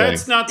understand what you're saying.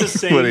 That's not the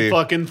same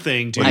fucking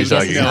thing, dude.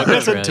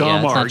 That's a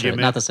dumb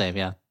argument. Not the same,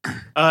 yeah.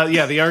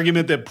 The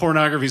argument that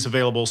pornography is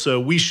available,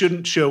 so we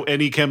shouldn't show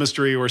any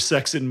chemistry or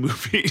sex in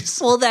movies.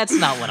 Well, that's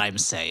not what I'm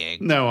saying.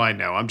 No, I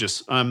know.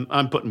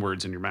 I'm putting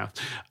words in your mouth.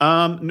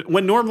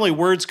 When normally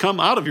words come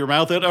out of your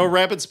mouth at a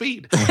rapid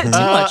speed. Too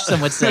much,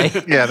 some would say.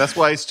 Yeah, that's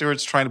why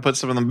Stuart's trying to put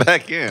some of them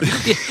back in.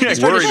 He's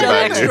trying to shove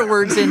extra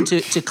words in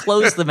to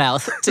close the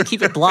mouth, to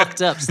keep it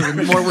blocked up so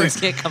that more words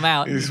can't come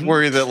out. He's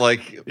worried that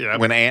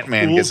when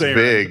Ant-Man gets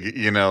big,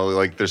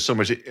 there's so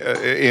much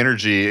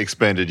energy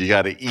expended, you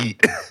got to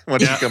eat when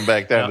you come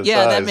back down to size.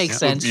 Yeah, that makes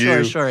sense.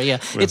 Sure. Yeah,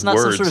 it's not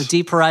some sort of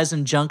Deep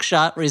Horizon junk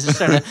shot where he's just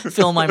trying to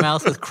fill my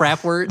mouth with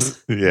crap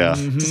words. Yeah,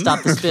 to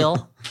stop the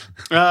spill.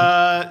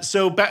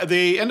 So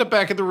they end up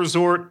back at the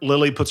resort.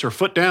 Lily puts her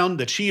foot down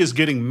that she is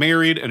getting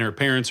married, and her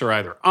parents are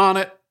either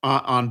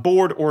on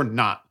board or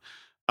not.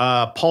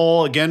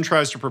 Paul again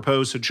tries to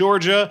propose to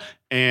Georgia,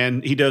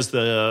 and he does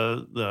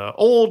the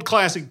old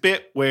classic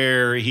bit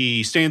where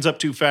he stands up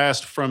too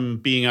fast from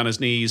being on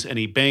his knees, and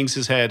he bangs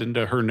his head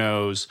into her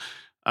nose.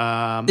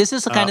 This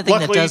is the kind of thing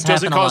that does happen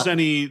doesn't cause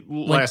any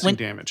lasting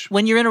damage.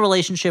 When you're in a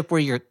relationship where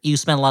you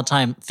spend a lot of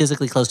time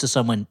physically close to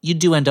someone, you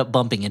do end up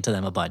bumping into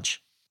them a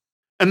bunch.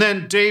 And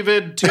then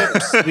David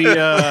tips the.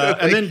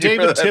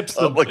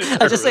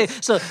 I just say.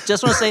 So,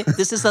 just want to say,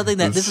 this is something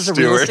that this is a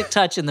realistic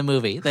touch in the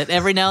movie. That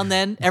every now and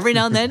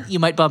then, you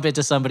might bump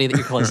into somebody that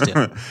you're close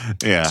to.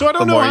 Yeah. So I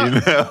don't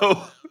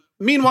know.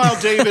 Meanwhile,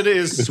 David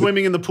is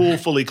swimming in the pool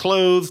fully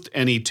clothed,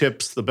 and he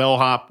tips the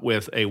bellhop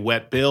with a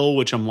wet bill,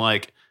 which I'm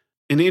like,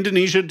 In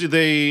Indonesia, do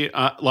they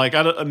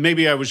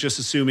maybe I was just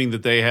assuming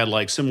that they had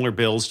like similar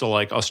bills to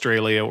like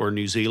Australia or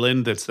New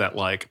Zealand. That's that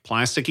like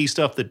plasticky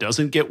stuff that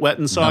doesn't get wet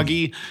and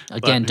soggy.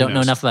 Again, don't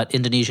know enough about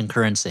Indonesian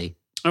currency.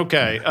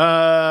 Okay,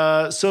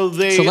 so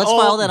let's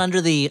file that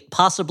under the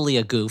possibly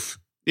a goof.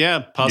 Yeah,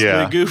 possibly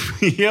a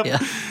goof. Yep. Yeah.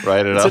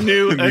 Write it It's up. a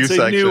new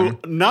section.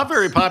 not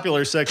very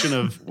popular section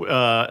of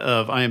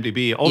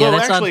IMDb. Although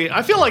actually,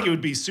 I feel like it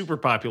would be super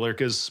popular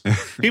because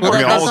people Well,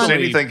 I mean, that's almost on-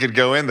 anything could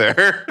go in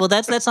there. Well,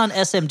 that's on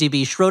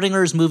SMDB,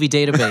 Schrodinger's movie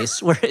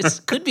database, where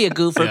it could be a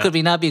goof or it could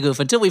be not be a goof.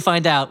 Until we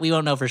find out, we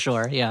won't know for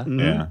sure. Yeah.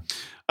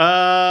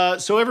 Yeah.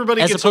 So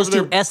everybody As gets opposed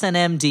over to their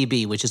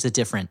SNMDB, which is a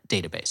different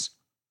database.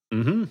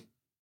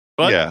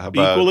 but Yeah,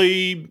 about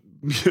equally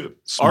arguably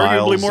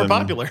Smiles more and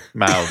popular.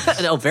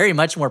 Mouths. Oh, very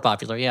much more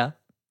popular. Yeah.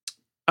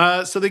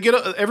 So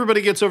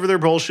everybody gets over their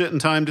bullshit in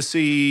time to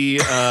see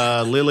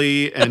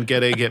Lily and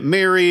Gede get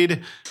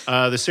married.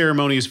 The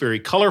ceremony is very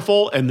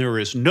colorful, and there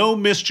is no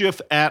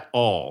mischief at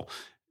all.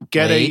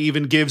 Gede Wait.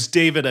 even gives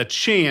David a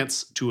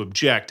chance to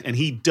object, and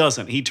he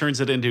doesn't. He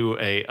turns it into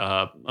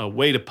a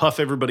way to puff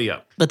everybody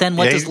up. But then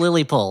what Yeah, does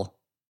Lily pull?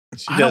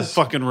 I don't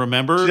fucking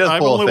remember. she does I've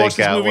pull a only fake watched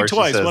this out movie where she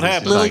twice. says What it's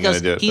happened? not Lily gonna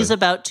goes, do it, he's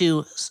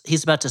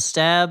but- about to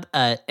stab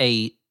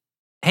a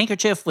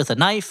handkerchief with a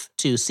knife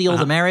to seal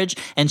the marriage.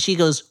 And she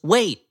goes,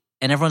 wait.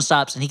 And everyone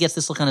stops. And he gets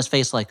this look on his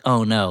face like,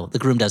 oh no, the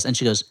groom does. And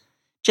she goes,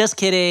 just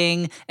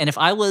kidding. And if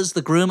I was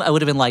the groom, I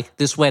would have been like,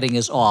 this wedding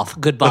is off.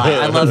 Goodbye.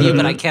 I love you,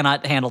 but I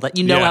cannot handle that.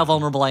 You know Yeah. how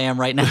vulnerable I am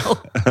right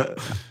now.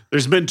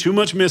 There's been too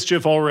much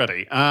mischief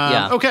already.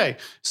 Yeah. Okay,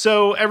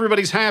 so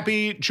everybody's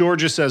happy.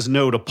 Georgia says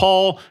no to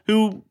Paul,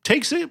 who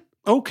takes it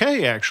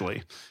okay,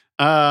 actually.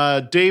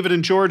 David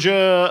and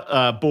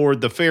Georgia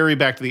board the ferry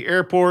back to the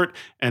airport,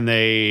 and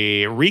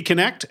they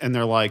reconnect, and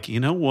they're like, you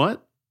know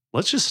what?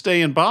 Let's just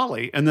stay in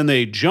Bali. And then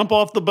they jump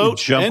off the boat.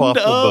 Jump End off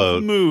the of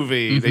boat.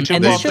 movie. They Mhm. jump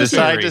And They this off the shows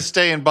decide ferry. to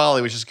stay in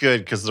Bali, which is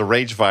good because the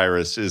rage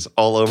virus is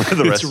all over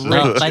the rest of the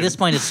No, world. by this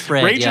point, it's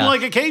spread. Raging yeah.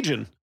 like a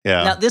Cajun.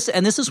 Yeah. Now this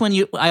is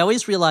when I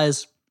always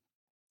realize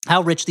how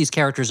rich these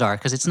characters are,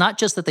 because it's not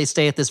just that they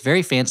stay at this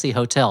very fancy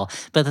hotel,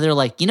 but that they're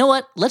like, you know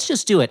what, let's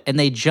just do it. And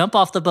they jump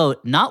off the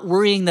boat, not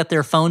worrying that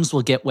their phones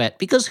will get wet,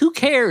 because who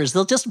cares?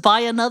 They'll just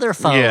buy another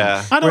phone.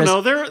 Yeah. I don't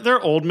Whereas- know. They're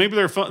old. Maybe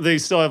they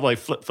still have like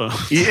flip phones.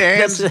 And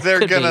Yes, they're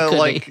could be, gonna could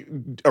like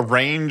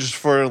arrange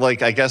for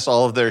like I guess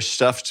all of their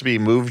stuff to be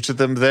moved to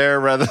them there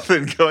rather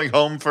than going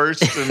home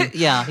first. And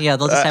Yeah,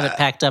 they'll just have it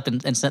packed up and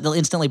they'll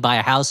instantly buy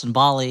a house in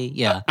Bali.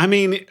 Yeah. I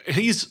mean,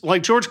 he's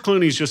like George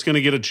Clooney's just going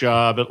to get a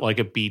job at like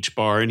a beach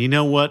bar, and you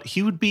know what?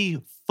 He would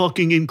be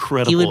fucking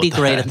incredible. He would be at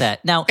great that. at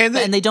that. Now, And and,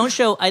 they- they don't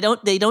show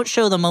they don't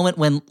show the moment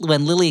when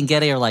Lily and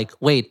Gede are like,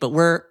 "Wait, but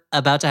we're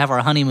about to have our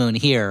honeymoon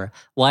here.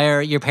 Why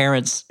are your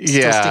parents still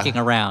Yeah. sticking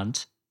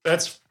around?"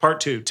 That's part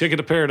 2. Ticket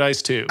to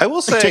Paradise 2. I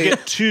will say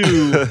Ticket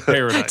to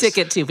Paradise.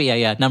 Ticket to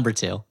yeah, number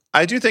 2.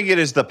 I do think it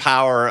is the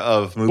power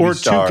of movie or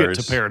stars. Ticket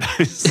to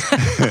Paradise.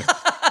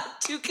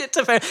 Ticket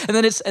to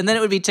Paradise, and then it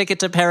would be Ticket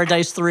to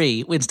Paradise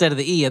 3 instead of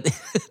the E.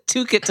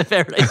 Ticket to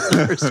Paradise,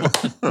 the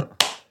first one,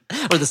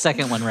 or the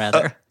second one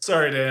rather.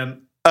 Sorry,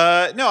 Dan.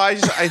 No, I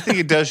think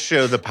it does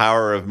show the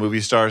power of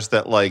movie stars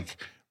that like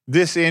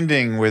this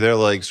ending where they're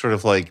like sort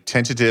of like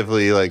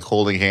tentatively like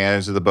holding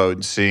hands to the boat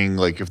and seeing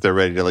like if they're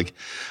ready to like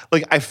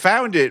I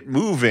found it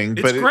moving,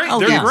 It's but great. Oh,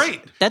 They're yeah.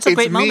 great. That's a it's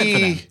great moment for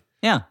me- them.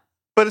 Yeah.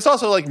 But it's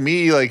also like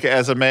me, like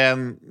as a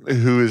man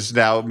who is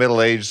now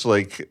middle aged,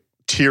 like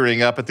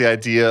tearing up at the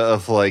idea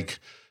of like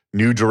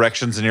new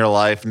directions in your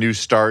life, new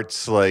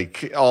starts,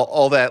 like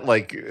all that,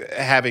 like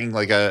having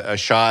like a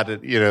shot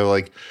at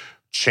like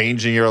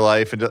changing your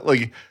life and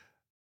like.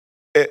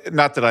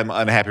 Not that I'm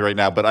unhappy right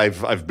now, but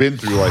I've been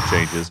through life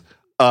changes.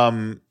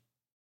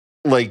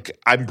 Like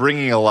I'm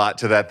bringing a lot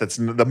to that. That's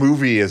the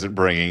movie isn't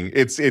bringing.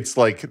 It's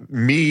like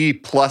me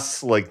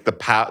plus like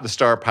the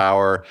star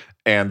power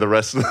and the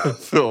rest of the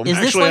film. Is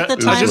this Actually, like the I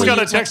time just when got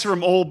you- a text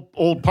from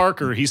old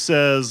Parker. He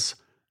says,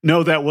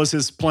 "No, that was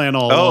his plan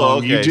all Oh, along."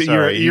 okay, You're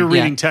sorry. you're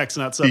Yeah. reading text,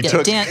 not He subtext.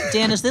 took-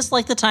 Dan, is this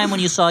like the time when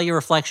you saw your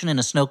reflection in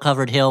a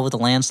snow-covered hill with a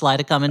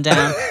landslide coming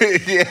down?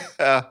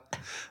 Yeah,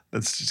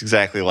 that's just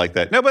exactly like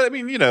that. No, but I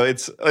mean,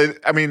 it's.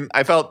 I mean,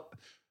 I felt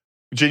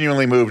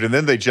genuinely moved, and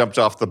then they jumped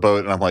off the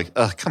boat, and I'm like,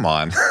 oh, come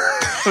on,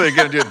 they're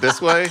gonna do it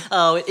this way.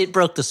 Oh, it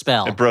broke the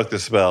spell. It broke the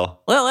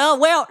spell. Well,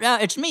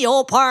 it's me,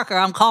 old Parker.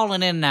 I'm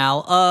calling in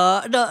now.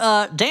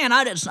 Dan,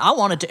 I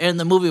wanted to end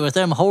the movie with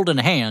them holding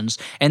hands,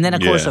 and then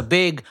of course Yeah. a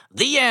big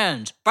the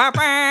end,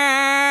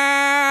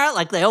 Bah-bah!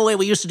 Like the old way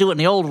we used to do it in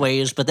the old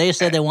ways. But they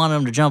said they wanted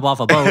them to jump off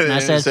a boat, and I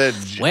They said,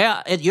 said-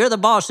 "Well, you're the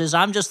bosses.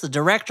 I'm just the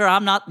director.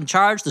 I'm not in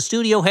charge. The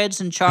studio head's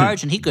in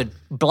charge, and he could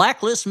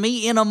blacklist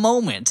me in a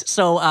moment.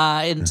 So,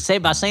 and say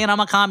by saying I'm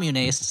a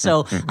communist.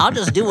 So I'll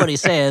just do what he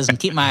says and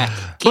keep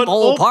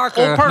old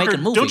Parker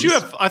making movies. Don't you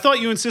have? I thought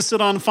you insisted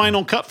on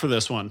final cut for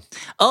this one.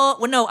 Oh,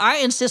 well, no, I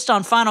insist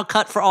on final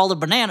cut for all the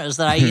bananas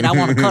that I eat. I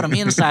want to cut them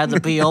inside the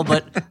peel,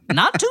 but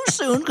not too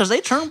soon because they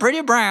turn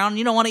pretty brown.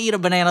 You don't want to eat a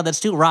banana that's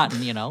too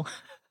rotten,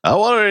 I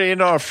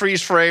wanted, a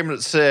freeze frame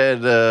that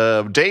said,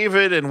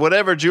 David and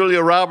whatever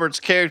Julia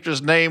Roberts'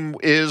 character's name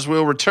is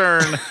will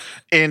return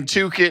in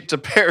Ticket to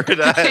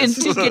Paradise.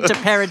 In Ticket to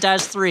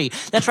Paradise 3.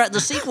 That's right.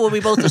 The sequel will be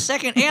both the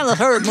second and the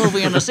third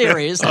movie in the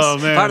series.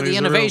 That's part of the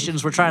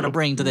innovations we're trying to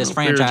bring to this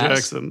franchise.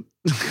 Jackson.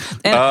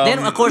 And then,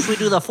 of course, we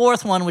do the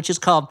fourth one, which is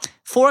called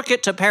Fork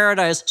It to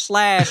Paradise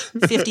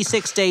 /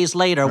 56 Days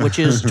Later, which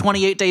is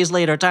 28 days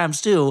later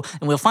times 2.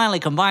 And we'll finally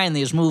combine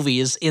these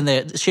movies in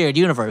the shared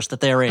universe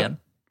that they're in.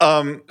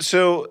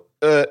 So,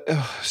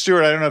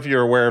 Stuart, I don't know if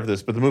you're aware of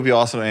this, but the movie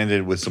also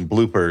ended with some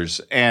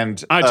bloopers.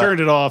 And I turned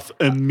it off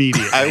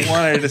immediately. I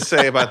wanted to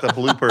say about the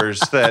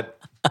bloopers that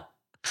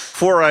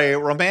for a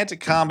romantic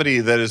comedy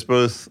that is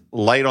both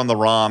light on the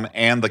rom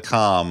and the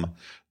com,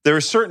 there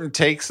are certain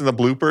takes in the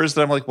bloopers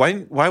that I'm like,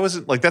 why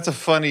wasn't, like, that's a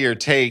funnier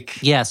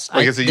take. Yes.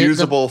 It's a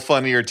usable,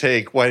 funnier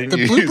take. Why didn't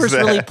you use that? The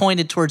bloopers really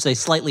pointed towards a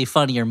slightly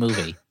funnier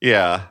movie.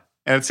 Yeah.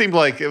 And it seemed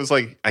like,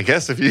 I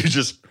guess if you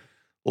just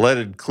let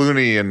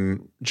Clooney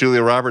and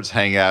Julia Roberts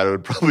hang out, it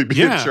would probably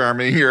be a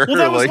charming. Well,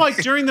 that was like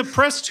during the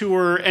press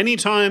tour,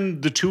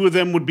 anytime the two of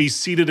them would be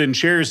seated in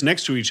chairs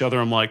next to each other,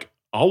 I'm like,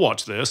 I'll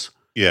watch this.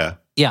 Yeah.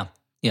 Yeah.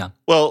 Yeah.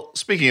 Well,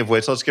 speaking of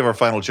which, let's give our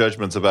final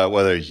judgments about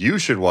whether you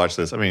should watch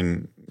this. I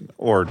mean,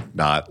 or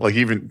not. Like,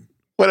 even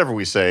whatever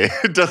we say,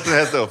 it doesn't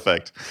have no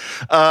effect.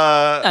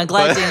 I'm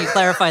glad Dan, you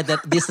clarified that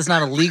this is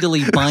not a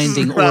legally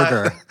binding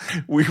order.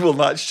 We will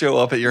not show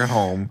up at your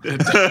home.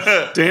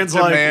 Dan's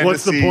like,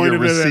 what's the point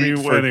of it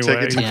anyway?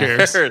 Who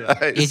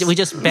cares? We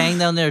just bang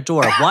down their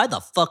door. Why the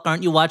fuck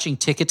aren't you watching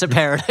Ticket to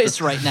Paradise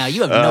right now?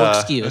 You have no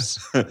excuse.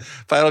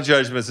 Final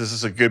judgments. This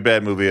is a good,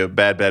 bad movie, a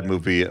bad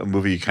movie, a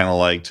movie you kind of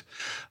liked.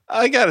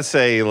 I got to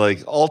say,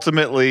 like,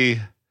 ultimately,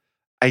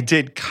 I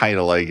did kind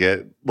of like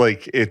it.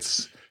 Like,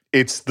 it's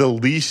the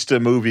least a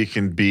movie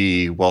can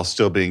be while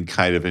still being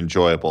kind of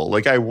enjoyable.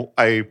 Like,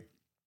 I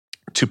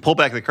to pull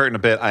back the curtain a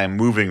bit, I am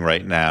moving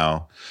right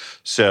now.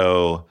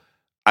 So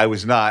I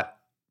was not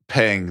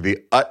paying the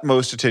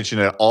utmost attention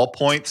at all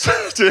points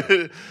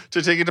to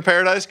Ticket to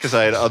Paradise because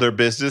I had other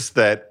business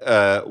that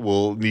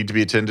will need to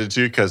be attended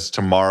to because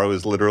tomorrow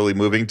is literally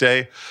moving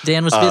day.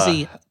 Dan was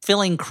busy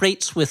filling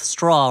crates with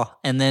straw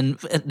and then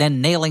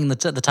nailing the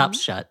tops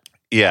shut.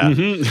 Yeah.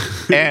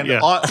 Mm-hmm. And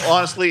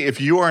honestly,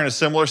 if you are in a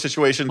similar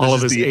situation, all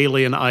of his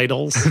alien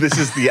idols. This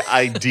is the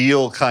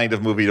ideal kind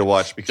of movie to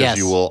watch because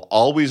you will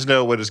always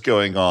know what is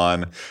going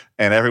on.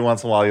 And every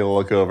once in a while, you'll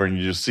look over and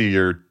you just see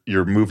your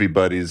movie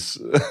buddies,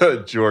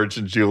 George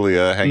and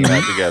Julia, hanging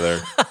out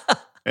together.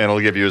 And it'll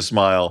give you a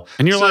smile.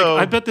 And you're like,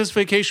 I bet this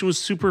vacation was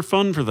super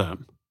fun for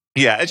them.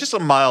 Yeah, it's just I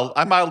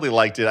mildly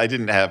liked it. I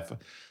didn't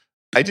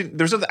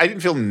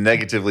feel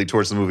negatively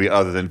towards the movie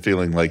other than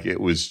feeling like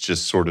it was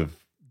just sort of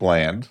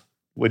bland.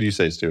 What do you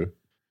say, Stu?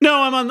 No,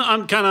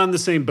 I'm kind of on the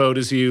same boat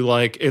as you.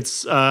 Like,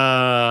 it's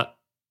a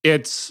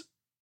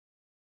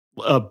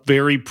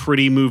very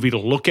pretty movie to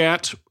look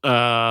at.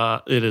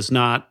 It is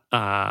not.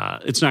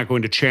 It's not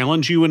going to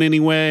challenge you in any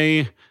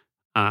way.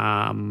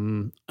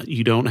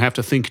 You don't have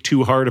to think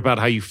too hard about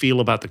how you feel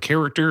about the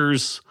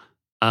characters.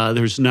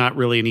 There's not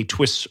really any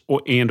twists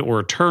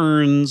or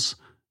turns.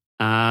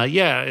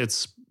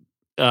 It's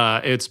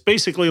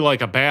basically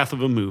like a bath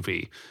of a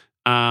movie.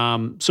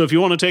 So if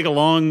you want to take a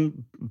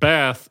long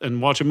bath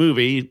and watch a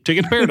movie,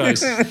 Ticket to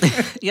Paradise.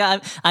 Yeah,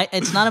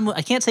 it's not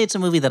I can't say it's a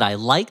movie that I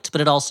liked, but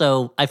it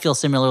also, I feel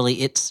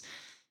similarly. It's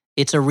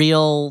a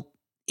real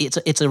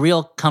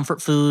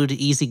comfort food,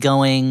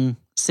 easygoing,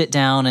 sit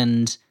down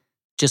and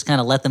just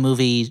kind of let the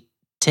movie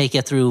take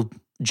you through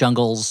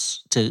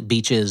jungles to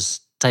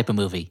beaches type of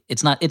movie.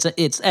 It's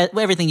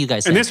everything you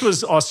guys said. And this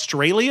was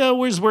Australia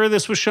was where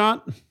this was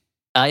shot?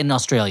 In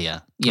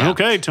Australia. Yeah.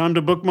 Okay, time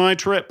to book my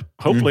trip.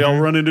 Hopefully I'll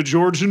run into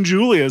George and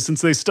Julia since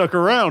they stuck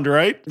around,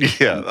 right?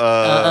 Yeah.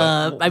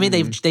 I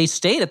mean, they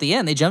stayed at the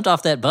end. They jumped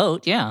off that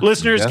boat, yeah.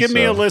 Listeners, give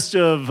me a list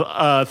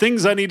of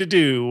things I need to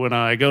do when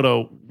I go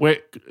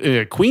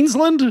to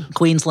Queensland?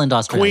 Queensland,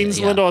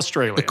 Australia.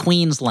 Australia. The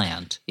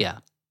Queensland, yeah.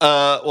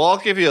 Well, I'll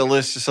give you a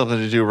list of something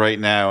to do right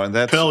now, and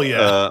that's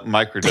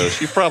microdose.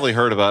 You've probably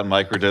heard about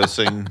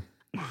microdosing.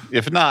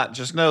 If not,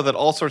 just know that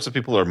all sorts of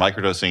people are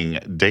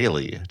microdosing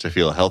daily to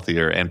feel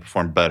healthier and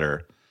perform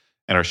better.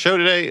 And our show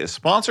today is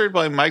sponsored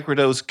by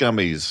Microdose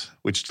Gummies,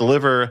 which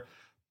deliver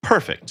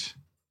perfect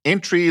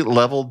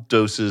entry-level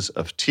doses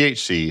of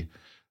THC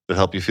that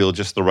help you feel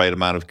just the right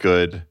amount of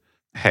good.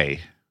 Hey,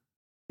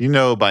 you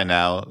know by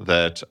now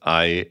that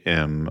I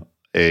am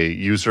a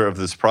user of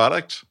this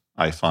product.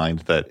 I find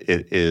that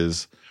it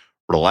is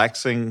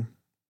relaxing,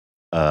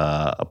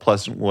 a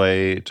pleasant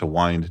way to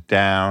wind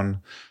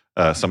down.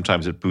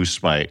 Sometimes it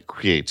boosts my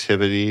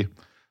creativity.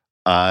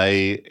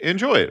 I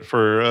enjoy it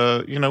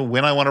for,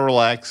 when I want to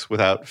relax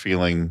without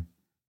feeling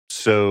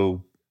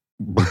so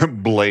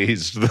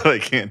blazed that I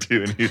can't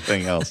do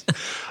anything else.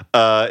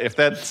 If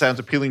that sounds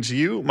appealing to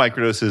you,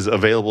 Microdose is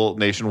available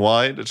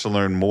nationwide. To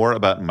learn more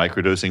about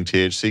microdosing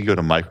THC, go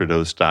to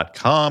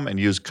microdose.com and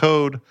use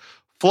code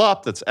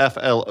FLOP, that's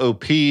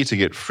FLOP, to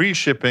get free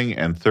shipping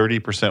and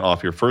 30%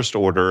 off your first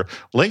order.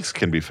 Links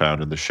can be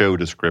found in the show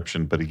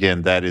description. But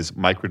again, that is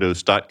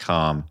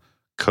microdose.com,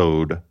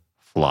 code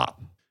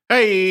FLOP.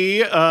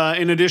 Hey,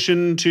 in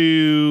addition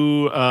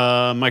to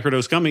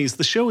Microdose Gummies,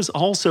 the show is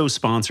also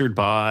sponsored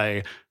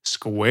by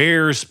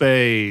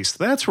Squarespace.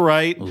 That's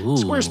right. Ooh.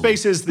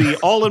 Squarespace is the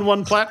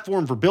all-in-one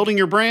platform for building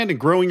your brand and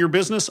growing your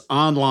business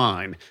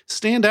online.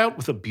 Stand out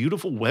with a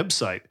beautiful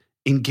website.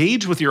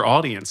 Engage with your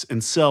audience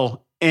and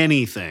sell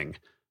anything.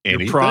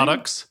 Anything? Your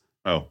products,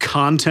 Oh.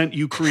 content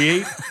you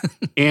create,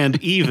 and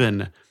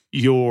even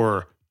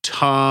your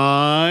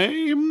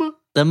time.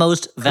 The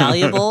most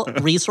valuable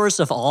resource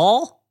of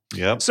all?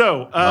 Yep.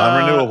 So,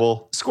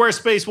 Non-renewable.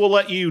 Squarespace will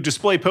let you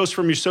display posts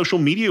from your social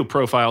media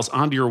profiles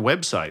onto your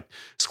website.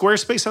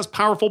 Squarespace has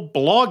powerful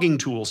blogging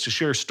tools to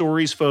share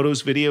stories,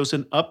 photos, videos,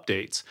 and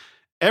updates.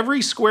 Every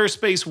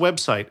Squarespace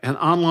website and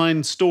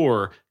online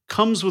store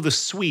comes with a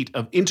suite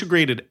of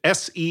integrated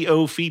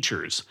SEO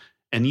features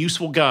and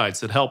useful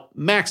guides that help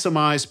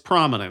maximize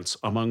prominence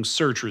among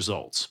search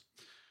results.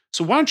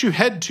 So why don't you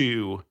head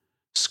to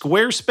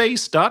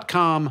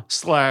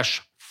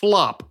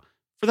squarespace.com/flop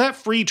for that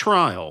free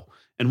trial.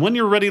 And when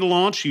you're ready to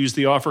launch, use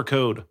the offer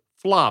code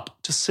FLOP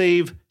to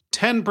save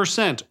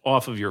 10%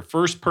 off of your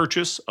first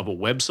purchase of a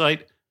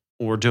website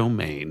or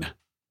domain.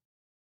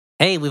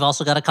 Hey, we've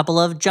also got a couple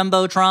of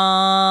Jumbotrons.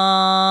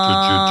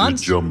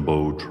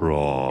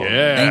 Jumbotron.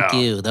 Yeah. Thank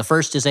you. The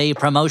first is a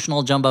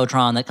promotional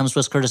Jumbotron that comes to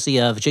us courtesy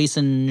of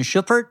Jason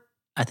Schuppert.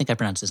 I think I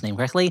pronounced his name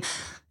correctly.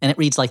 And it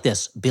reads like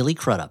this: Billy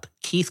Crudup,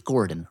 Keith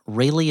Gordon,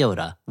 Ray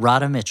Liotta,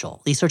 Radha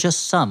Mitchell. These are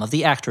just some of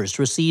the actors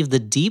to receive the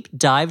deep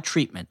dive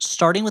treatment,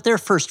 starting with their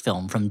first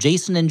film from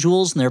Jason and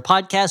Jules and their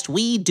podcast,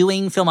 We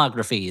Doing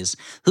Filmographies.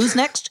 Who's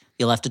next?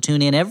 You'll have to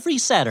tune in every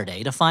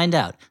Saturday to find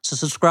out. So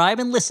subscribe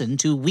and listen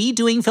to We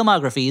Doing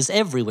Filmographies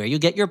everywhere you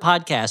get your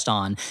podcast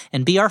on,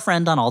 and be our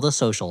friend on all the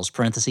socials,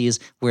 parentheses,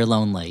 we're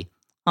lonely.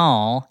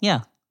 Oh,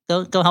 yeah.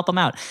 Go help them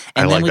out.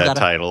 And I like we've that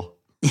got title.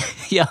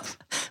 Yep.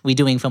 We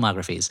Doing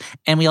Filmographies.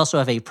 And we also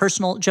have a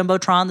personal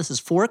Jumbotron. This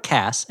is for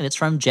Cass, and it's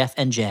from Jeff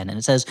and Jen. And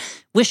it says,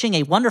 wishing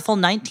a wonderful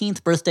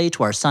 19th birthday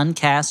to our son,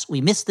 Cass. We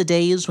miss the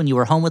days when you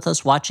were home with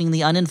us watching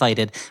The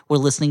Uninvited or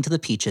listening to The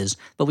Peaches,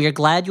 but we are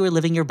glad you are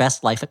living your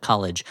best life at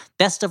college.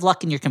 Best of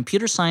luck in your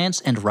computer science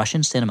and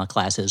Russian cinema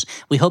classes.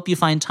 We hope you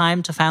find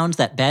time to found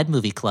that bad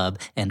movie club,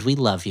 and we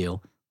love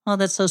you. Oh,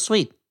 that's so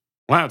sweet.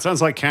 Wow, it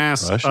sounds like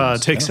Cass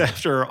Russians, takes yeah.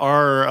 after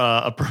our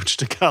approach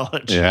to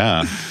college.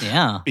 Yeah.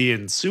 Yeah.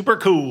 Being super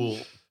cool.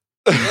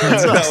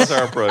 That was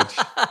our approach.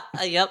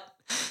 Yep.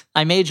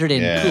 I majored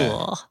in Yeah.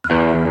 cool.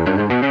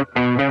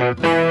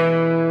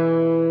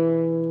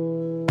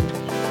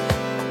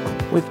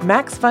 With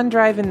Max Fun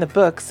Drive in the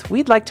books,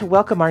 we'd like to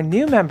welcome our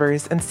new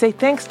members and say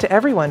thanks to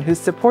everyone who's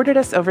supported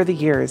us over the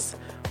years.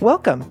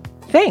 Welcome.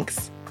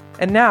 Thanks.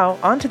 And now,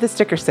 on to the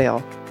sticker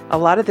sale. A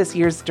lot of this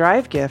year's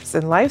Drive gifts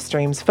and live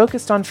streams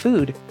focused on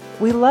food.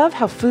 We love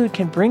how food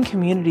can bring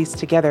communities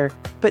together,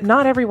 but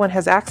not everyone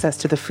has access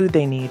to the food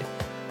they need.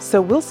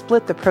 So we'll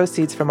split the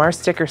proceeds from our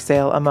sticker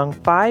sale among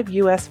 5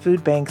 U.S.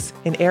 food banks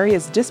in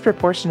areas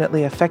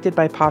disproportionately affected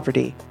by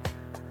poverty.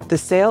 The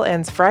sale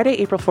ends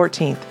Friday, April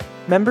 14th.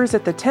 Members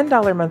at the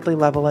 $10 monthly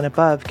level and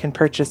above can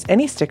purchase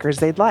any stickers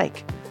they'd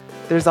like.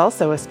 There's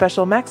also a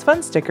special Max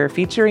Fun sticker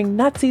featuring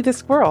Nutsy the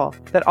Squirrel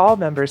that all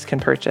members can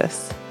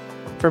purchase.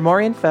 For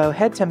more info,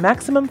 head to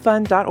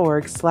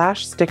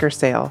MaximumFun.org/sticker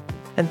sale.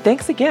 And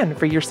thanks again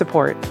for your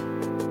support.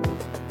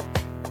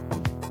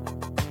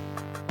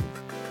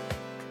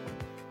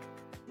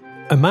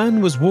 A man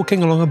was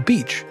walking along a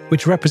beach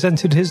which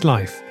represented his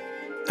life.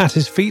 At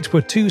his feet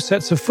were 2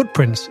 sets of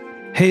footprints,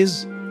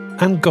 his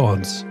and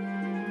God's.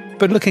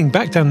 But looking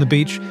back down the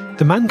beach,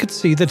 the man could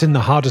see that in the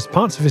hardest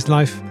parts of his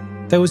life,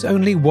 there was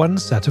only 1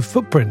 set of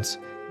footprints.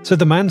 So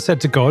the man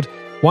said to God,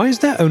 "Why is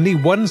there only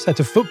 1 set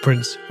of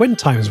footprints when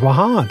times were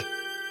hard?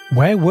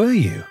 Where were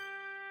you?"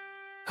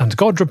 And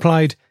God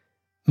replied,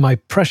 "My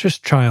precious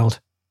child,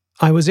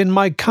 I was in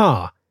my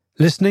car,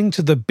 listening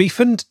to the Beef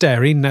and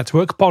Dairy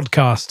Network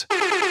podcast."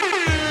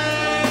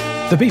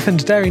 The Beef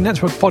and Dairy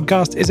Network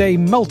podcast is a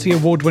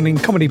multi-award-winning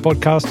comedy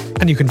podcast,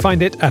 and you can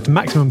find it at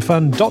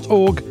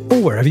MaximumFun.org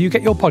or wherever you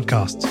get your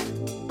podcasts.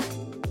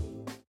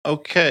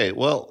 Okay,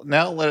 well,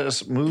 now let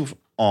us move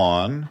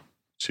on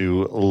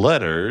to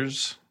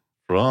letters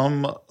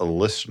from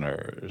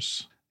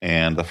listeners.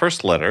 And the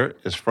first letter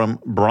is from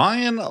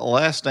Brian,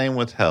 last name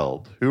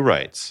withheld, who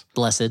writes,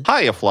 Blessed.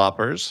 "Hiya,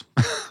 floppers."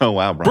 Oh,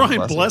 wow, Brian.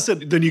 Brian, bless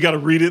it. Then you got to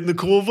read it in the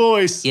cool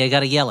voice. Yeah,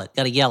 gotta yell it.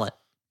 Gotta yell it.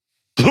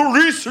 The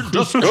recent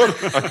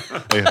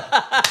discussion.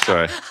 Yeah,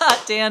 sorry.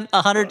 Dan,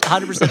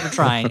 100% for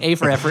trying. A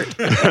for effort.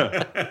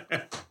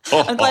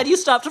 I'm glad you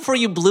stopped before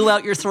you blew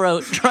out your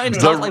throat trying to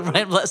talk like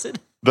Brian Blessed.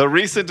 The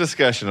recent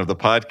discussion of the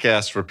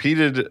podcast's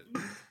repeated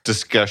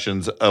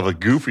discussions of a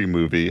Goofy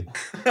movie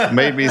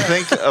made me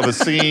think of a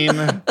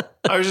scene.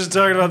 I was just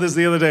talking about this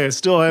the other day. I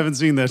still haven't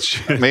seen that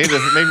shit. Made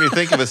me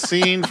think of a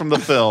scene from the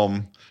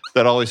film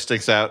that always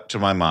sticks out to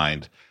my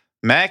mind.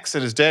 Max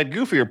and his dad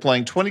Goofy are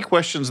playing 20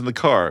 questions in the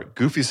car.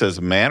 Goofy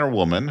says man or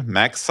woman.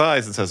 Max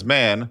sighs and says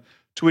man,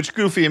 to which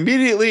Goofy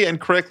immediately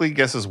and correctly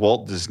guesses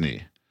Walt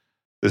Disney.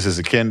 This is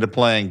akin to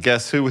playing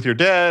Guess Who with your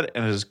dad,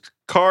 and his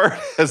car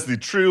has the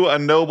true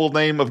unknowable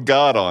name of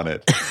God on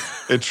it.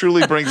 It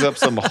truly brings up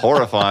some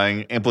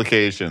horrifying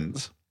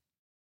implications.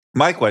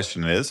 My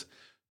question is,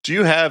 do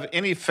you have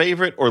any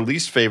favorite or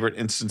least favorite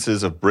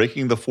instances of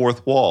breaking the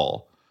fourth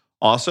wall?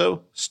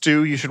 Also,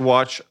 Stu, you should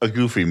watch a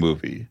Goofy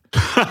movie.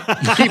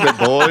 Keep it,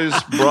 boys.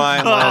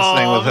 Brian, last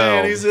name withheld.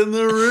 Man, he's in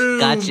the room.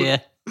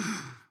 Gotcha.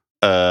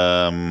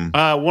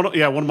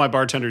 One of my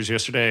bartenders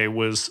yesterday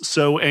was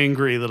so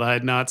angry that I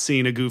had not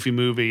seen a Goofy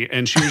movie,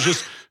 and she was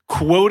just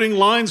quoting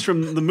lines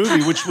from the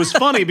movie, which was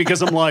funny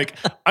because I'm like,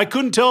 I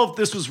couldn't tell if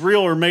this was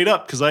real or made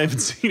up because I haven't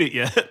seen it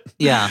yet.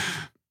 Yeah.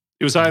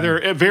 It was either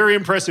a very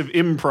impressive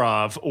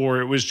improv or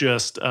it was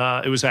just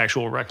it was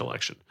actual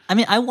recollection. I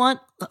mean, I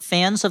want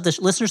fans of the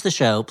listeners of the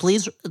show,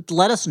 please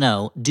let us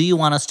know, do you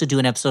want us to do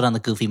an episode on the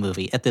Goofy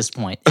movie at this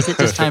point? Is it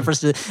just time for us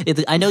to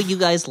I know you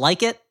guys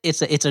like it.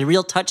 It's a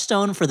real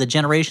touchstone for the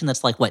generation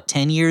that's like,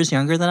 10 years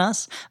younger than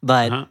us?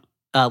 But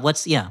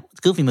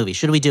Goofy movie.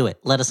 Should we do it?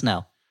 Let us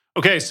know.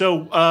 Okay,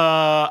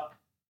 so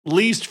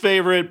least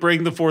favorite,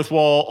 breaking the fourth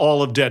wall,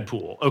 all of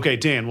Deadpool. Okay,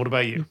 Dan, what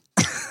about you?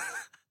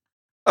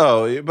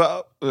 Oh,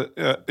 but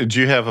do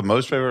you have a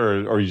most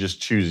favorite, or are you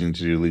just choosing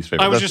to do least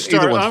favorite? I was just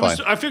starting. Fine.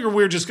 I figured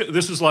we were just.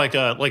 This was like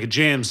a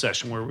jam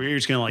session where we were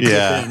just gonna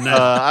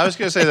I was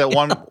gonna say that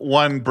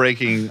one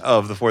breaking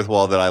of the fourth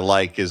wall that I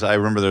like is I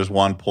remember there's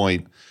one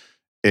point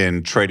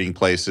in Trading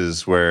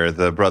Places where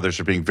the brothers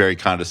are being very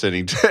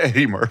condescending to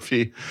Eddie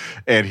Murphy,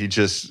 and he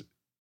just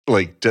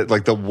like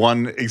the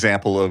one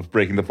example of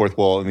breaking the fourth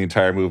wall in the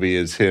entire movie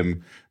is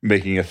him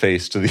making a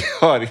face to the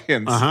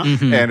audience,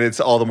 and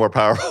it's all the more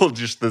powerful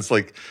just this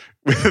like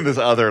within this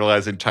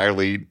otherwise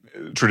entirely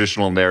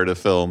traditional narrative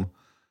film.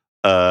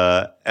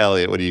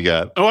 Elliot, what do you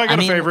got? Oh, I got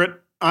a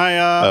favorite.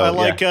 I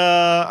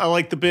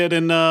like the bit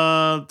in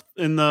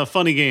the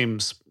Funny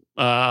Games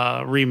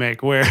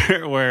remake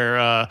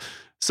where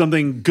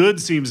something good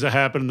seems to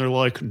happen and they're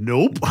like,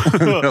 nope.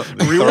 Rewind.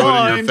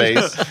 Throw it in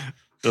your face.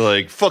 They're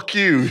like, fuck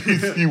you.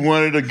 You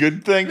wanted a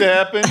good thing to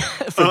happen?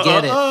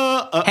 Forget it.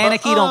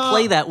 Haneke don't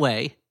play that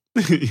way.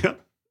 Yeah.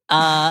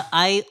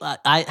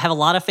 I have a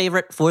lot of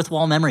favorite fourth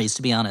wall memories,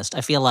 to be honest.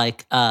 I feel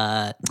like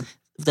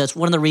that's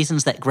one of the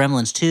reasons that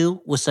Gremlins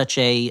 2 was such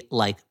a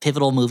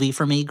pivotal movie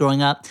for me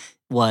growing up,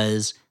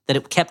 was that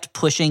it kept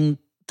pushing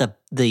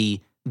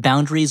the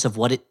boundaries of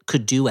what it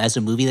could do as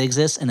a movie that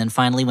exists. And then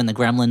finally, when the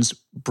Gremlins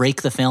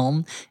break the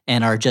film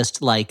and are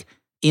just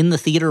in the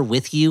theater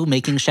with you,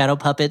 making shadow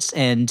puppets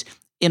and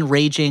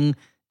enraging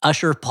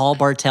Usher Paul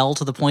Bartel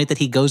to the point that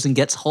he goes and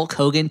gets Hulk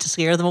Hogan to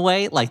scare them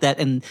away like that.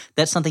 And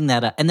that's something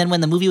that, and then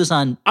when the movie was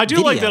on I do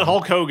video, like that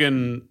Hulk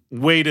Hogan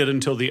waited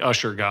until the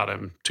Usher got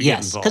him to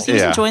get involved. Because he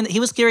was enjoying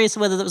he was curious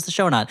whether that was the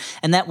show or not.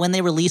 And that when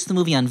they released the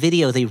movie on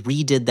video, they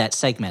redid that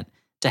segment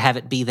to have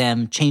it be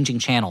them changing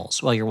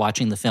channels while you're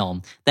watching the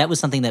film. That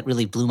was something that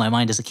really blew my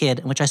mind as a kid,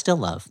 and which I still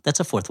love. That's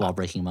a fourth wall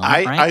breaking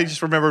moment, right? I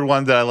just remembered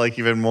one that I like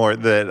even more,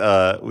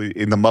 that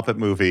in the Muppet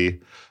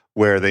movie,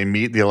 where they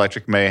meet the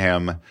Electric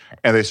Mayhem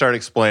and they start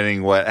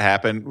explaining what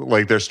happened,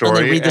 like their story.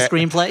 And they read the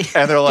screenplay.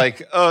 And they're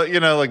like, oh,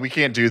 we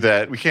can't do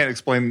that. We can't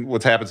explain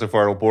what's happened so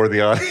far. It'll bore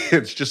the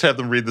audience. Just have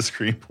them read the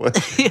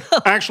screenplay.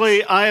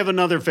 Actually, I have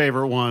another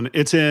favorite one.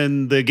 It's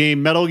in the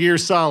game Metal Gear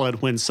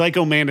Solid when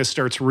Psycho Mantis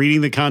starts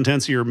reading the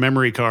contents of your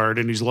memory card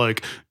and he's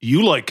like,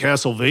 you like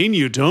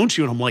Castlevania, don't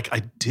you? And I'm like, I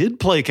did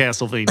play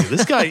Castlevania.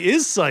 This guy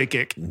is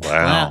psychic.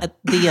 Wow.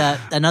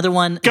 Another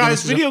one.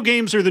 Guys, video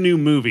games are the new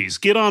movies.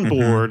 Get on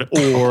board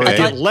or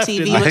get left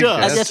TV in the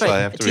dust. That's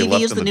right.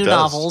 TV is the new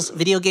novels.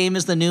 Video game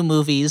is the new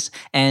movies.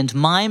 And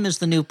mime is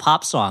the new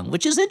pop song,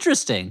 which is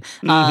interesting.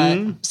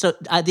 So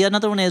the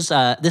another one is,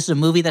 this is a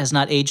movie that has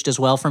not aged as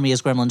well for me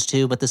as Gremlins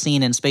 2, but the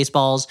scene in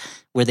Spaceballs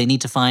where they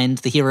need to find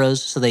the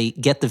heroes, so they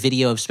get the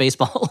video of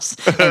Spaceballs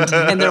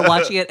and they're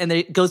watching it, and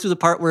they go through the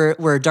part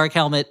where Dark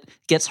Helmet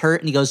gets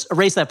hurt and he goes,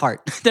 erase that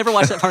part. Never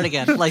watch that part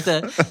again.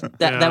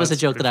 That was a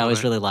joke that I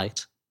always really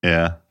liked.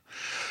 Yeah.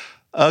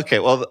 Okay,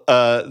 well,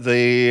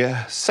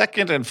 the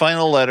second and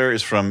final letter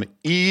is from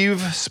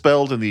Eve,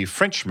 spelled in the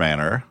French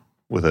manner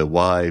with a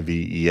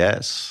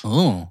Y-V-E-S.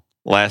 Oh.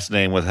 Last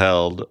name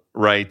withheld,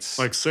 writes...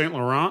 Like Saint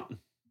Laurent?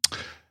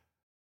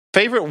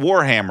 Favorite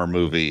Warhammer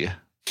movie?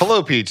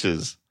 Hello,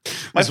 Peaches.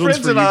 My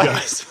friends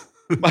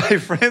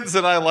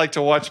and I like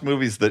to watch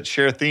movies that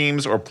share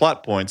themes or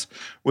plot points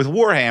with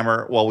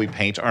Warhammer while we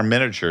paint our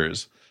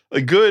miniatures. A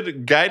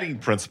good guiding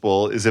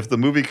principle is if the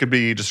movie could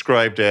be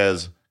described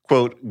as,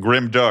 quote,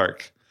 grim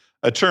dark,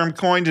 a term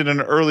coined in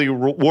an early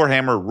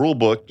Warhammer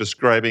rulebook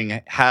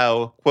describing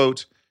how,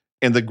 quote,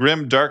 in the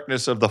grim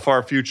darkness of the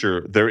far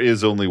future, there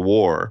is only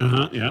war.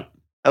 Yeah.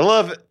 I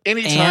love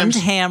any time... And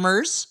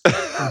hammers.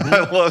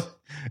 I love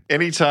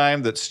any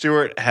time that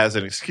Stuart has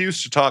an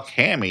excuse to talk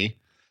hammy.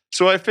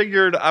 So I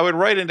figured I would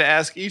write in to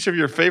ask each of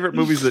your favorite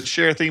movies that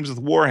share themes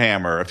with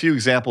Warhammer. A few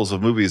examples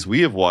of movies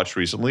we have watched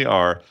recently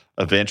are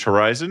Event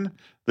Horizon,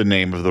 The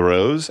Name of the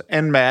Rose,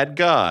 and Mad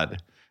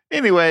God.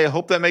 Anyway, I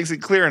hope that makes it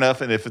clear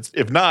enough. And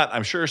if not,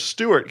 I'm sure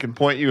Stuart can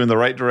point you in the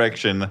right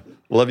direction.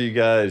 Love you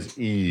guys,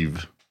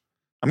 Eve.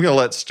 I'm going to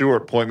let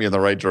Stuart point me in the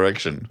right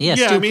direction. Yeah,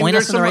 Stu, point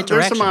us in the right there's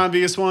direction. some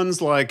obvious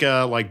ones like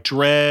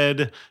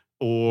Dread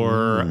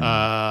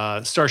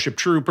or Starship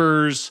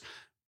Troopers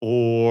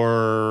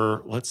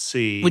or let's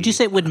see.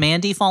 Would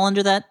Mandy fall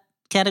under that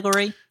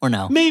category or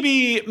no?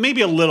 Maybe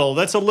a little.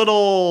 That's a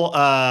little.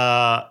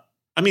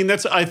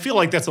 I feel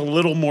like that's a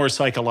little more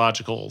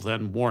psychological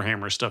than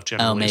Warhammer stuff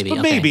generally. Oh, maybe. But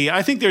Okay. maybe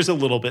I think there's a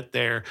little bit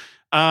there.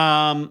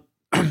 Man,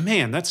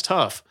 that's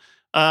tough.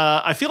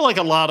 I feel like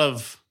a lot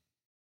of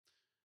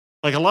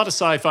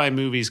sci-fi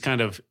movies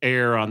kind of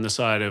err on the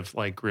side of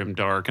like grim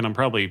dark, and I'm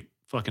probably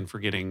fucking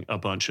forgetting a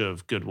bunch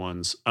of good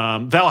ones.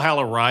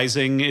 Valhalla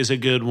Rising is a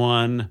good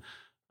one.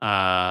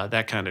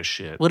 That kind of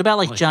shit. What about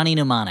like Johnny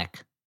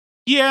Mnemonic?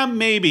 Yeah,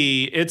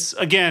 maybe. It's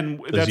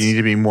again Does he need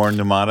to be more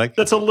mnemonic?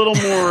 that's a little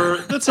more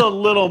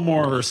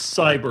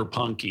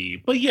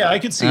cyberpunky. But yeah, I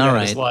could see All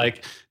that as right.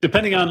 like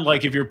depending on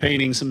like if you're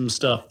painting some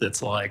stuff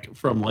that's like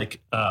from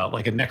like a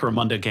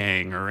Necromunda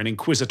gang or an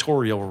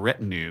inquisitorial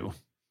retinue.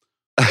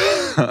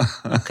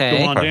 Okay.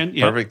 Go on, Dan.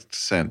 Yeah. Perfect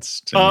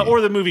sense to me.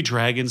 Or the movie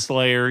Dragon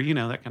Slayer,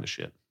 that kind of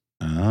shit.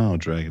 Oh,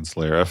 Dragon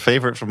Slayer. A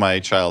favorite from my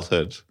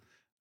childhood.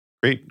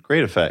 Great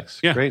effects.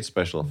 Yeah. Great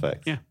special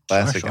effects. Yeah.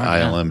 Classic Sure,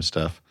 yeah. ILM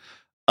stuff.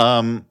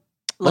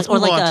 Let's Or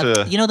move like on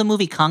to... the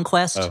movie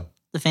Conquest, Oh.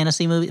 the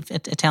fantasy movie,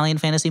 Italian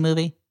fantasy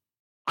movie.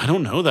 I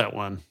don't know that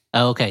one.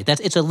 Oh, okay.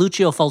 It's a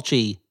Lucio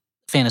Fulci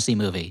fantasy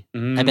movie. I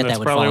bet That's that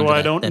would probably fall why I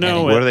under don't that know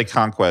heading. it. What are they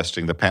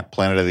conquesting? The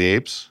Planet of the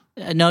Apes?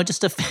 No,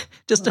 just a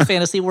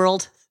fantasy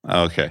world.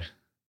 Okay.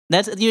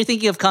 You're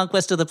thinking of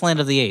Conquest of the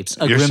Planet of the Apes,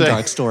 a You're grimdark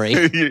saying- story.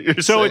 You're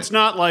So saying- it's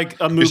not like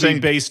a movie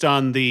saying- based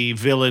on the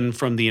villain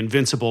from the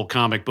Invincible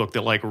comic book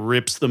that like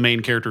rips the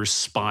main character's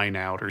spine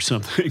out or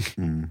something.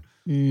 Hmm.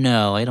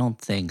 No, I don't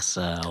think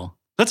so.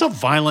 That's a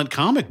violent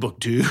comic book,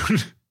 dude.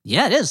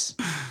 Yeah, it is.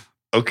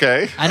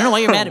 Okay. I don't know why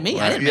you're mad at me.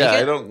 I didn't make it.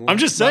 I don't. I'm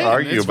just not saying,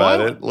 argue it's about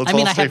violent. it. Let's I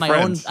mean, all I stay have my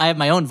friends. own. I have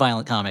my own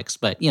violent comics,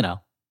 but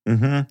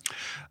Mm-hmm.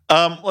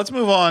 Let's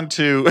move on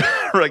to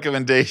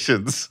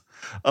recommendations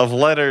of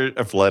letters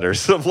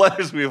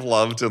we've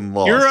loved and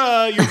lost. Your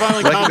violent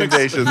comics.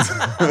 recommendations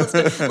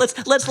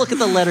let's look at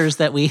the letters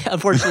that we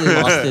unfortunately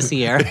lost this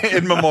year.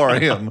 in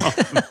memoriam.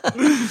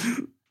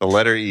 The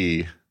letter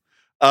E.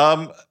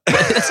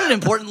 That's an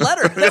important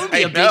letter. That would be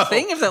I a big know.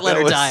 thing if that That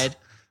letter was- died.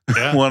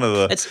 Yeah. One of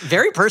the. It's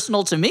very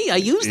personal to me. I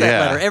use that Yeah.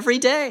 letter every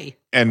day.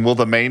 And will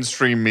the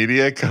mainstream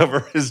media cover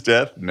his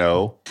death?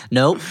 No.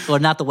 Nope, or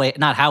not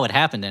how it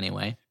happened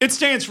anyway. It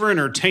stands for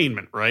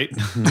entertainment, right?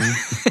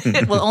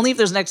 Well, only if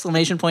there's an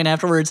exclamation point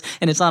afterwards,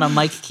 and it's on a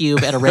mic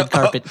cube at a red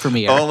carpet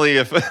premiere. Only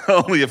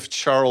if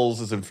Charles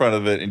is in front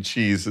of it and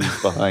Cheese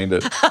is behind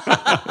it.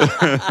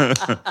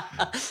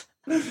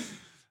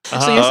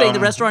 So you're saying the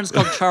restaurant is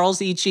called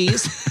Charles E.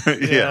 Cheese?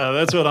 Yeah.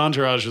 That's what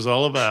Entourage is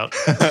all about.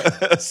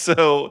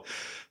 So,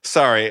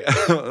 sorry.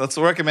 Let's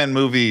recommend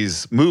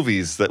movies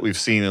that we've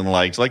seen and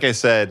liked. Like I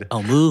said,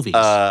 Oh, movies.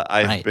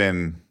 I've Right.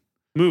 been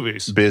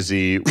Movies.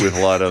 busy with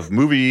a lot of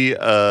movie.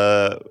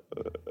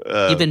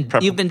 You've been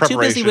too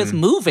busy with preparation.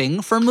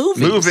 moving for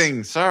movies.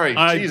 Moving. Sorry,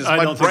 Jesus, I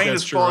my don't brain think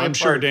is that's true. falling I'm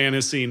sure apart. Dan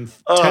has seen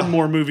Ugh. 10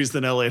 more movies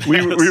than Elliot We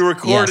has.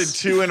 recorded Yes.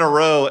 2 in a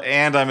row,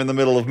 and I'm in the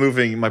middle of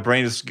moving. My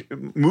brain is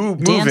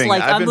moving. Dan's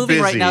like, I've I'm been moving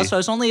right busy. now, so I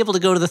was only able to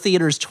go to the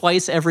theaters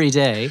twice every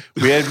day.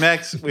 We had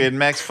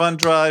Max Fun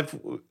Drive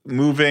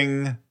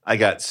moving. I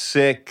got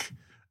sick.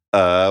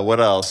 What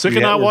else? Sick We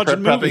of not we're watching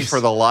prepping movies. for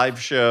the live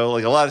show.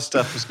 Like a lot of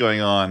stuff was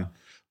going on,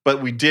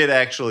 but we did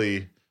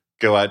actually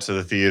go out to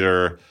the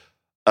theater.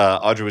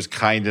 Audrey was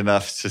kind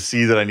enough to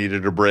see that I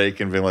needed a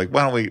break and being like,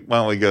 "Why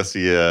don't we go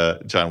see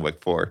John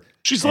Wick 4?"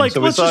 She's And like,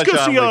 so we let's saw just go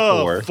John see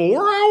Wick a 4.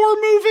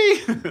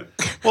 4-hour movie.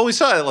 Well, we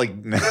saw it at like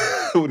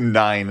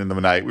 9 in the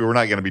night. We were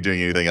not going to be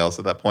doing anything else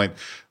at that point.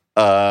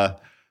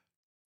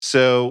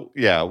 So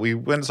yeah, we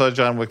went and saw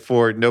John Wick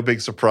 4. No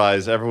big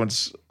surprise.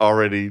 Everyone's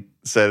already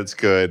said it's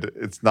good.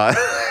 It's not.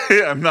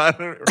 I'm not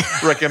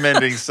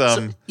recommending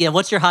some Yeah,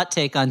 what's your hot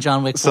take on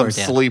John Wick 4, Dan?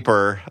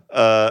 sleeper.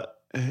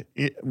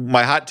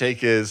 My hot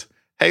take is,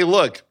 hey,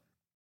 look,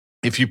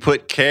 if you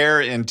put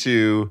care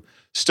into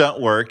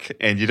stunt work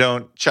and you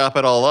don't chop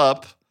it all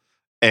up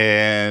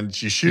and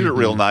you shoot it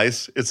real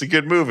nice, it's a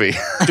good movie.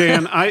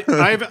 Dan, I'm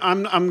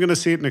going to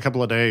see it in a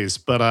couple of days,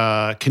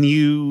 but can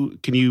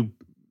you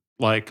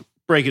like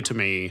break it to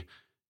me?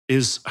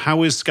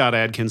 How is Scott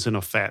Adkins in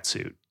a fat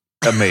suit?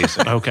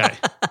 Amazing. Okay.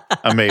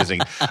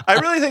 Amazing. I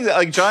really think that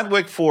like John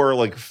Wick 4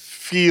 like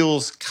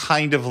feels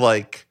kind of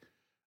like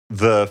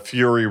the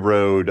Fury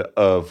Road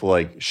of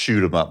like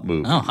shoot 'em up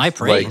movies. Oh, high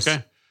praise.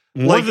 Okay.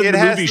 More Like, than it the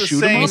has movie the Shoot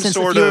 'em same- Up? Well, since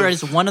sort The Fury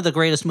of- is one of the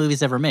greatest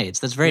movies ever made.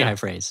 So that's very Yeah. high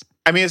praise.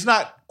 I mean, it's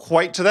not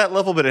quite to that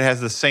level, but it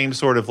has the same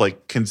sort of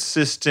like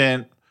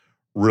consistent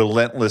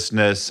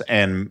relentlessness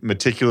and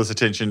meticulous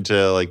attention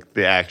to like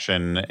the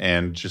action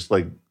and just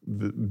like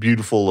the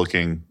beautiful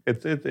looking.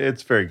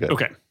 It's very good.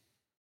 Okay.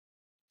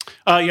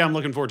 Yeah, I'm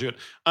looking forward to it.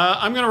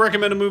 I'm going to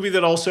recommend a movie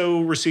that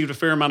also received a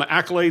fair amount of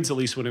accolades, at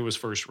least when it was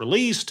first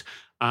released.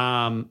 But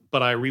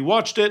I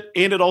rewatched it,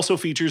 and it also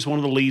features one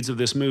of the leads of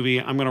this movie.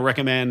 I'm going to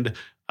recommend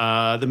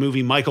the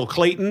movie Michael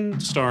Clayton,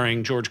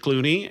 starring George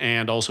Clooney,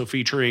 and also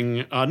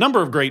featuring a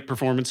number of great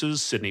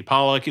performances. Sidney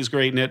Pollack is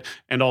great in it,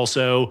 and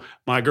also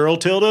my girl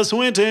Tilda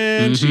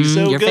Swinton. She's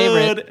so your good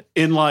favorite.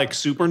 in like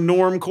super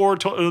normcore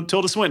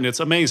Tilda Swinton. It's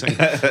amazing.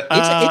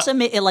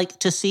 Like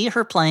to see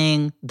her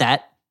playing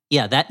that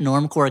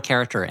normcore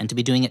character and to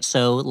be doing it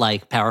so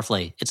like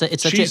powerfully.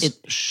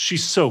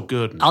 She's so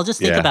good. I'll just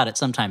think about it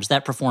sometimes,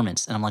 that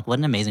performance, and I'm like, what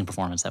an amazing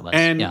performance that was.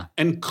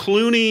 And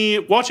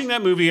Clooney, watching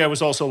that movie, I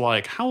was also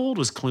like, how old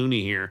was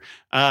Clooney here?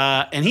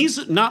 And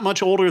he's not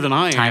much older than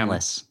I am.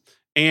 Timeless.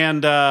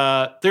 And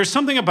there's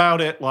something about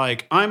it,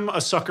 like I'm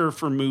a sucker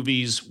for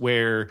movies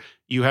where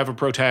you have a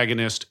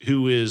protagonist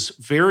who is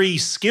very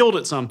skilled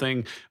at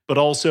something, but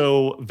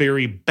also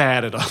very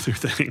bad at other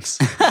things.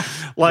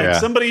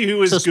 Somebody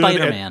who is good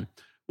Spider-Man.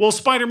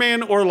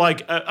 Spider-Man, or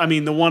like,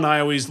 the one I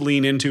always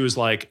lean into is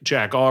like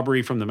Jack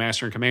Aubrey from the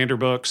Master and Commander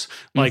books.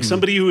 Like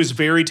somebody who is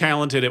very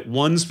talented at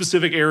one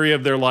specific area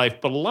of their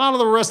life, but a lot of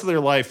the rest of their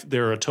life,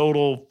 they're a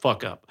total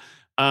fuck up.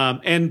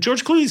 And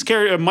George Clooney's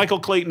character, Michael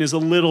Clayton, is a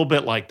little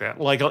bit like that.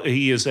 Like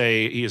he is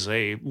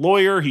a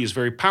lawyer. He is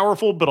very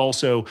powerful, but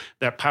also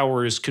that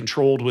power is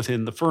controlled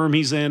within the firm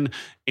he's in.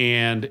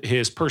 And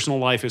his personal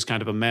life is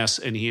kind of a mess.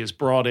 And he is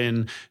brought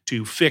in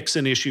to fix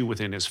an issue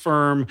within his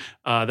firm.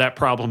 That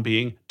problem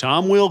being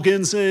Tom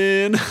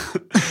Wilkinson.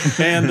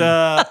 And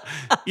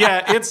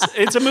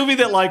it's a movie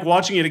that, like,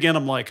 watching it again,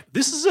 I'm like,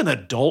 this is an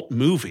adult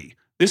movie.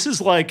 This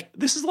is like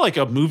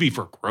a movie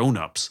for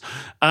grown-ups,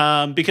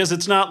 because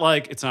it's not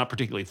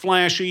particularly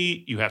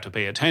flashy. You have to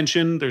pay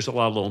attention. There's a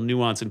lot of little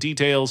nuance and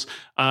details,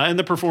 and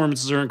the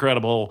performances are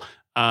incredible.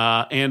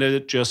 And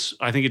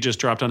I think it just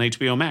dropped on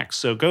HBO Max.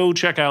 So go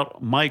check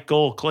out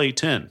Michael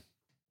Clayton.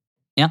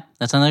 Yeah,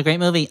 that's another great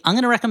movie. I'm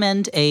going to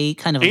recommend a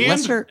kind of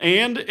lesser.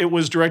 And it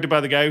was directed by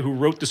the guy who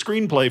wrote the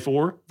screenplay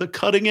for The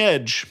Cutting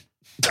Edge.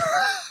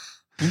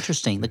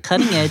 Interesting. The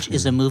Cutting Edge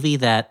is a movie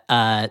that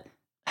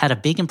had a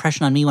big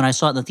impression on me when I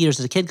saw it in the theaters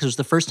as a kid, because it was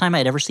the first time I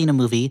had ever seen a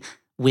movie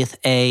with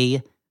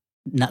a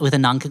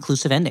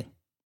non-conclusive ending.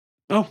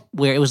 Oh,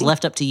 where it was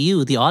left up to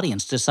you, the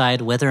audience, to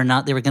decide whether or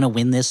not they were going to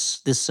win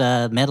this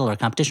medal or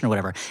competition or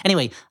whatever.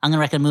 Anyway, I'm going to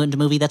recommend a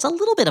movie that's a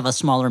little bit of a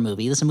smaller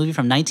movie. This is a movie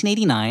from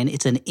 1989.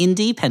 It's an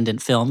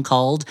independent film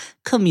called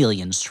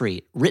Chameleon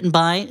Street, written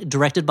by,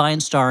 directed by,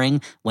 and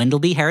starring Wendell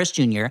B. Harris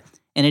Jr.,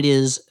 and it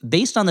is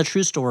based on the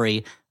true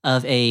story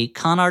of a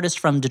con artist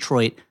from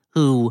Detroit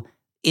who,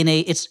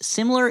 it's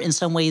similar in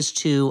some ways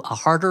to a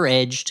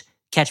harder-edged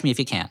Catch Me If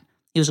You Can.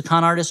 He was a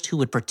con artist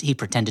who he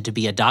pretended to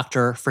be a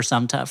doctor for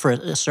for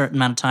a certain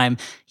amount of time.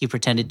 He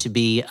pretended to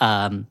be,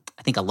 I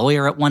think, a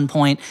lawyer at one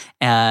point.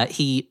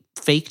 He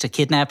faked a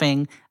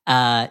kidnapping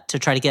to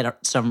try to get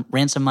some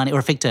ransom money,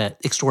 or faked a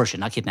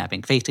extortion, not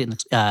kidnapping, faked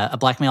a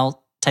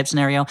blackmail type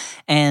scenario.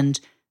 And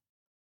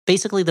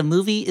basically the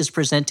movie is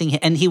presenting,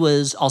 and he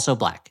was also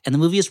black, and the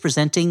movie is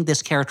presenting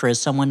this character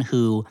as someone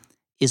who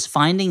is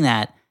finding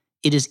that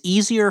it is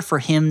easier for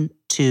him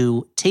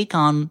to take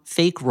on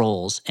fake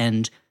roles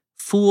and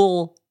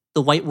fool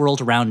the white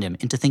world around him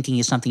into thinking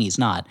he's something he's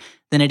not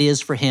than it is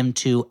for him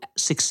to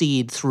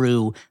succeed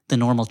through the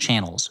normal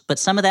channels. But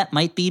some of that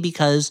might be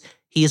because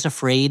he is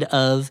afraid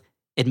of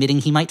admitting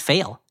he might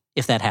fail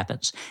if that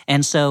happens.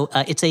 And so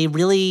it's a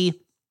really,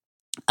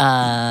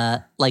 I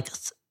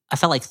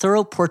felt like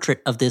thorough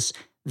portrait of this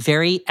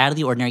very out of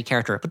the ordinary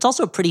character, but it's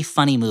also a pretty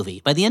funny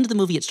movie. By the end of the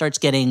movie, it starts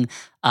getting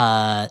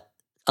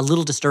a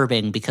little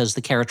disturbing because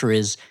the character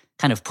is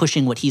kind of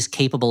pushing what he's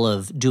capable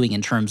of doing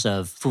in terms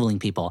of fooling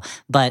people.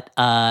 But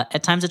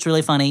at times it's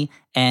really funny,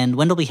 and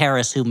Wendell B.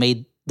 Harris, who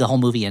made the whole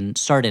movie and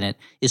starred in it,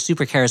 is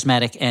super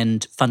charismatic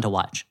and fun to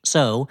watch.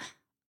 So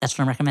that's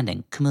what I'm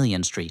recommending,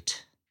 Chameleon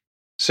Street.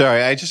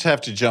 Sorry, I just have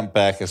to jump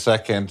back a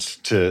second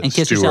to And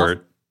kiss Stuart.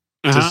 yourself?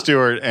 To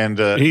Stuart, and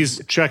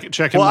he's checking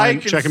I my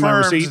receipts.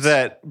 confirmed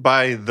that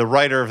by the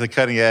writer of The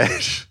Cutting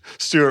Edge,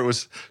 Stuart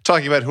was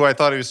talking about who I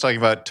thought he was talking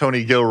about,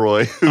 Tony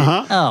Gilroy, who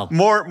Oh,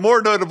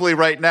 more notably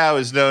right now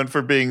is known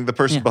for being the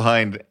person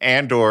behind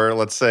Andor,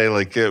 let's say,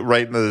 like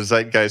right in the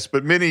zeitgeist,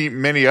 but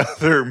many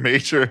other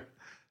major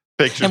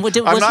pictures. And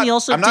wasn't he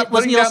also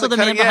the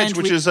man behind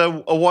which is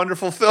a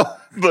wonderful film,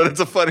 but it's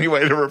a funny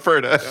way to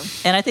refer to him.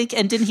 And I think,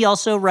 and didn't he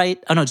also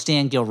write? Oh no, it's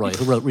Dan Gilroy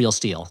who wrote Real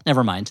Steel.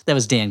 Never mind, that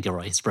was Dan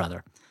Gilroy, his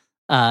brother.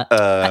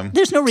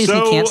 There's no reason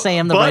he can't say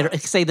I'm the writer,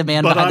 say the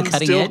man behind The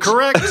Cutting Edge.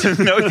 Correct.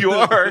 No, you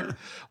are.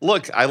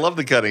 Look, I love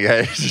The Cutting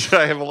Edge.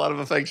 I have a lot of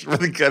affection for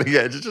The Cutting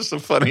Edge. It's just a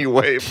funny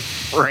way of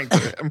referring to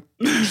him.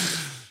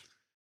 It's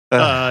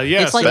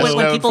like best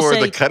when known people for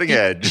say The Cutting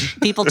Edge.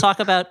 People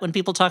talk about Martin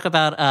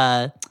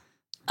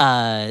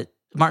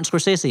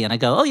Scorsese, and I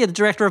go, "Oh yeah, the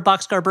director of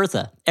Boxcar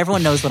Bertha."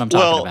 Everyone knows what I'm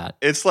talking about.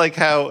 It's like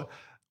how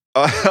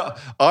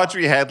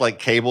Audrey had like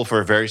cable for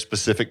a very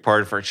specific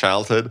part of her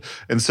childhood.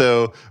 And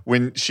so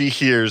when she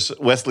hears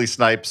Wesley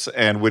Snipes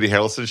and Woody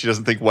Harrelson, she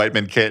doesn't think white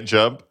men can't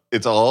jump.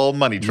 It's all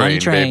Money Train,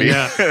 baby.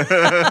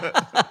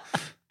 Yeah.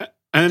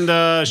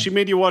 And she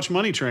made you watch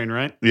Money Train,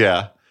 right?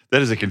 Yeah.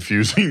 That is a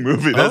confusing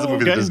movie. That's a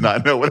movie that does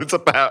not know what it's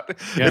about.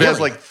 Yeah, it has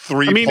like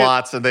three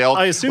plots, and they all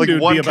I assumed like it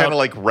would one be kind about- of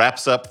like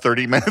wraps up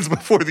 30 minutes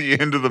before the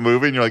end of the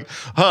movie, and you're like,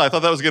 I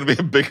thought that was going to be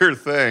a bigger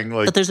thing.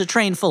 Like, But there's a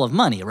train full of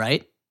money,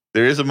 right?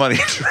 there is a money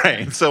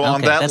train, so on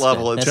Okay, that that's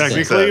level, good. it's That's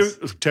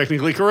success.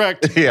 Technically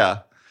correct. Yeah,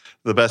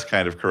 the best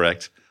kind of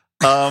correct.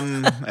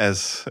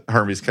 As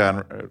Hermes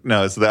Conrad,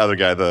 no, it's the other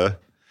guy, the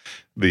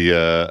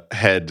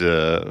head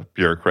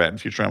bureaucrat in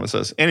Futurama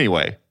says.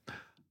 Anyway,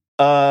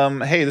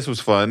 hey, this was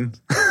fun,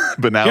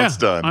 but now it's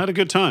done. I had a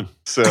good time.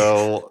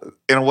 So,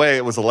 in a way,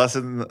 it was a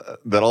lesson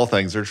that all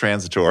things are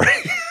transitory.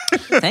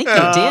 Thank you,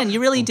 Dan.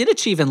 You really did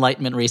achieve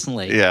enlightenment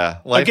recently. Yeah,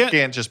 life Again-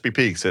 can't just be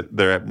peaks.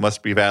 There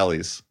must be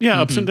valleys.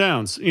 Yeah, ups and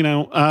downs.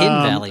 Hidden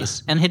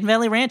valleys and Hidden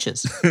Valley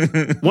ranches.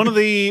 One of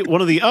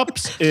the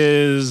ups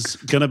is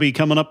going to be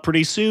coming up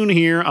pretty soon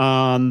here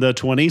on the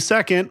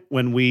 22nd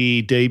when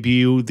we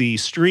debut the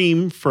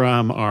stream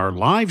from our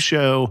live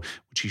show,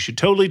 which you should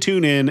totally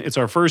tune in. It's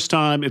our first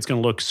time. It's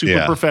going to look super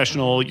Yeah.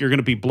 professional. You're going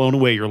to be blown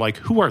away. You're like,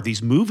 who are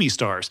these movie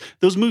stars?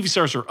 Those movie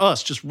stars are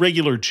us, just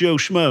regular Joe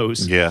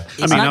Schmoes. Yeah.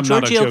 It's I mean, not I'm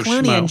not a Giorgio Joe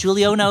Clooney Schmo. and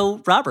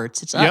Giuliano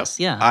Roberts. It's Yep. us.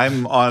 Yeah.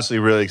 I'm honestly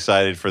really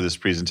excited for this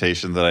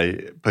presentation that I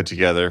put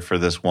together for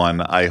this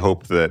one. I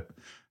hope that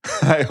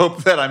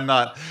I'm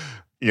not,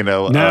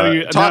 Now I'm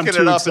talking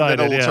too it up, excited,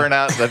 and then it'll yeah. turn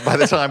out that by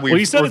the time we Well,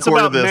 you said it's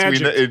recorded about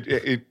this, magic.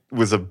 it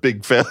was a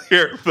big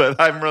failure. But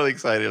I'm really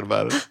excited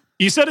about it.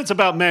 You said it's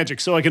about magic,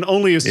 so I can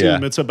only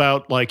assume Yeah. it's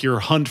about like your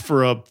hunt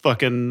for a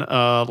fucking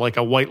like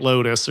a White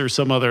Lotus or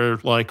some other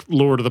like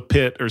Lord of the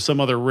Pit or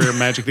some other rare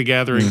Magic the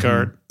Gathering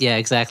card. Yeah,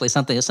 exactly.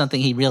 Something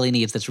he really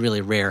needs that's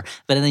really rare.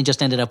 But then he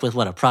just ended up with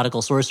what, a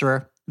prodigal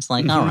sorcerer? It's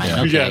like, all right,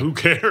 okay. Yeah, who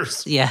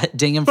cares? Yeah,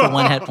 ding him for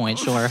one hit point,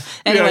 sure.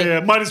 Anyway,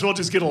 Yeah, might as well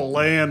just get a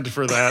land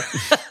for that.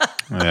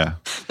 Yeah.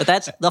 but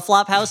that's the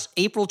Flophouse,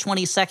 April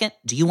 22nd.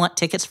 Do you want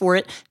tickets for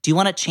it? Do you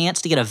want a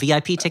chance to get a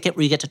VIP ticket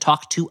where you get to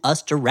talk to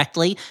us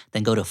directly?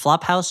 Then go to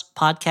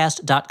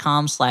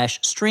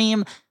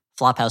flophousepodcast.com/stream,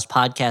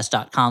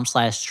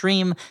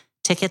 flophousepodcast.com/stream.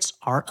 Tickets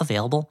are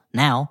available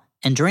now.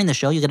 And during the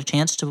show, you get a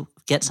chance to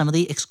get some of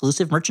the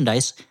exclusive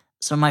merchandise.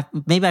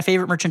 Maybe my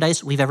favorite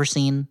merchandise we've ever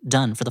seen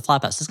done for the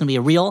Flophouse. This is going to be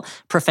a real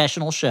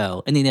professional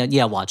show. And then,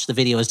 watch. The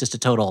video is just a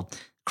total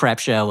crap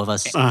show of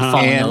us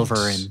falling And-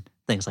 over and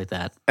things like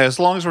that. As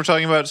long as we're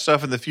talking about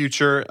stuff in the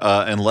future,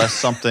 unless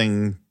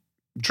something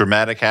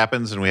dramatic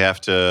happens and we have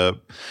to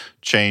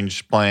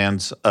change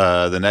plans,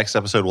 the next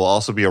episode will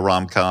also be a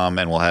rom-com,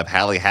 and we'll have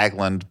Hallie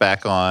Hagland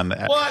back on.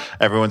 What?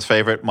 Everyone's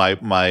favorite,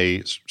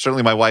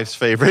 certainly my wife's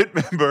favorite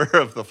member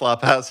of the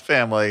Flophouse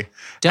family.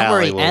 Don't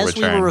Hallie worry. will As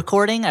we return. were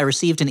recording, I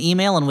received an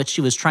email in which she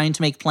was trying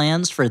to make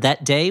plans for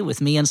that day with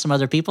me and some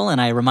other people,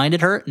 and I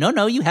reminded her,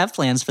 no, you have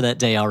plans for that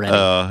day already.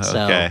 Oh, So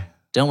okay.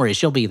 don't worry,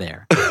 she'll be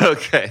there.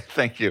 Okay,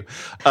 thank you.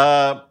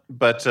 But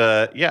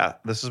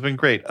this has been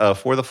great.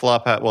 For the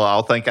Flophouse, well,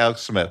 I'll thank Alex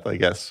Smith, I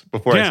guess,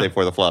 before I Yeah. say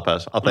for the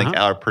Flophouse. I'll thank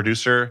our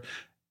producer,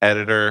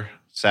 editor,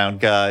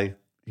 sound guy.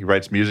 He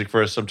writes music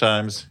for us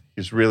sometimes.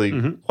 He's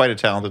really quite a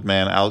talented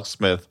man, Alex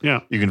Smith. Yeah.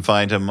 You can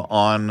find him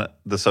on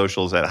the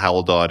socials at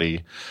Howell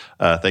Doughty.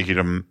 Thank you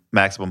to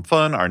Maximum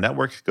Fun, our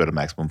network. Go to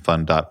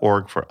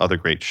MaximumFun.org for other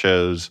great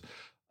shows.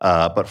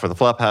 But for the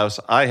Flophouse,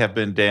 I have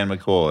been Dan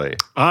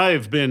McCoy.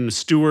 I've been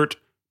Stuart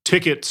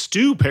Ticket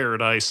Stew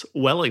Paradise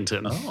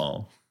Wellington.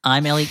 Oh.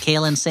 I'm Elliot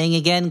Kalin saying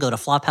again, go to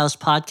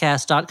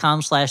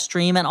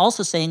flophousepodcast.com/stream, and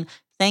also saying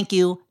thank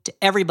you to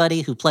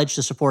everybody who pledged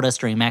to support us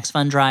during Max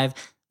Fun Drive.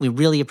 We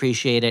really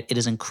appreciate it. It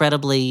is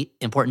incredibly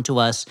important to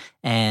us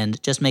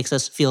and just makes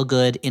us feel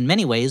good in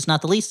many ways.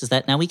 Not the least is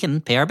that now we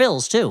can pay our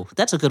bills too.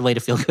 That's a good way to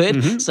feel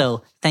good.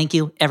 So thank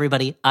you,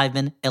 everybody. I've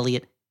been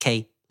Elliot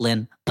K.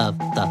 Lynn of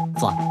the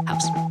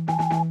Flophouse.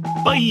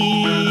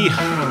 Bye.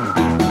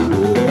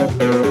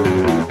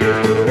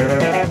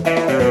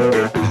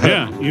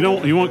 Yeah,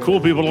 you want cool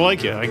people to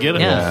like you. I get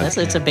it. Yeah,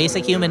 it's a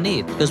basic human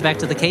need. Goes back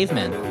to the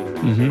cavemen.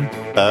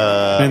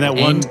 And that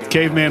one And-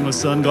 caveman with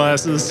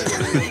sunglasses.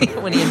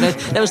 When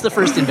that was the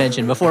first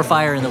invention before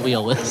fire in the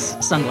wheel was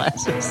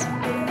sunglasses.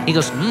 He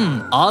goes,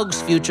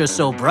 Og's future's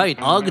so bright,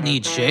 Og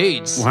needs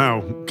shades.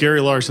 Wow. Gary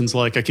Larson's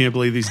like, I can't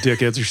believe these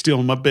dickheads are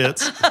stealing my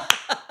bits.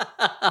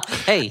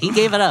 Hey, he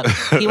gave it up.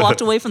 He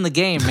walked away from the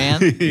game,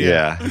 man.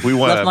 Yeah. We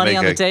want Left to money make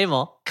on the a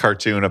table.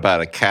 cartoon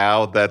about a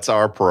cow. That's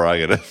our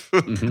prerogative.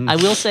 I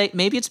will say,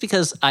 maybe it's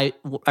because I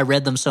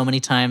read them so many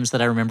times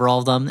that I remember all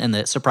of them and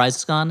the surprise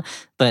is gone.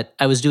 But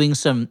I was doing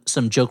some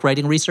joke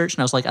writing research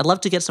and I was like, I'd love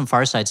to get some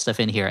Far Side stuff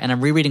in here. And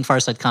I'm rereading Far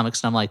Side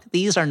comics and I'm like,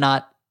 these are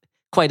not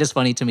quite as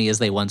funny to me as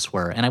they once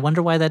were. And I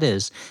wonder why that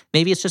is.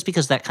 Maybe it's just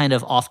because that kind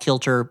of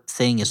off-kilter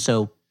thing is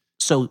so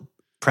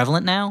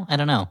prevalent now. I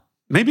don't know.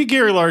 Maybe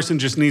Gary Larson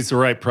just needs the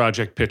right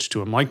project pitch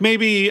to him. Like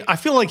maybe I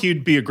feel like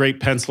you'd be a great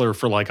penciler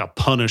for like a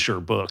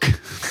Punisher book.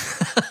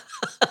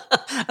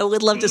 I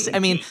would love to see. I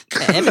mean,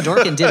 Evan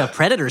Dorkin did a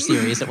Predator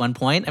series at one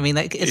point. I mean,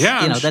 it's,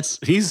 that's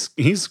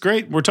he's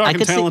great. We're talking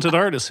talented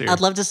artists here. I'd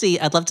love to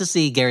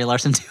see Gary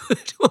Larson do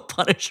a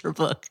Punisher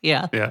book.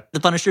 Yeah. The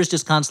Punisher is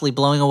just constantly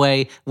blowing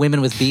away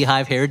women with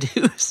beehive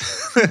hairdos.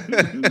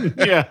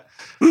 Yeah.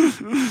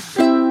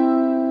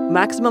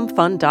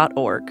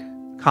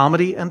 MaximumFun.org.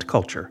 Comedy and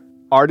culture.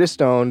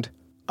 Artist owned.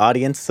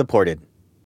 Audience supported.